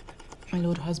attempted. My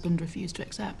lord husband refused to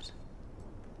accept.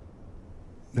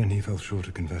 Then he fell short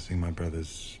of confessing my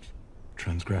brother's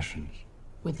transgressions.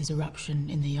 With his eruption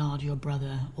in the yard, your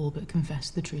brother all but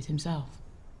confessed the truth himself.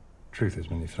 Truth has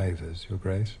many flavours, Your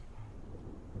Grace.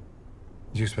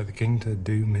 Do you expect the king to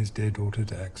doom his dear daughter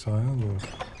to exile, or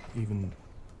even...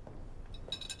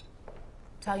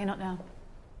 Tell you not now.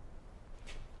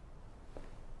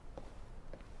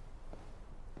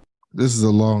 This is a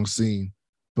long scene,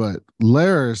 but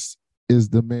Larys is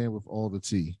the man with all the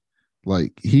tea.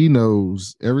 Like, he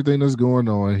knows everything that's going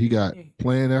on. He got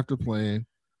plan after plan.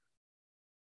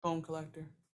 Bone collector.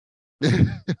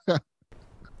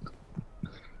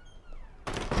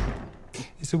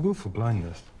 It's a willful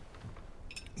blindness.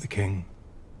 The king.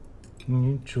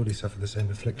 You'd surely suffer the same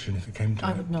affliction if it came to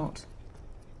I it. would not.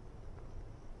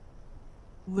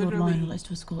 Literally, Lord Lionel is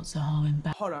to escort Sir Harwin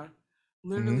back. hold on.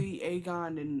 Literally,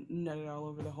 Aegon and nutted all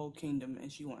over the whole kingdom,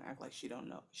 and she won't act like she don't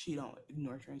know. She don't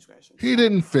ignore transgressions. He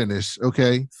didn't finish,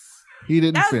 okay? He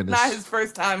didn't That's finish. not his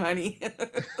first time, honey.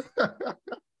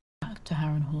 Back to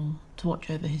Harrenhal to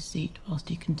watch over his seat whilst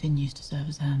he continues to serve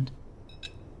as hand.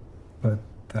 But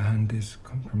the hand is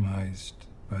compromised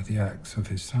by the acts of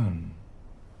his son.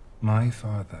 My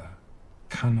father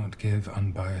cannot give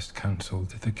unbiased counsel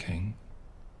to the king.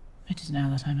 It is now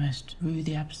that I most rue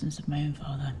the absence of my own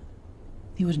father.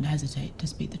 He wouldn't hesitate to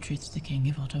speak the truth to the king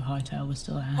if Otto Hightower was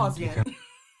still at hand. Pause again.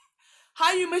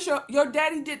 How you miss your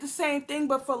daddy did the same thing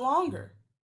but for longer?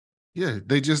 Yeah,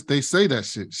 they say that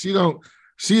shit.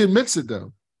 She admits it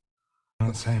though. I'm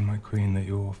not saying, my queen, that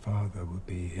your father would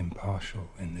be impartial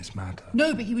in this matter.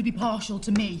 No, but he would be partial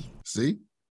to me. See?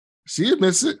 She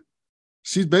admits it.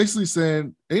 She's basically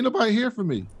saying, ain't nobody here for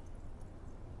me.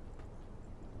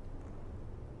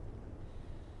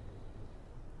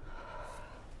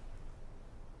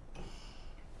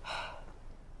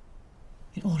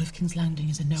 In all of King's Landing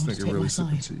is no one to take my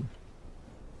side.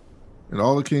 In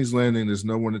all of King's Landing, there's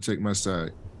no one to take my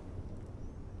side.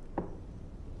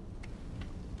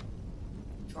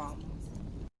 Drama.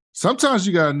 Sometimes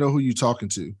you gotta know who you're talking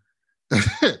to.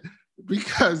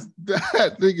 Because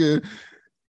that nigga,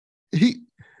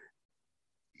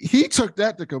 he took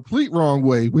that the complete wrong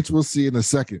way, which we'll see in a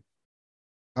second.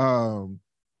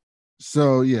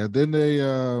 So yeah,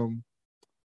 then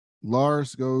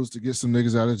Lars goes to get some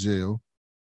niggas out of jail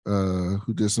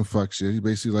who did some fuck shit. He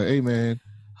basically like, hey man,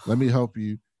 let me help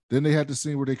you. Then they had the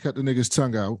scene where they cut the nigga's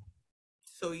tongue out.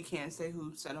 So he can't say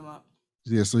who set him up.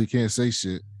 Yeah, so he can't say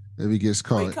shit if he gets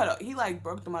caught. He like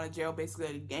broke them out of jail,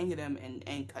 basically like, ganged them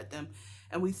and cut them.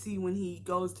 And we see when he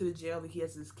goes to the jail that he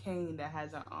has this cane that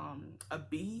has a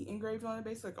bee engraved on it,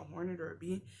 basically like a hornet or a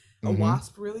bee, a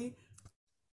wasp really.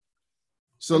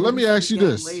 So let me ask you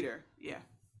this. Later, yeah.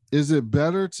 Is it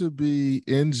better to be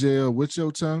in jail with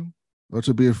your tongue or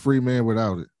to be a free man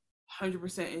without it?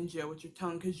 100% in jail with your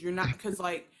tongue, because you're not, because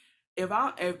like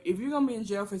if you're gonna be in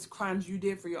jail for crimes you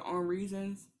did for your own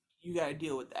reasons, you gotta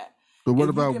deal with that. But what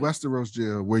about Westeros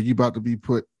jail where you about to be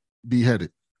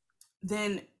beheaded?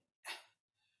 Then,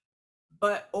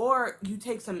 or you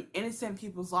take some innocent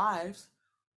people's lives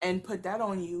and put that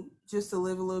on you just to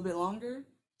live a little bit longer?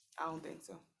 I don't think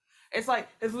so. It's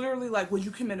literally like, would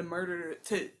you commit a murder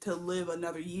to live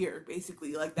another year,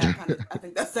 basically, like that kind of. I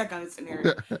think that's that kind of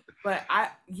scenario. But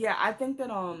I think that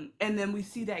and then we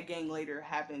see that gang later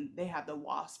happen. They have the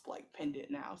wasp like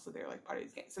pendant now, so they're like part of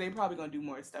this gang. So they're probably gonna do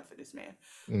more stuff for this man.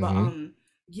 But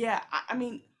I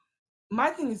mean, my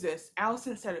thing is this: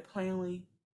 Allison said it plainly.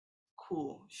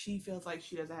 Cool. She feels like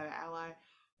she doesn't have an ally.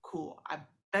 Cool. I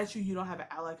bet you don't have an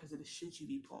ally because of the shit you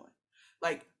be pulling.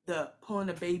 Like the pulling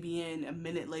a baby in a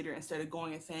minute later instead of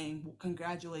going and saying, well,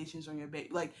 congratulations on your baby.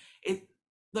 Like it,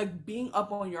 like being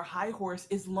up on your high horse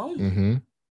is lonely.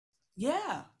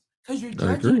 Yeah. Because you're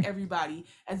judging everybody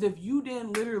as if you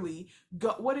didn't literally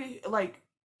go,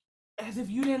 as if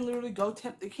you didn't literally go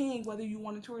tempt the king, whether you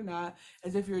wanted to or not,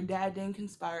 as if your dad didn't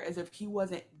conspire, as if he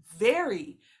wasn't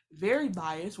very, very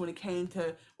biased when it came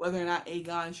to whether or not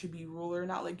Aegon should be ruler or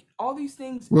not. Like all these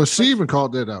things. Well, she even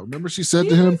called that out. Remember, she said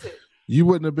to him, you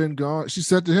wouldn't have been gone. She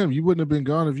said to him, you wouldn't have been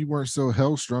gone if you weren't so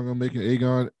hellstrung on making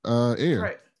Aegon heir.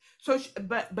 Right. So,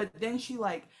 but then she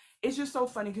like, it's just so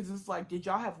funny because it's like, did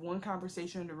y'all have one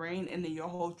conversation in the rain and then your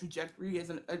whole trajectory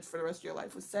for the rest of your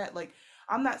life was set? Like,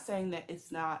 I'm not saying that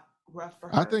it's not rough for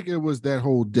her. I think it was that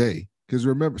whole day. Because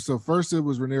remember, so first it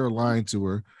was Rhaenyra lying to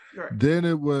her. Right. Then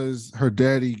it was her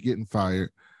daddy getting fired.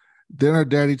 Then her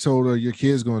daddy told her, your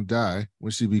kid's going to die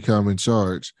when she become in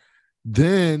charge.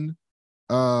 Then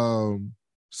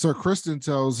Sir Kristen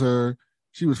tells her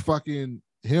she was fucking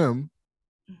him.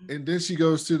 And then she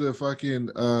goes to the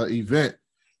fucking event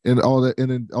and all that, and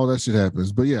then all that shit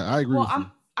happens. But yeah, I agree with you.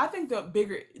 I think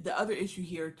the other issue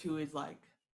here too is like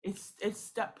it's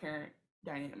step parent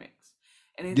dynamics.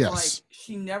 And it's like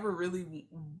she never really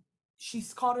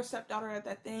she's called her stepdaughter at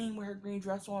that thing with her green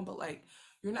dress on, but like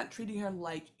you're not treating her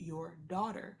like your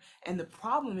daughter. And the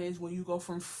problem is when you go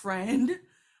from friend,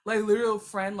 like literal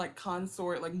friend, like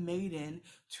consort, like maiden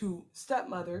to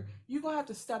stepmother, you're gonna have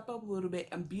to step up a little bit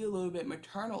and be a little bit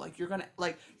maternal. Like you're gonna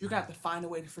have to find a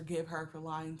way to forgive her for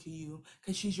lying to you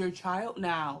because she's your child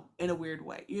now in a weird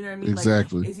way. You know what I mean?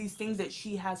 Exactly. Like, it's these things that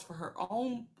she has for her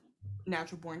own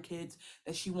natural born kids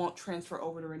that she won't transfer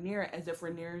over to Rhaenyra, as if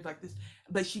Rhaenyra is like this,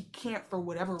 but she can't for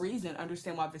whatever reason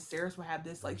understand why Viserys would have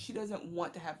this. Like, she doesn't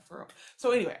want to have it for her.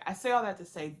 So anyway, I say all that to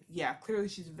say, yeah, clearly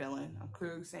she's a villain. I'm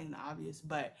clearly saying the obvious,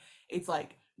 but it's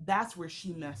like that's where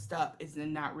she messed up, is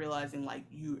in not realizing like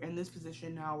you're in this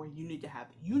position now where you need to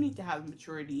have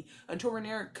maturity until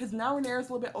Rhaenyra, because now Rhaenyra's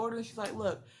a little bit older and she's like,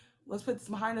 look, let's put this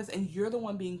behind us, and you're the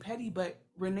one being petty. But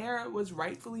Rhaenyra was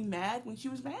rightfully mad when she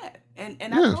was mad, and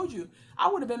Yeah. I told you I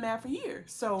would have been mad for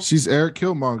years. So she's Eric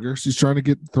Killmonger. She's trying to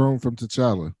get the throne from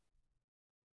T'Challa.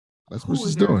 That's what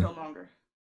she's doing. Killmonger?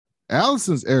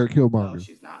 Allison's Eric Killmonger. No,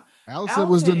 she's not. Allison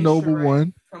was the noble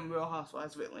one from Real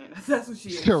Housewives of Atlanta. That's what she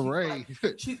is. Sheree.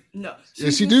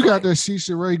 She do got that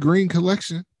Sheree green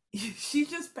collection. She's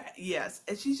just yes,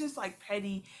 and she's just like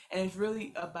petty, and it's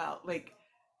really about like,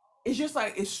 it's just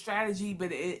like it's strategy,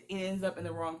 but it ends up in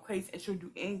the wrong place, and she'll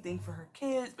do anything for her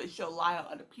kids, but she'll lie on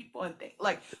other people and things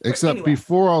like. Except anyway,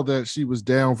 before all that, she was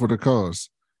down for the cause.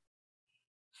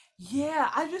 Yeah,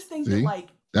 I just think that like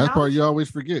that part you always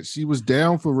forget. She was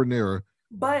down for Rhaenyra.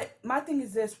 But my thing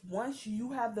is this: once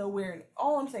you have the awareness,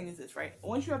 all I'm saying is this, right?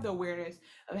 Once you have the awareness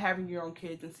of having your own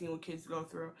kids and seeing what kids go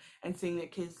through, and seeing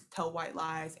that kids tell white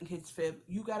lies and kids fib,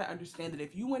 you got to understand that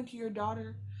if you went to your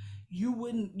daughter, you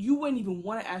wouldn't even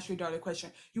want to ask your daughter a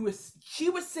question. She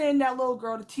would send that little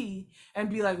girl to tea and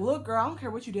be like, "Look, girl, I don't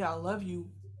care what you did, I love you.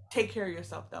 Take care of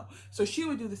yourself, though." So she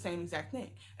would do the same exact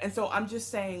thing. And so I'm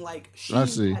just saying, like,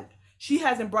 she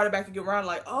hasn't brought it back to get around,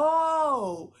 like,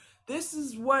 oh, this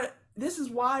is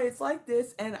why it's like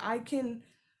this, and I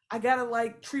gotta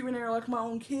like treat Rhaenyra like my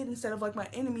own kid instead of like my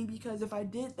enemy, because if I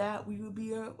did that, we would be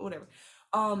whatever.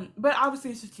 But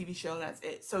obviously it's a TV show and that's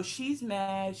it. So she's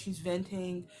mad, she's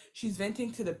venting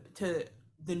to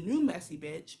the new messy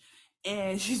bitch,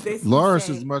 and she's basically Loras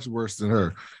is much worse than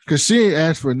her, because she ain't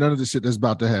asked for none of the shit that's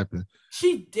about to happen.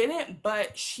 She didn't,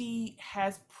 but she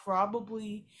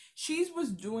was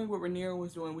doing what Rhaenyra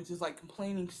was doing, which is like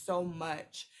complaining so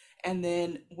much. And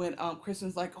then when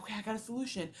Kristen's like, okay, I got a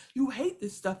solution. You hate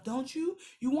this stuff, don't you?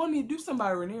 You want me to do something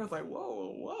about it? Rhaenyra's like,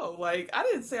 whoa. Like, I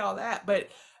didn't say all that. But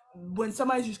when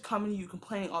somebody's just coming to you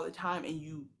complaining all the time, and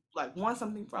you like want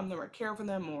something from them or care for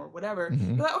them or whatever,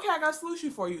 you're like, okay, I got a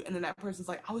solution for you. And then that person's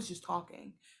like, I was just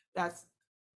talking. That's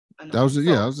annoying.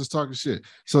 I was just talking shit.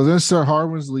 So then Sir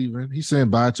Harwin's leaving. He's saying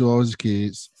bye to all his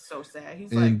kids. So sad.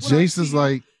 He's and like, Jason's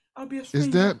like, I'll be a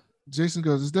Jason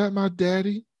goes, is that my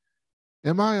daddy?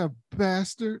 Am I a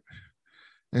bastard?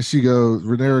 And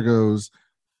Rhaenyra goes,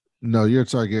 no, you're a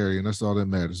Targaryen. That's all that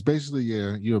matters. Basically,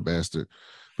 yeah, you're a bastard.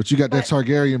 But you got that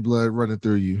Targaryen blood running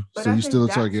through you. So you're still a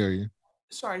Targaryen.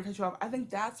 Sorry to cut you off. I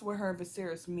think that's what her and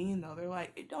Viserys mean, though. They're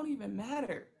like, it don't even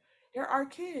matter. They're our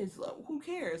kids. Who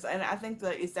cares? And I think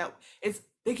that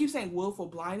they keep saying willful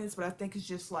blindness, but I think it's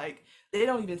just like they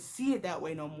don't even see it that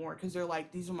way no more, because they're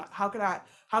like, these are how could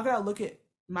I look at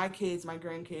my kids, my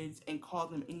grandkids, and call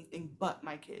them anything but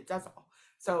my kids? That's all.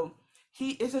 So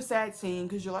it's a sad scene,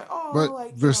 because you're like, oh, but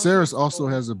like Viserys also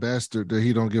has a bastard that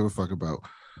he don't give a fuck about.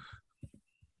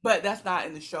 But that's not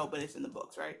in the show, but it's in the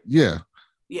books, right? Yeah.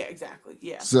 Yeah, exactly.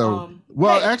 Yeah. So,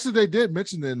 actually, they did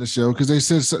mention it in the show, because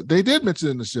they did mention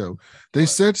it in the show. They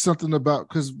said something about,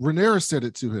 because Rhaenyra said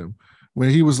it to him when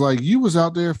he was like, you was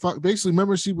out there basically,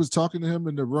 remember she was talking to him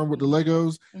in the room with the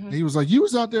Legos, and he was like, you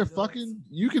was out there fucking,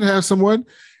 you can have someone,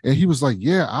 and he was like,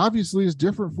 yeah, obviously it's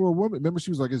different for a woman. Remember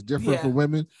she was like, it's different for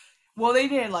women. Well, they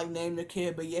didn't like name the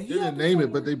kid, but yeah, they didn't name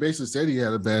it, but they basically said he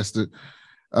had a bastard.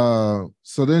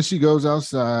 So then she goes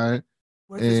outside.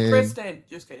 Where's Kristen?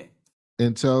 Just kidding.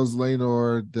 And tells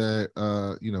Laenor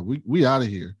that we out of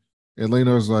here. And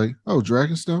Laenor's like, oh,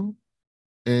 Dragonstone?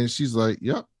 And she's like,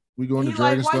 yep, we going to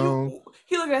Dragonstone.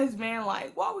 He looked at his man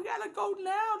like, why we gotta go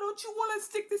now? Don't you want to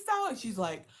stick this out? And she's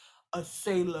like, a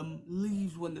Salem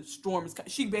leaves when the storm is coming.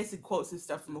 She basically quotes his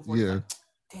stuff from before. Yeah. Like,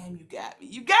 damn, you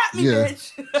got me,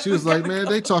 bitch. She was like, man,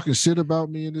 they talking shit about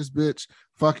me and this bitch.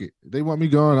 Fuck it. They want me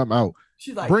gone, I'm out.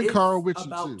 She's like, bring Carl with you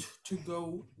about to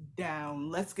go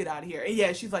down. Let's get out of here. And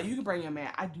yeah, she's like, you can bring your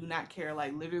man. I do not care.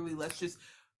 Like, literally, let's just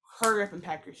hurry up and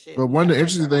pack your shit. But one of the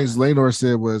interesting things Laenor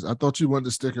said was, I thought you wanted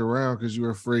to stick around because you were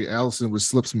afraid Alicent would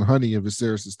slip some honey in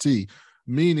Viserys' tea.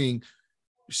 Meaning,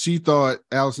 she thought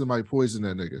Alicent might poison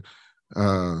that nigga.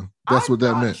 That's what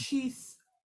that meant.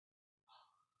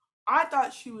 I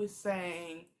thought she was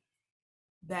saying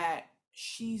that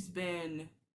she's been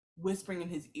whispering in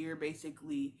his ear,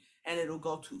 basically, and it'll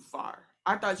go too far.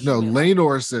 I thought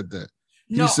Laenor said that.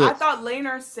 I thought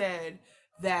Laenor said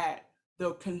that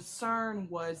the concern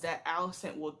was that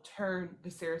Alicent will turn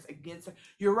Viserys against her.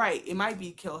 You're right, it might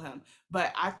be kill him,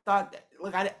 but I thought that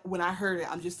like when I heard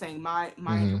it, I'm just saying my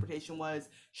interpretation was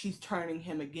she's turning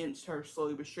him against her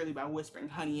slowly but surely by whispering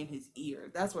honey in his ear.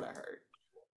 That's what I heard.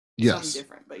 Yes. Something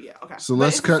different, but yeah, okay. So but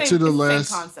let's cut to the same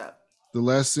concept. The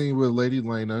last scene with Lady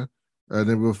Lena, and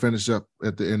then we'll finish up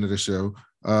at the end of the show.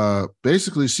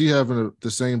 Basically, she having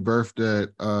the same birth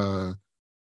that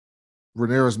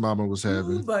Rhaenyra's mama was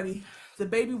having. Ooh, buddy, the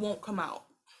baby won't come out.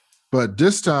 But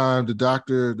this time,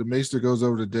 the maester goes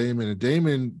over to Daemon, and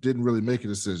Daemon didn't really make a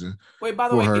decision. Wait, by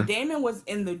the way, Daemon was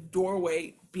in the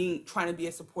doorway trying to be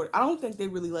a support. I don't think they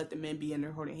really let the men be in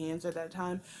there holding hands at that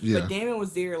time. Yeah. But Daemon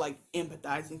was there like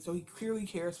empathizing, so he clearly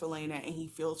cares for Lena and he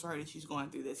feels for her that she's going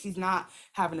through this. He's not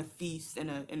having a feast in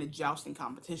a jousting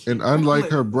competition. And unlike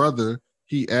her brother,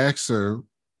 he asks her,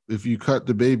 if you cut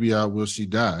the baby out, will she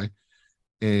die?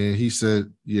 And he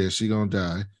said, yeah, she gonna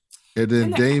die. And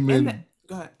then Daemon...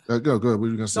 Go ahead. Go ahead. What were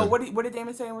you gonna say? So what did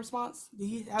Daemon say in response?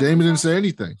 Daemon didn't say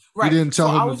anything. Right. He didn't tell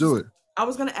him to do it. I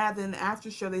was gonna add that in the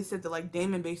after show they said that like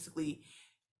Daemon basically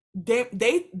they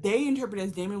interpreted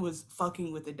as Daemon was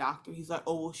fucking with the doctor. He's like,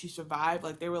 oh, will she survive?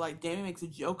 Like they were like, Daemon makes a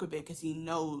joke of it because he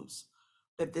knows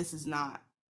that this is not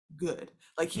good.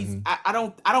 Like he's I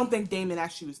don't think Daemon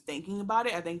actually was thinking about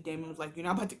it. I think Daemon was like, you're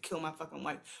not about to kill my fucking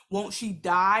wife. Won't she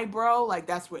die, bro? Like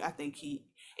that's what I think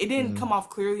it didn't come off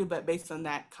clearly, but based on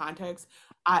that context,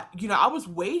 I was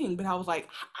waiting, but I was like,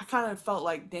 I kind of felt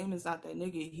like Damon's not that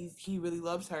nigga. He really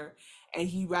loves her, and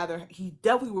he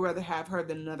definitely would rather have her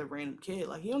than another random kid.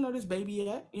 Like he don't know this baby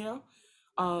yet,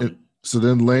 So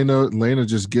then Lena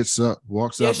just gets up,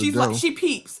 walks out the door. Like, she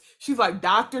peeps. She's like,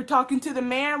 doctor talking to the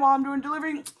man while I'm doing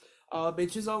delivery. Oh,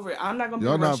 bitch, it's over. I'm not gonna.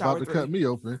 Y'all not about to cut me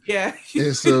open. Yeah.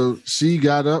 And so she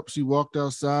got up. She walked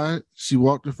outside. She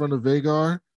walked in front of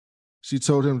Vhagar. She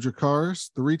told him Dracarys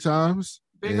 3 times.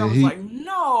 Vhagar was like,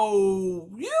 "No,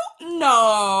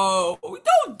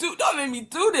 don't make me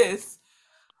do this."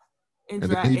 In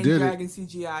Dragon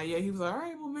CGI, yeah, he was like, "All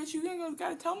right, well, bitch, you ain't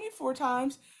gotta tell me 4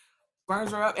 times."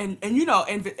 Burns her up, and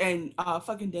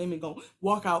fucking Daemon gonna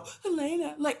walk out.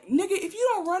 Helena, like nigga, if you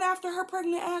don't run after her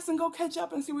pregnant ass and go catch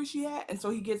up and see where she at, and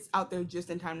so he gets out there just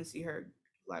in time to see her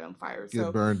light on fire,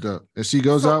 get burned up, and she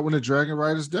goes out when the dragon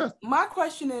rider's death. My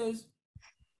question is.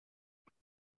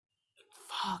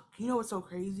 Fuck, you know what's so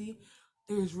crazy?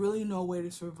 There's really no way to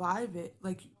survive it.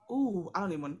 Like, ooh, I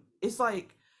don't even want. It's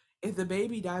like if the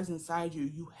baby dies inside you,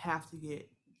 you have to get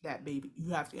that baby.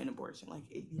 You have to get an abortion. Like,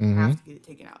 you have to get it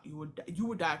taken out. You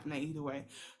would die from that either way.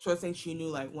 So I think she knew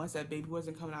like once that baby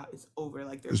wasn't coming out, it's over.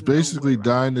 Like there's it's basically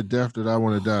dying the death that I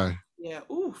want to die. Yeah,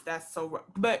 ooh, that's so rough.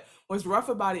 But what's rough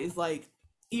about it is like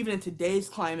even in today's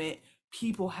climate.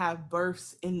 People have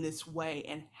births in this way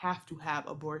and have to have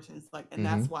abortions, like, and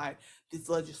that's why this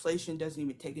legislation doesn't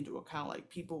even take into account like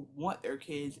people want their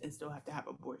kids and still have to have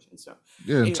abortions. So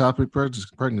yeah, ectopic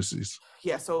pregnancies.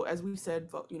 Yeah, so as we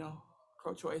said, vote,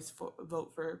 pro-choice,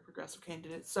 vote for progressive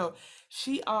candidates. So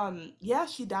she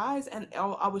she dies, and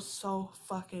I was so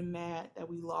fucking mad that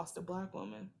we lost a Black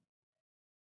woman.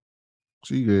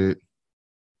 She good.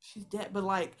 She's dead, but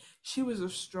like she was a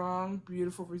strong,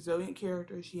 beautiful, resilient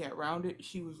character. She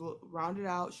was rounded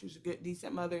out. She was a good,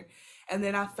 decent mother. And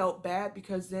then I felt bad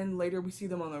because then later we see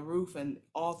them on the roof, and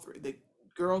all 3 the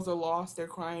girls are lost. They're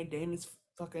crying. Damon's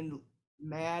fucking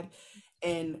mad,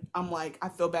 and I'm like, I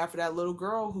feel bad for that little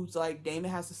girl who's like,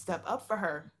 Damon has to step up for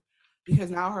her.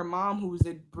 Because now her mom, who was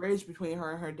the bridge between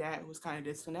her and her dad, who was kind of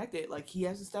disconnected, like he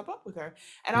has to step up with her.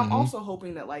 And I'm also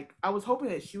hoping that, like, I was hoping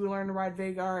that she would learn to ride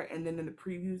Vhagar. And then in the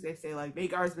previews, they say like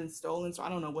Vhagar's been stolen, so I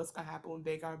don't know what's gonna happen with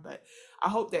Vhagar. But I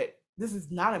hope that this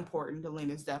is not important to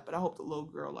Lena's death. But I hope the little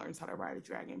girl learns how to ride a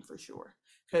dragon for sure.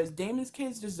 Because Damon's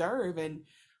kids deserve. And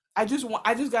I just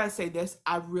gotta say this: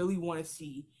 I really want to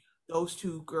see those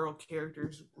 2 girl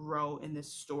characters grow in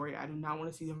this story. I do not want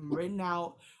to see them written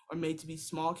out or made to be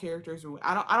small characters. Or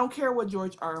I don't care what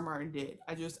George R. R. Martin did.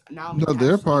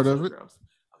 They're part of it. Girls.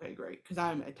 Okay, great, because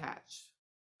I'm attached.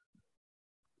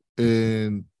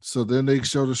 And so then they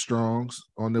show the Strongs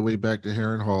on their way back to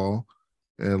Harrenhal,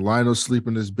 and Lionel's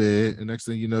sleeping in his bed. And next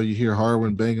thing you know, you hear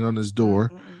Harwin banging on his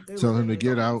door, telling him to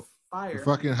get out. The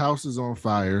fucking house is on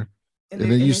fire, and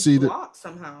then you see that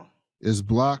somehow. It's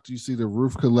blocked. You see the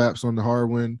roof collapse on the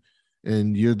Harwin,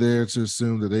 and you're there to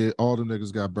assume that all the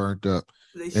niggas got burnt up.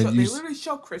 They literally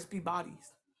show crispy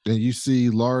bodies. And you see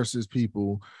Laris's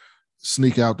people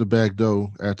sneak out the back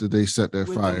door after they set that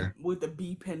fire. With the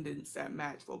bee pendants that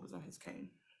match what was on his cane.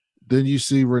 Then you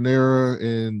see Rhaenyra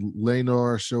and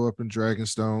Laenor show up in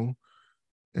Dragonstone,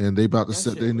 and they about to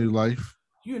set their new life.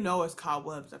 You know it's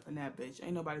cobwebs up in that bitch.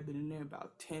 Ain't nobody been in there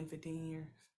about 10, 15 years.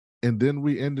 And then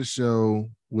we end the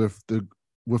show with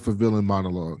a villain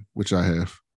monologue, which I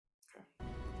have.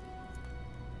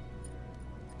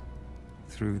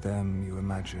 through them you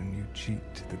imagine you cheat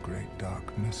the great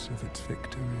darkness of its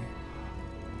victory.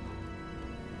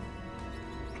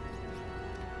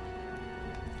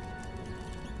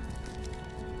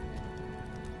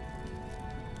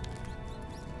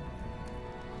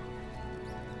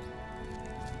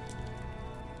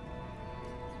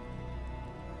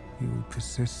 You will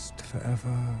persist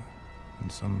forever in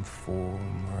some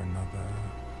form or another,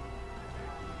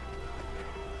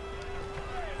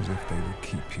 as if they would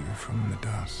keep you from the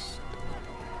dust.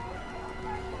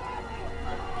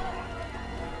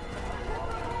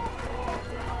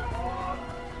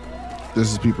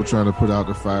 This is people trying to put out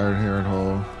the fire in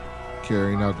Harrenhal,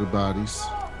 carrying out the bodies.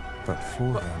 But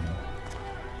for them,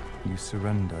 you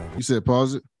surrender. You said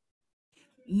pause it?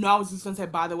 No, I was just going to say,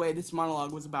 by the way, this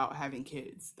monologue was about having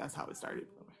kids. That's how it started.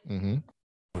 Mm-hmm.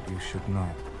 But you should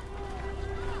not.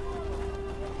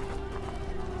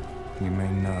 You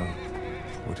may know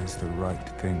what is the right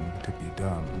thing to be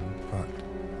done, but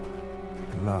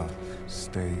love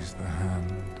stays the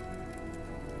hand.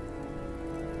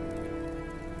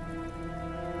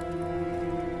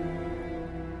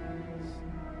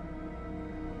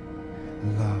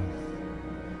 Love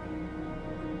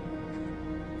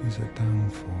is a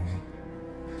downfall.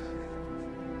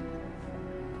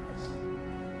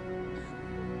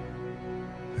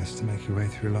 Best to make your way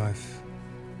through life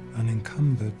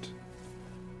unencumbered,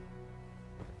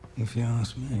 if you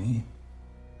ask me.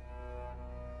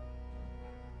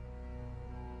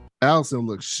 Allison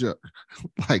looks shook.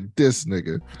 Like this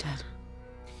nigga. Dad.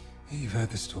 You've heard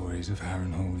the stories of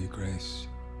Harrenhal, Your Grace.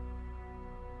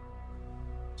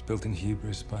 It's built in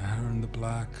hubris by Harren the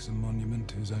Black as a monument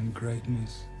to his own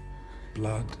greatness.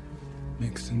 Blood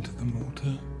mixed into the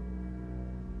mortar.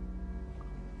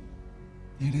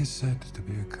 It is said to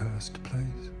be a cursed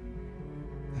place,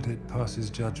 that it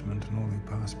passes judgment on all who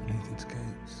pass beneath its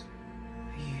gates.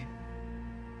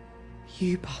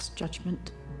 You pass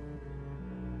judgment.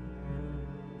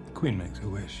 The Queen makes a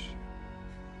wish.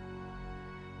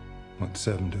 What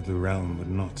servant of the realm would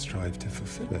not strive to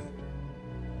fulfill it?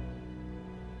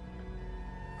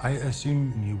 I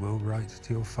assume you will write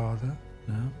to your father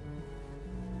now?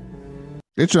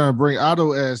 They're trying to bring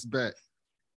Otto ass back.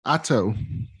 Otto.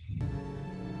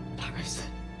 Laris,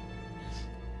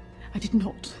 I did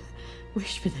not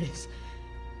wish for this.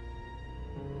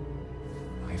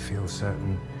 I feel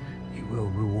certain you will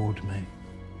reward me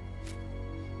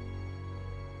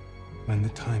when the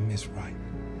time is right.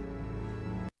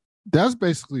 That's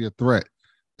basically a threat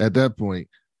at that point.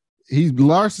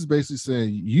 Lars is basically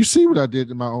saying, you see what I did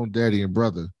to my own daddy and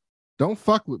brother. Don't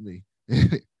fuck with me.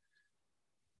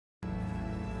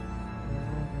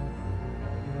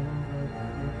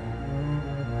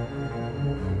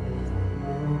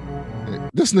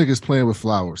 This nigga's playing with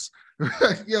flowers.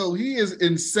 Yo, he is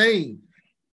insane.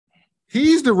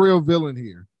 He's the real villain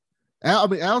here.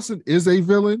 Allison is a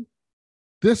villain.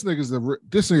 This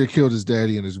nigga killed his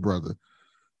daddy and his brother.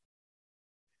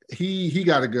 He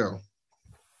got to go.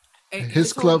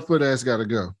 His clubfoot ass got to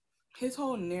go. His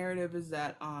whole narrative is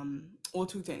that, well,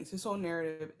 two things. His whole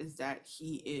narrative is that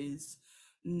he's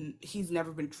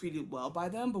never been treated well by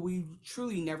them, but we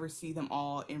truly never see them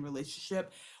all in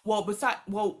relationship. We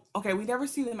never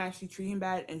see them actually treat him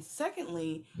bad. And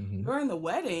secondly, during the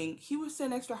wedding, he was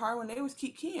sitting next to Harwin. They was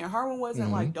keep keying. Harwin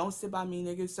wasn't like, don't sit by me,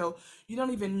 nigga. So you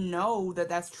don't even know that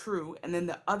that's true. And then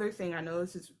the other thing, I know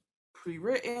this is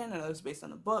pre-written, I know it's based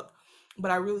on a book,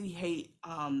 but I really hate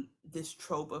this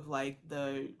trope of like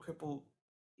the cripple,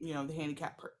 the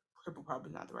handicap, cripple probably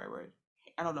is not the right word.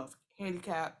 I don't know if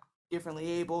handicap, differently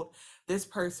abled. This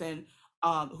person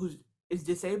who is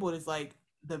disabled is like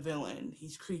the villain.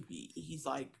 He's creepy. He's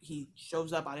like, he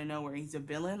shows up out of nowhere. He's a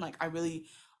villain. Like I really,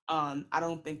 I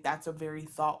don't think that's a very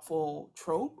thoughtful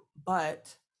trope,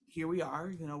 but here we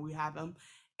are, we have him.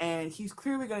 And he's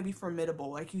clearly going to be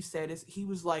formidable. Like you said, he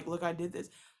was like, look, I did this.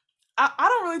 I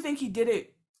don't really think he did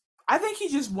it. I think he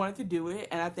just wanted to do it.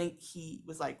 And I think he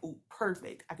was like, oh,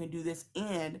 perfect. I can do this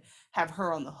and have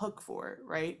her on the hook for it,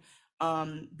 right?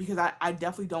 Because I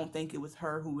definitely don't think it was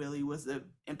her who really was the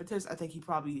impetus. I think he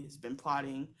probably has been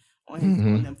plotting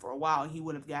on them for a while. He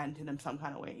would have gotten to them some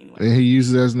kind of way anyway. And he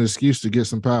uses it as an excuse to get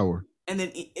some power. And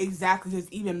then exactly, it's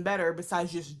even better,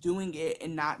 besides just doing it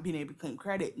and not being able to claim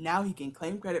credit. Now he can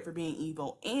claim credit for being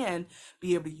evil and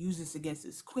be able to use this against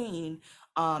his queen,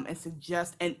 and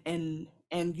suggest and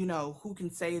who can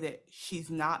say that she's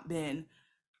not been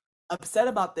upset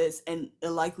about this and a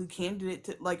likely candidate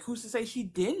to, like, who's to say she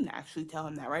didn't actually tell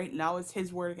him that, right? Now it's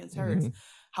his word against hers.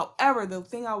 However, the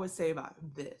thing I would say about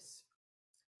this,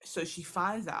 so she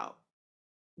finds out,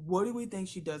 what do we think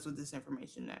she does with this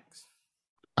information next?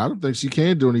 I don't think she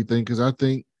can do anything because I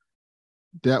think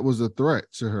that was a threat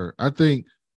to her. I think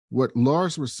what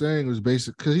Lars was saying was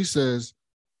basic because he says,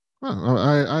 well,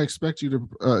 I expect you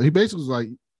to. He basically was like,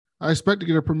 I expect to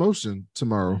get a promotion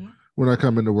tomorrow when I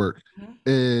come into work,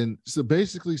 and so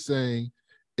basically saying,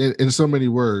 in so many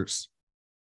words,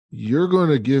 you're going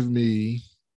to give me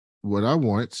what I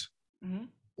want,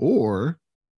 or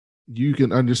you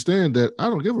can understand that I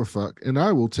don't give a fuck and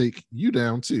I will take you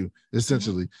down too,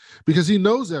 essentially, because he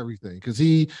knows everything. Because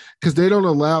they don't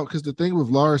allow, because the thing with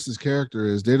Lars's character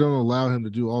is they don't allow him to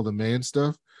do all the man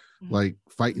stuff, like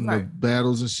fighting the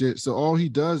battles and shit. So all he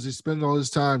does is spend all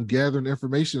his time gathering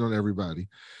information on everybody.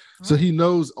 So he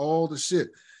knows all the shit.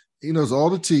 He knows all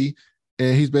the tea.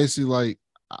 And he's basically like,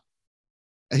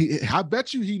 I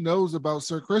bet you he knows about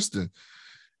Sir Kristen.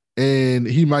 And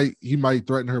he might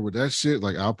threaten her with that shit.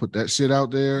 Like, I'll put that shit out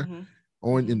there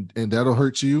on and that'll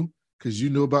hurt you because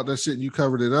you knew about that shit and you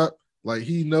covered it up. Like,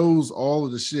 he knows all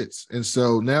of the shits. And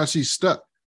so now she's stuck.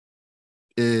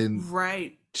 And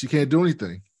she can't do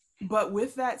anything. But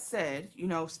with that said, you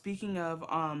know, speaking of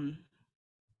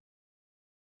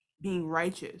being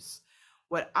righteous,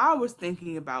 what I was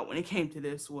thinking about when it came to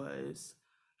this was,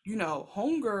 you know,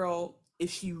 homegirl, if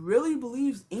she really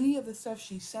believes any of the stuff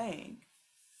she's saying,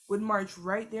 would march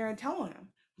right there and tell him,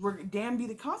 damn be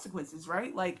the consequences,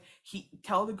 right? Like, he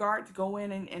tell the guard to go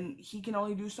in and he can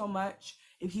only do so much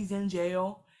if he's in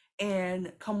jail,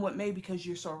 and come what may, because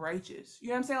you're so righteous. You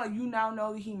know what I'm saying? Like, you now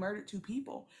know that he murdered 2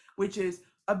 people, which is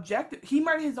objective. He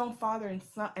murdered his own father and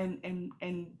son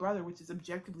and brother, which is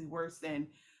objectively worse than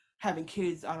having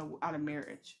kids out of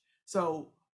marriage. So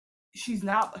she's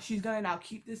gonna now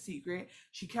keep this secret.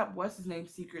 She kept what's his name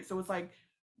secret. So it's like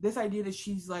this idea that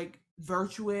she's like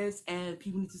virtuous and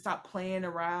people need to stop playing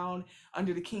around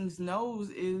under the king's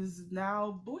nose is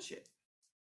now bullshit.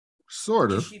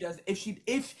 Sort of.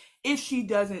 If she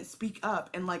doesn't speak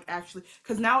up and like actually,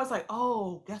 because now it's like,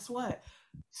 oh, guess what?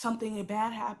 Something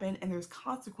bad happened and there's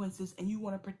consequences, and you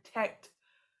want to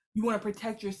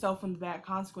protect yourself from the bad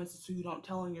consequences, so you don't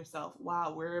tell on yourself.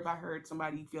 Wow, where have I heard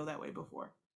somebody feel that way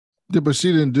before? Yeah, but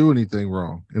she didn't do anything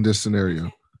wrong in this scenario.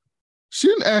 She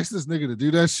didn't ask this nigga to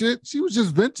do that shit. She was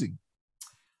just venting.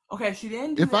 Okay, she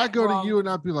didn't. If I go to you and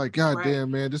I'd be like, God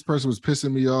damn, man, this person was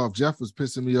pissing me off. Jeff was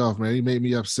pissing me off, man. He made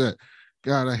me upset.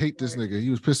 God, I hate this nigga. He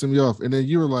was pissing me off. And then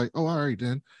you were like, oh, all right,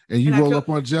 then. And you roll up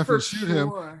on Jeff and shoot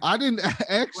him. I didn't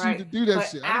ask you to do that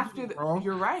shit.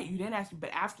 You're right. You didn't ask me.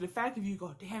 But after the fact, if you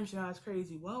go, damn, Chanel, that's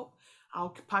crazy. Well,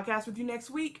 I'll podcast with you next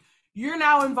week. You're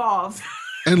now involved.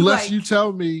 Unless you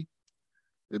tell me,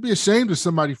 it'd be a shame if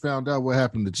somebody found out what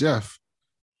happened to Jeff,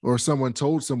 or someone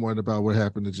told someone about what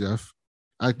happened to Jeff.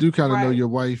 I do kind of know your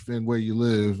wife and where you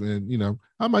live, and you know,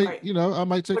 I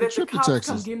might take a trip to Texas. But if the cops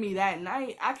come get me that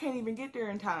night, I can't even get there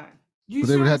in time. But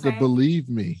they would have to believe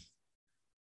me.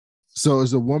 So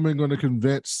is a woman going to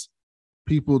convince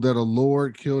people that a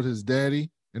lord killed his daddy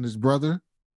and his brother?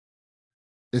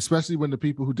 Especially when the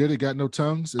people who did it got no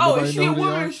tongues. Oh, is she a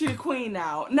woman or is she a queen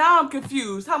now? Now I'm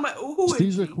confused. Who is she?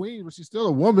 She's a queen, but she's still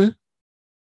a woman.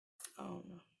 Oh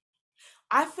no.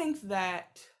 I think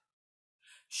that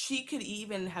she could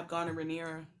even have gone to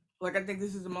Rhaenyra. Like, I think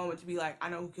this is a moment to be like, I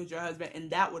know who killed your husband,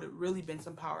 and that would have really been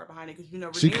some power behind it, because you know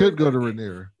Rhaenyra, she could go to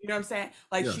Rhaenyra. You know what I'm saying?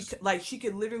 Like, yes. she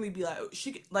could literally be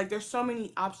like, there's so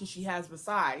many options she has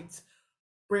besides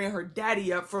bringing her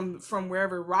daddy up from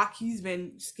wherever rock he's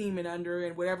been scheming under,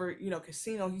 and whatever, you know,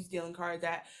 casino he's dealing cards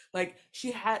at. Like,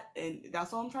 she had, and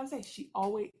that's all I'm trying to say.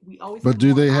 We always. But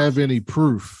do they have any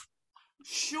proof?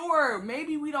 Sure,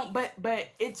 maybe we don't, but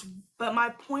my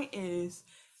point is,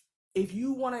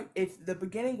 if the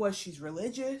beginning was she's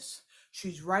religious,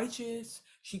 she's righteous,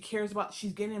 she cares about,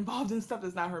 she's getting involved in stuff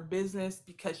that's not her business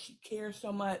because she cares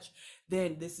so much,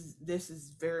 then this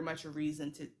is very much a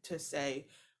reason to say,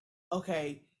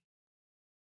 okay,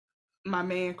 my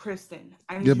man Kristen,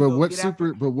 I need but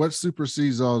what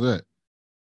supersedes all that?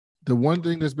 The one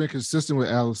thing that's been consistent with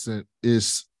Alicent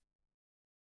is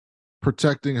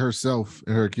protecting herself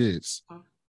and her kids.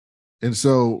 And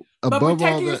so above all that,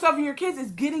 protecting yourself and your kids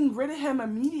is getting rid of him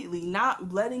immediately,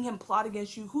 not letting him plot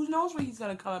against you. Who knows where he's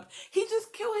going to come up? He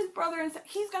just killed his brother and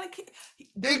he's going to kill.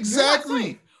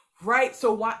 Exactly. Right.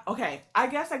 So why? Okay. I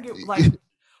guess I get like,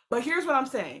 but here's what I'm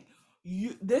saying.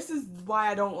 This is why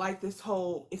I don't like this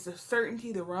whole, it's a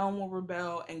certainty the realm will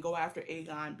rebel and go after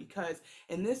Aegon, because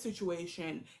in this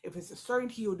situation, if it's a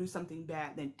certainty he'll do something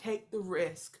bad, then take the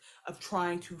risk of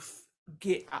trying to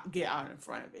get out in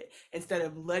front of it instead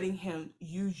of letting him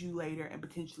use you later and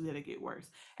potentially let it get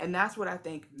worse. And that's what I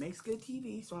think makes good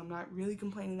TV. So I'm not really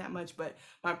complaining that much, but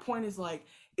my point is like,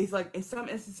 it's like in some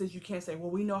instances you can't say, well,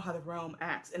 we know how the realm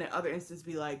acts, and in other instances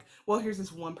be like, well, here's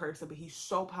this one person, but he's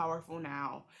so powerful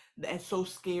now and so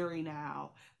scary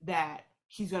now that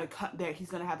he's gonna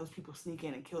have those people sneak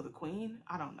in and kill the queen.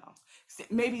 I don't know.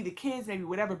 Maybe the kids, maybe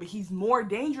whatever, but he's more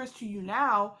dangerous to you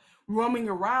now, roaming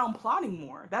around plotting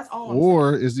more. That's all I'm saying.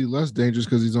 Or is he less dangerous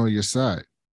because he's on your side?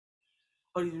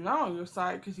 But he's not on your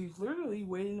side because he's literally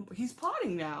waiting. He's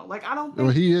plotting now. Like, I don't think.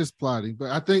 Well, he is plotting, but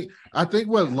I think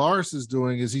what Lars is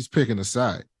doing is he's picking a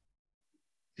side.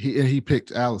 He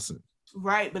picked Allison.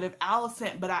 Right, but if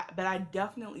Allison, but I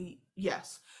definitely,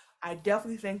 yes, I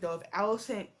definitely think though, if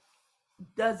Allison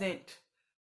doesn't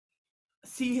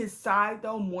see his side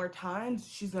though more times,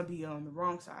 she's gonna be on the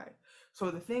wrong side. So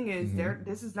the thing is,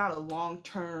 this is not a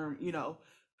long-term,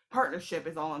 partnership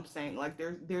is all I'm saying. Like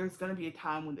there's gonna be a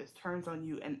time when this turns on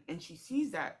you, and she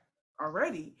sees that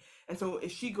already. And so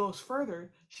if she goes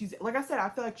further, she's, like I said, I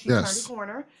feel like she turned a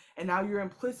corner, and now you're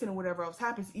implicit in whatever else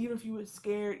happens, even if you were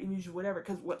scared, even if you whatever.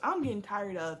 Because what I'm getting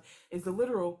tired of is the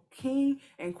literal king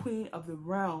and queen of the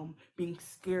realm being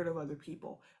scared of other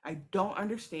people. I don't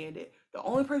understand it. The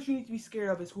only person you need to be scared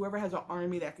of is whoever has an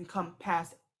army that can come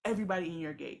past everybody in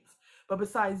your gates. But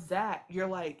besides that, you're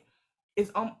like,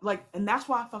 it's like, and that's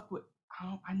why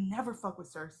I never fuck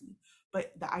with Cersei.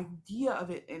 But the idea of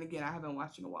it, and again, I haven't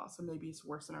watched in a while, so maybe it's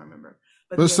worse than I remember.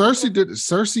 But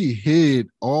Cersei hid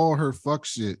all her fuck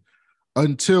shit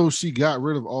until she got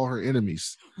rid of all her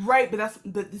enemies. Right, but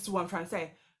this is what I'm trying to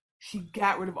say. She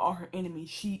got rid of all her enemies.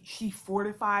 She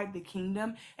fortified the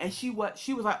kingdom, and she was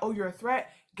like, oh, you're a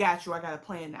threat? Got you, I got a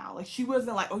plan now. Like, she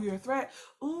wasn't like, oh, you're a threat?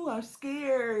 Oh, I'm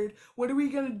scared. What are we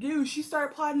gonna do? She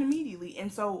started plotting immediately.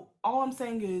 And so all I'm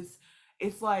saying is,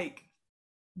 it's like,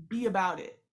 be about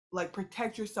it. Like,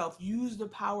 protect yourself. Use the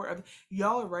power of,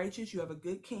 y'all are righteous. You have a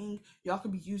good king. Y'all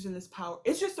could be using this power.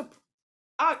 It's just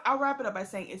I'll wrap it up by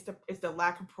saying it's the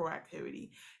lack of proactivity.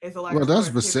 It's the lack of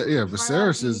proactivity.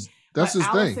 Viserys is, that's his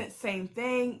Allison, thing. Same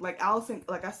thing. Like Allison,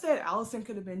 like I said, Allison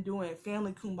could have been doing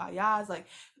family kumbayas, like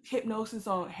hypnosis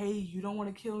on, hey, you don't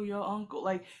want to kill your uncle.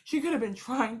 Like, she could have been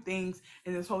trying things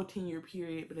in this whole 10-year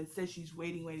period, but instead she's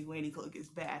waiting till it gets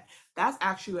bad. That's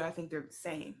actually what I think they're the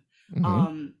same.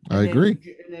 I agree.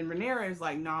 And then Rhaenyra is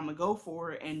like, nah, I'm gonna go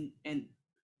for it, and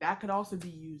that could also be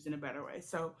used in a better way.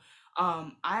 So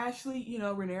I actually,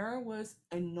 Rhaenyra was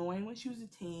annoying when she was a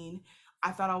teen.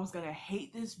 I thought I was gonna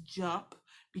hate this jump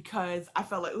because I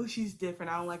felt like, oh, she's different.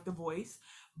 I don't like the voice,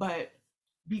 but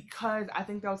because I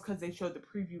think that was because they showed the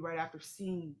preview right after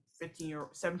seeing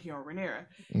 17-year-old Rhaenyra,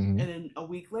 and then a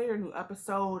week later, new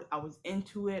episode. I was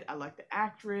into it. I liked the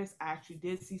actress. I actually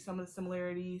did see some of the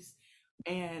similarities.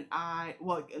 And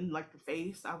in like the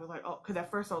face, I was like, oh, because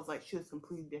at first I was like, she was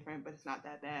completely different, but it's not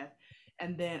that bad.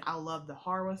 And then I love the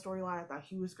Harwin storyline. I thought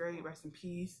he was great. Rest in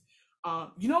peace.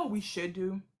 You know what we should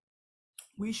do?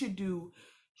 We should do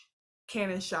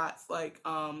cannon shots like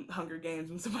Hunger Games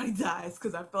when somebody dies,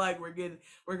 because I feel like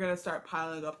we're gonna start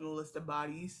piling up in the list of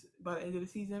bodies by the end of the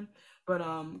season. But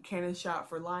cannon shot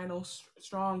for Lionel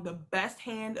Strong, the best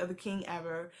hand of the king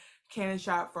ever. Cannon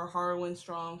shot for Harwin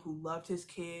Strong, who loved his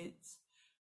kids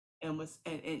and was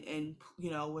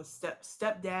was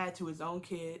stepdad to his own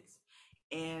kids.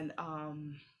 And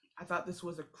I thought this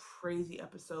was a crazy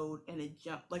episode, and it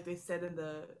jumped, like they said in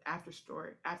the after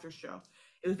show.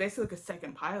 It was basically like a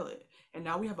second pilot, and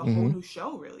now we have a whole new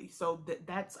show, really. So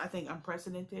that's, I think,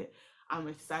 unprecedented. I'm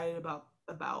excited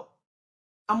about.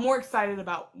 I'm more excited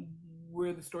about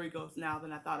where the story goes now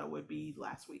than I thought it would be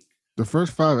last week. The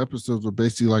first 5 episodes were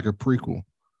basically like a prequel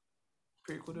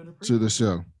to the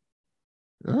show.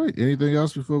 All right. Anything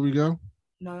else before we go?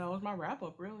 No, that was my wrap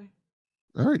up, really.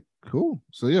 All right, cool.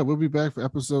 So yeah, we'll be back for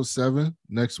episode 7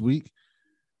 next week.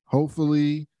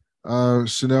 Hopefully,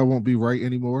 Chanel won't be right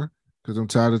anymore, because I'm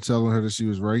tired of telling her that she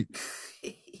was right.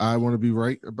 I want to be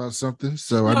right about something,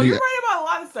 so you're right about a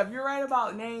lot of stuff. You're right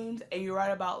about names, and you're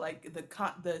right about like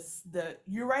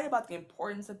you're right about the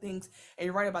importance of things, and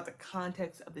you're right about the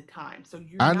context of the time. So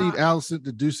I need Allison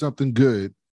to do something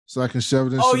good, so I can shove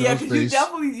it in Chanel's face.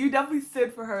 You definitely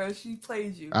stood for her. She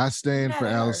played you. I stand for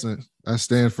Allison. I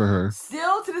stand for her.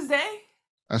 Still to this day?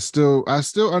 I still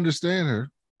understand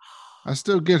her. I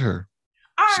still get her.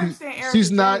 I understand Erica. She's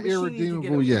not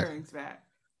irredeemable yet.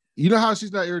 You know how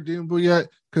she's not irredeemable yet?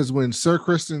 Because when Sir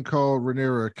Kristen called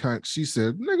Rhaenyra a cunt, she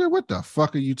said, nigga, what the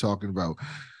fuck are you talking about?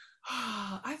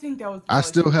 I think that was... I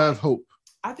still have hope.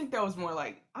 I think that was more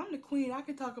like, I'm the queen, I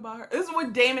can talk about her. This is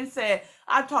what Damon said.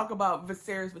 I talk about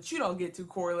Viserys, but you don't get too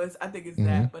correlate. I think it's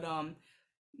that. But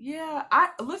Yeah, I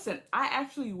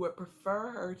actually would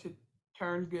prefer her to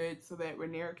turn good so that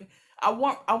Rhaenyra can. I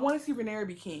want to see Rhaenyra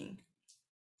be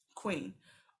queen.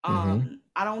 I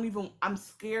don't even. I'm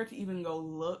scared to even go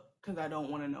look because I don't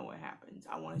want to know what happens.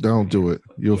 I want to see Don't do Rhaenyra be it.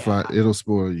 queen. You'll find it'll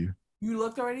spoil you. You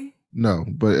looked already? No,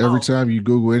 but every Oh, time you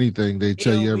Google anything, they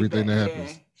tell it'll you be everything bad. that Yeah,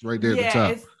 happens. It's right there at the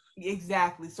top. it's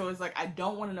exactly. So it's like I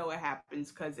don't want to know what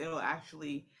happens because it'll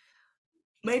actually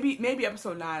maybe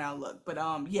episode 9 I'll look, but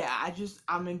yeah,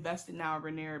 I'm invested now in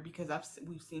Rhaenyra because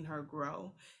we've seen her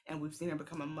grow and we've seen her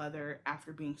become a mother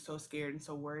after being so scared and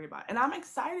so worried about it. And I'm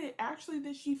excited actually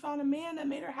that she found a man that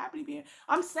made her happy to be.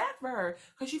 I'm sad for her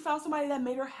because she found somebody that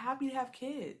made her happy to have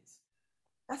kids.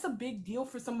 That's a big deal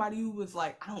for somebody who was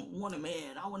like, I don't want a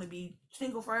man, I want to be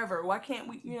single forever. Why can't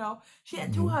we? She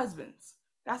had 2 husbands.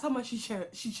 That's how much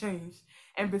she changed.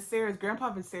 And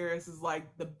Grandpa Viserys is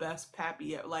like the best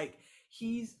pappy. Like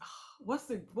he's who's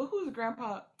the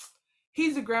grandpa?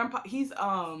 He's the grandpa. He's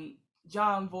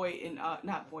John Voight in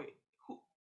not Voight who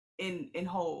in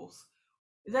Holes.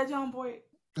 Is that John Voight?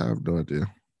 I have no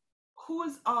idea. Who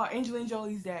is Angelina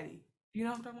Jolie's daddy? Do you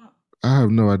know what I'm talking about? I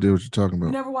have no idea what you're talking about.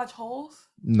 You never watch Holes?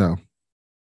 No.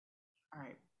 All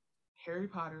right, Harry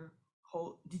Potter.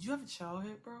 Did you have a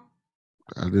childhood, bro?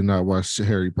 I did not watch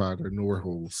Harry Potter nor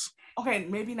Holes. Okay,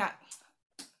 maybe not.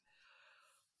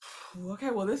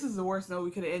 Okay, well, this is the worst note we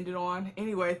could have ended on.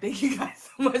 Anyway, thank you guys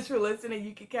so much for listening.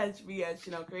 You can catch me at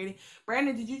Chanel Creating.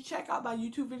 Brandon, did you check out my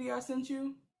YouTube video I sent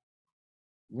you?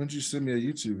 When did you send me a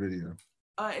YouTube video?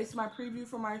 It's my preview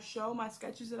for my show, my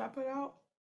sketches that I put out.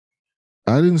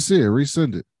 I didn't see it.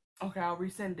 Resend it. Okay, I'll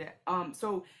resend it.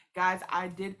 So guys, I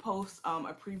did post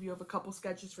a preview of a couple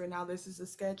sketches for Now This Is a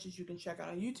Sketch that you can check out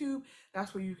on YouTube.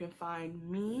 That's where you can find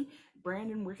me.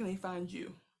 Brandon, where can they find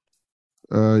you?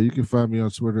 You can find me on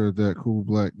Twitter, that cool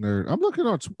black nerd. I'm looking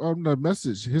on the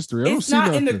message history. I don't see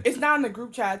nothing. It's not in the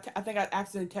group chat. I think I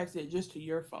accidentally texted it just to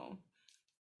your phone.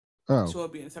 Oh, so it'll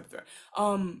be in a separate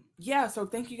thread. Yeah. So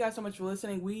thank you guys so much for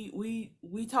listening.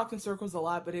 We talked in circles a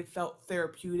lot, but it felt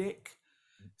therapeutic.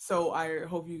 So I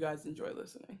hope you guys enjoy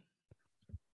listening.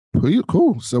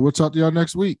 Cool. So we'll talk to y'all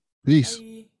next week. Peace.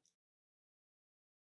 Bye.